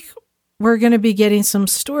week we're going to be getting some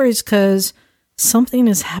stories, because something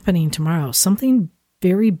is happening tomorrow. Something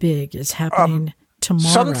very big is happening tomorrow.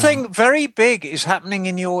 tomorrow? Something very big is happening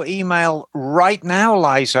in your email right now,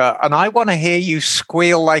 Liza, and I want to hear you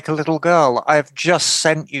squeal like a little girl. I've just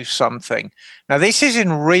sent you something. Now, this is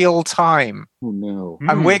in real time. Oh, no.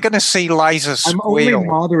 And we're going to see Liza I'm only squeal.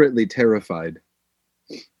 moderately terrified.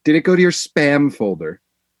 Did it go to your spam folder?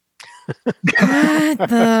 What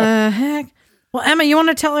the heck? Well, Emma, you want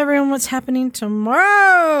to tell everyone what's happening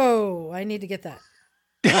tomorrow? I need to get that.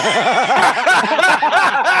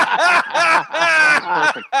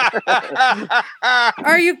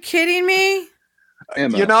 Are you kidding me?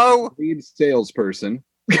 Emma, You know, lead salesperson.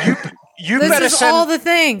 you This better is send. all the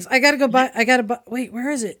things. I gotta go buy. Wait, where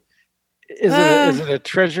is it? Is it a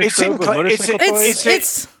treasure It's in trove of Cla- motorcycle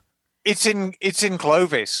toys? It's in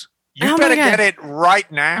Clovis. You Oh my better God. get it right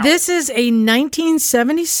now. This is a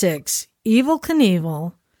 1976 Evel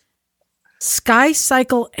Knievel Sky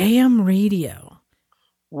Cycle AM radio.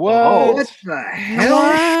 What? What the hell?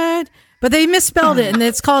 What? But they misspelled it, and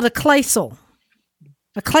it's called a Kleisel.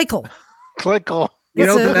 A Kleikel. Clickle. You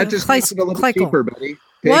know, It's but that just makes it a little Kleikel. cheaper, buddy.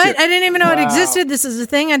 Take What? it. I didn't even know it Wow. existed. This is a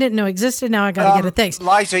thing I didn't know existed. Now I got to get it. Thanks.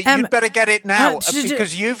 Liza, Um, you'd better get it now j- j-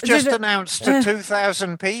 because you've j- just j- announced to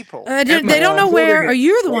 2,000 people. They Emma, don't know I'm where, holding or it.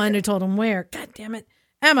 you're the one who told them where. God damn it.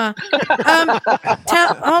 Emma.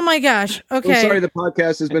 Oh my gosh. Oh, Okay. sorry, the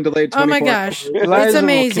podcast has been delayed 24 Oh my gosh. hours. Liza will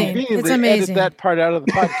amazing. conveniently It's amazing. Edit that part out of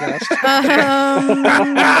the podcast.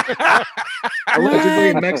 Allegedly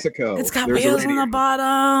in What? Mexico. It's got There's a wheels on radio. the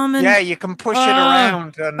bottom. And, Yeah, you can push it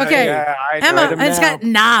around. And, okay. yeah, I know. Emma, Write 'em and it's down. got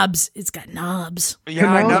knobs. It's got knobs. Yeah,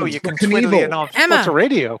 I know. Knobs, You can fucking twiddle your evil. knobs. Well, it's a Emma,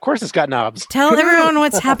 radio. Of course, it's got knobs. tell everyone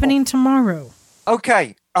what's happening tomorrow.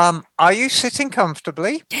 Okay. Are you sitting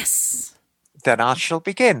comfortably? Yes. Then I shall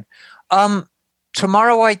begin.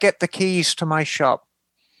 Tomorrow I get the keys to my shop.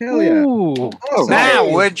 Hell yeah. Ooh. Oh, Now,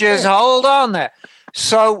 right. would just hold on there.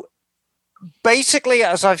 So, basically,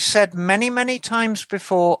 as I've said many, many times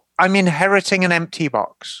before, I'm inheriting an empty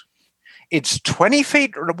box. It's 20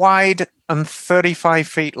 feet wide and 35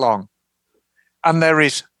 feet long. And there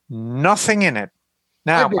is nothing in it.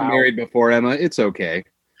 Now, I've been married before, Emma. It's okay.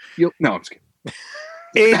 No, I'm just kidding.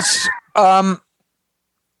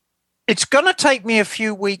 it's going to take me a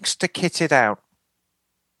few weeks to kit it out.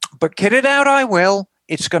 But kit it out I will.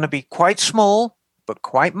 It's going to be quite small, but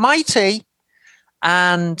quite mighty.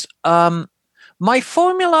 And my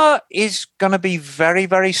formula is going to be very,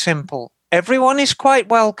 very simple. Everyone is quite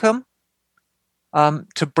welcome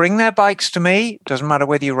to bring their bikes to me. Doesn't matter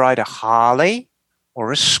whether you ride a Harley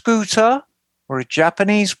or a scooter or a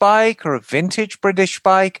Japanese bike or a vintage British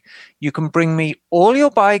bike. You can bring me all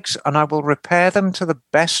your bikes and I will repair them to the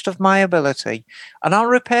best of my ability. And I'll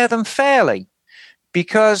repair them fairly.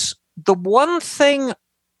 Because the one thing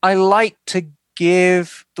I like to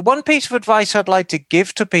give, the one piece of advice I'd like to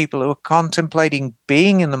give to people who are contemplating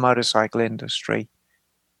being in the motorcycle industry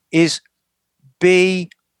is be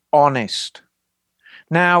honest.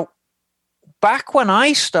 Now, back when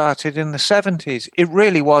I started in the 70s, it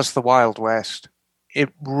really was the Wild West. It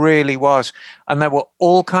really was. And there were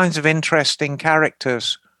all kinds of interesting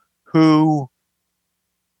characters who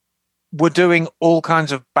were doing all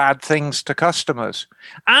kinds of bad things to customers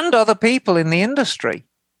and other people in the industry.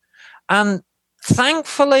 And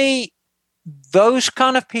thankfully, those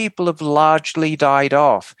kind of people have largely died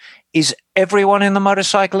off. Is everyone in the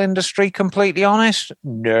motorcycle industry completely honest?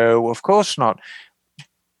 No, of course not.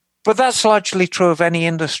 But that's largely true of any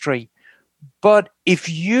industry. But if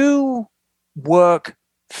you work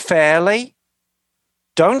fairly,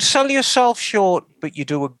 don't sell yourself short, but you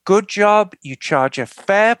do a good job, you charge a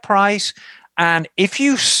fair price, and if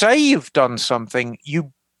you say you've done something,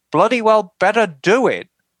 you bloody well better do it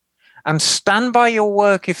and stand by your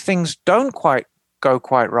work if things don't quite go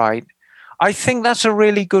quite right. I think that's a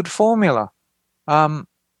really good formula.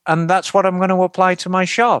 And that's what I'm going to apply to my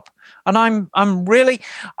shop. And I'm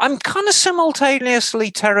kind of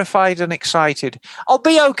simultaneously terrified and excited. I'll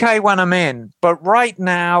be okay when I'm in, but right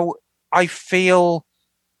now I feel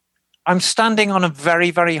I'm standing on a very,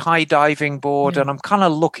 very high diving board and I'm kind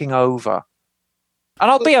of looking over. And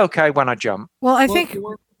I'll be okay when I jump. Well, I think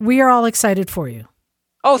we are all excited for you.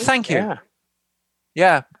 Oh, thank you. Yeah.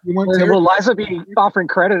 Yeah. You weren't Will terrified. Liza be offering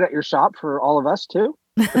credit at your shop for all of us too?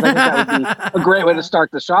 'Cause I think that would be a great way to start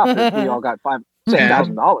the shop if we all got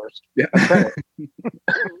 $10,000 Yeah. credit.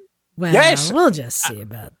 Well, Yes. we'll just see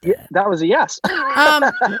about Yeah, that. that was a yes.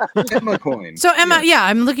 Emma coin. So, Emma, yeah,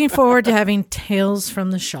 I'm looking forward to having tales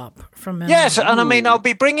from the shop from Emma. Yes, and I mean, I'll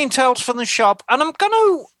be bringing tales from the shop, and I'm going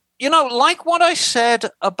to, like what I said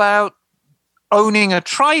about owning a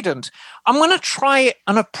Trident, I'm going to try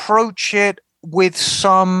and approach it with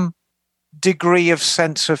some degree of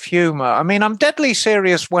sense of humor. I mean, I'm deadly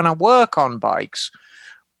serious when I work on bikes,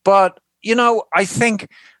 but, I think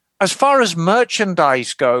as far as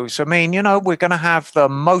merchandise goes, I mean, we're going to have the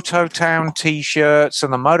Mototown t-shirts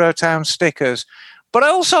and the Mototown stickers, but I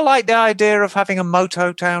also like the idea of having a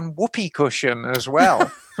Mototown whoopee cushion as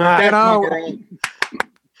well.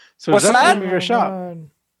 So what's is that that? the name of your shop?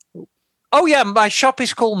 Oh, yeah, my shop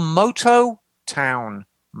is called Mototown.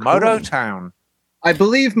 Mototown. I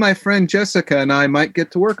believe my friend Jessica and I might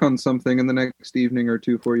get to work on something in the next evening or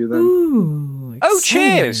two for you then. Ooh, Oh, exciting.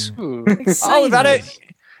 cheers. Exciting.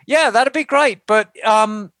 That'd be great. But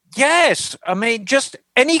yes, I mean, just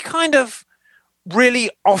any kind of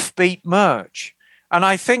really offbeat merch. And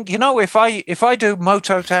I think, if I do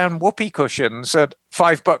Mototown whoopee cushions at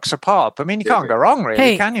 $5 a pop, I mean, you can't go wrong, really,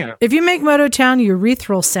 Hey, can you? if you make Mototown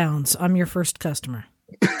urethral sounds, I'm your first customer.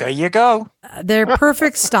 There you go. They're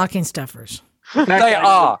perfect stocking stuffers. They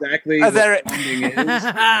are. Exactly. They're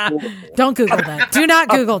Don't Google that. Do not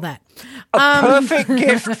Google that. a perfect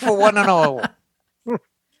gift for one and all.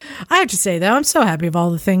 I have to say, though, I'm so happy of all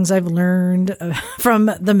the things I've learned from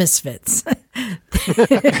the Misfits. Well,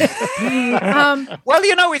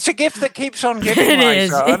 it's a gift that keeps on giving, It Liza.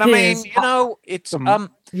 is, And I it mean, is. it's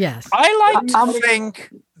Yes. I like to think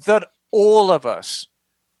that all of us,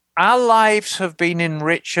 our lives have been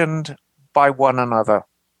enriched by one another.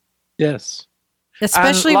 Yes.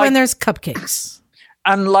 Especially when there's cupcakes.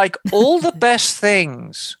 And like all the best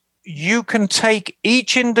things, you can take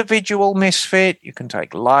each individual misfit. You can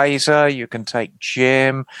take Liza, you can take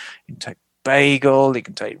Jim, you can take Bagel, you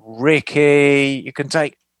can take Ricky, you can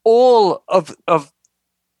take all of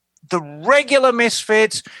the regular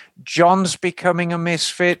misfits. John's becoming a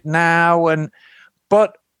misfit now,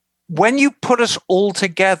 but when you put us all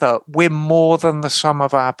together, we're more than the sum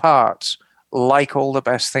of our parts, like all the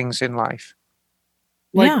best things in life.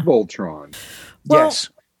 Like Yeah. Voltron. Well, Yes.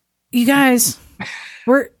 You guys,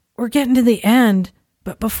 we're getting to the end,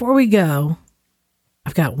 but before we go,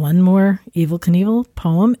 I've got one more Evel Knievel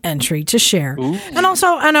poem entry to share. And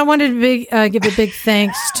I wanted to give a big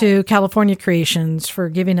thanks to California Creations for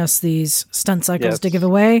giving us these stunt cycles to give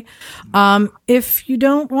away. If you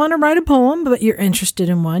don't want to write a poem, but you're interested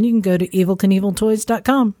in one, you can go to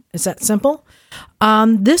evilknieveltoys.com. It's that simple.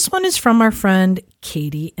 This one is from our friend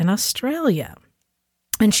Katie in Australia.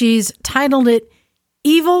 And she's titled it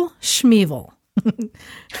Evil Schmeevel.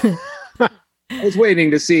 I was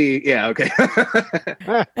waiting to see. Yeah, okay.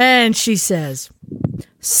 And she says,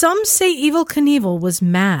 some say Evel Knievel was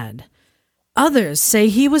mad. Others say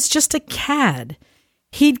he was just a cad.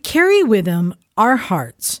 He'd carry with him our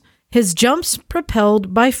hearts, his jumps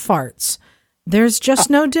propelled by farts. There's just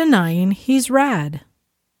no denying he's rad.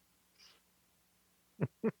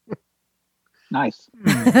 Nice.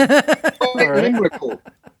 Lyrical.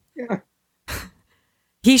 Yeah.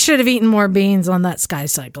 He should have eaten more beans on that sky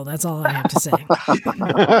cycle. That's all I have to say.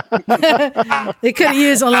 They could have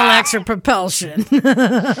used a little extra propulsion.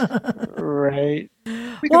 Right.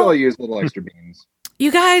 We could all use a little extra beans.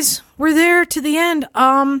 You guys, we're there to the end.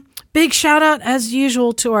 Big shout out as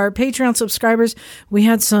usual to our Patreon subscribers. We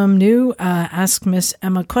had some new Ask Miss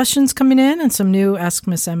Emma questions coming in and some new Ask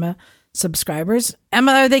Miss Emma subscribers.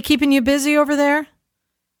 Emma, are they keeping you busy over there?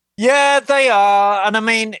 Yeah, they are. And I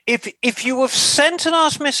mean, if you have sent an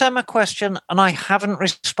Ask Miss Emma question and I haven't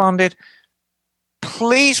responded,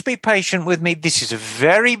 please be patient with me. This is a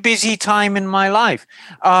very busy time in my life.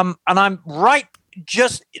 And I'm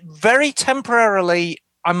just very temporarily,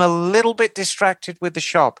 I'm a little bit distracted with the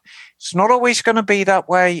shop. It's not always going to be that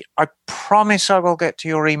way. I promise I will get to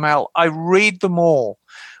your email. I read them all.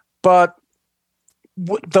 But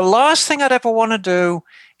the last thing I'd ever want to do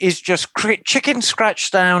is just chicken scratch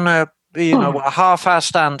down a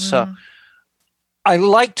half-assed answer. I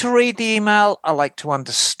like to read the email, I like to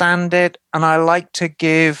understand it, and I like to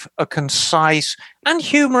give a concise and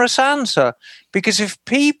humorous answer. Because if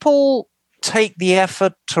people take the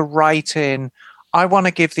effort to write in, I want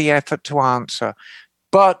to give the effort to answer.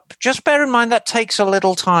 But just bear in mind that takes a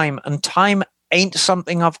little time, and time ain't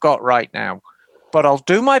something I've got right now. But I'll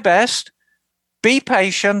do my best, be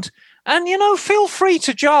patient, and, feel free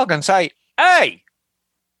to jog and say, hey,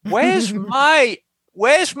 where's my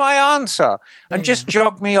answer? And just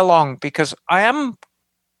jog me along, because I am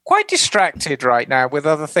quite distracted right now with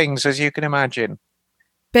other things, as you can imagine.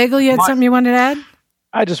 Bagel, you had something you wanted to add?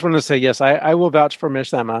 I just want to say, yes, I will vouch for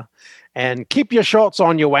Miss Emma. And keep your shorts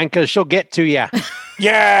on, you wankers. She'll get to you.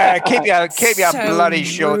 Yeah, keep your bloody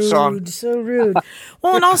shorts on. So rude.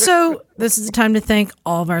 Well, and also, this is the time to thank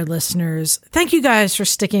all of our listeners. Thank you guys for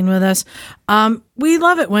sticking with us. We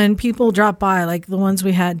love it when people drop by, like the ones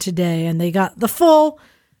we had today, and they got the full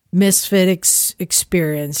Misfit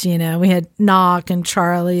experience. You know, we had Knock and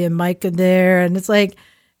Charlie and Micah there, and it's like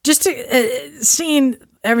just seeing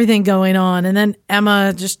everything going on, and then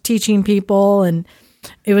Emma just teaching people, and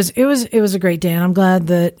it was a great day. And I'm glad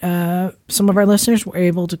that some of our listeners were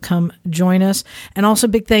able to come join us. And also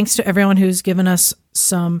big thanks to everyone who's given us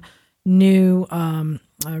some new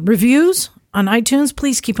reviews on iTunes.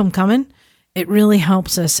 Please keep them coming. It really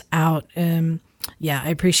helps us out. Yeah, I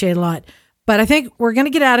appreciate it a lot. But I think we're going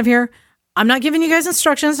to get out of here. I'm not giving you guys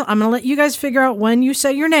instructions. I'm going to let you guys figure out when you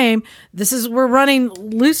say your name. We're running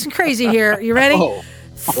loose and crazy here. You ready?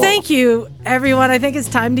 Thank you, everyone. I think it's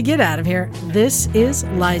time to get out of here. This is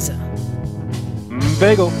Liza.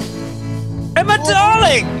 Bagel. Emma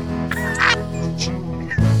Darling!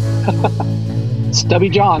 Stubby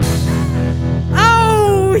John.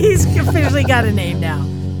 Oh, he's officially got a name now.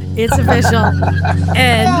 It's official.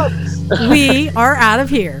 And we are out of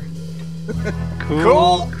here.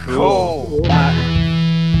 Cool.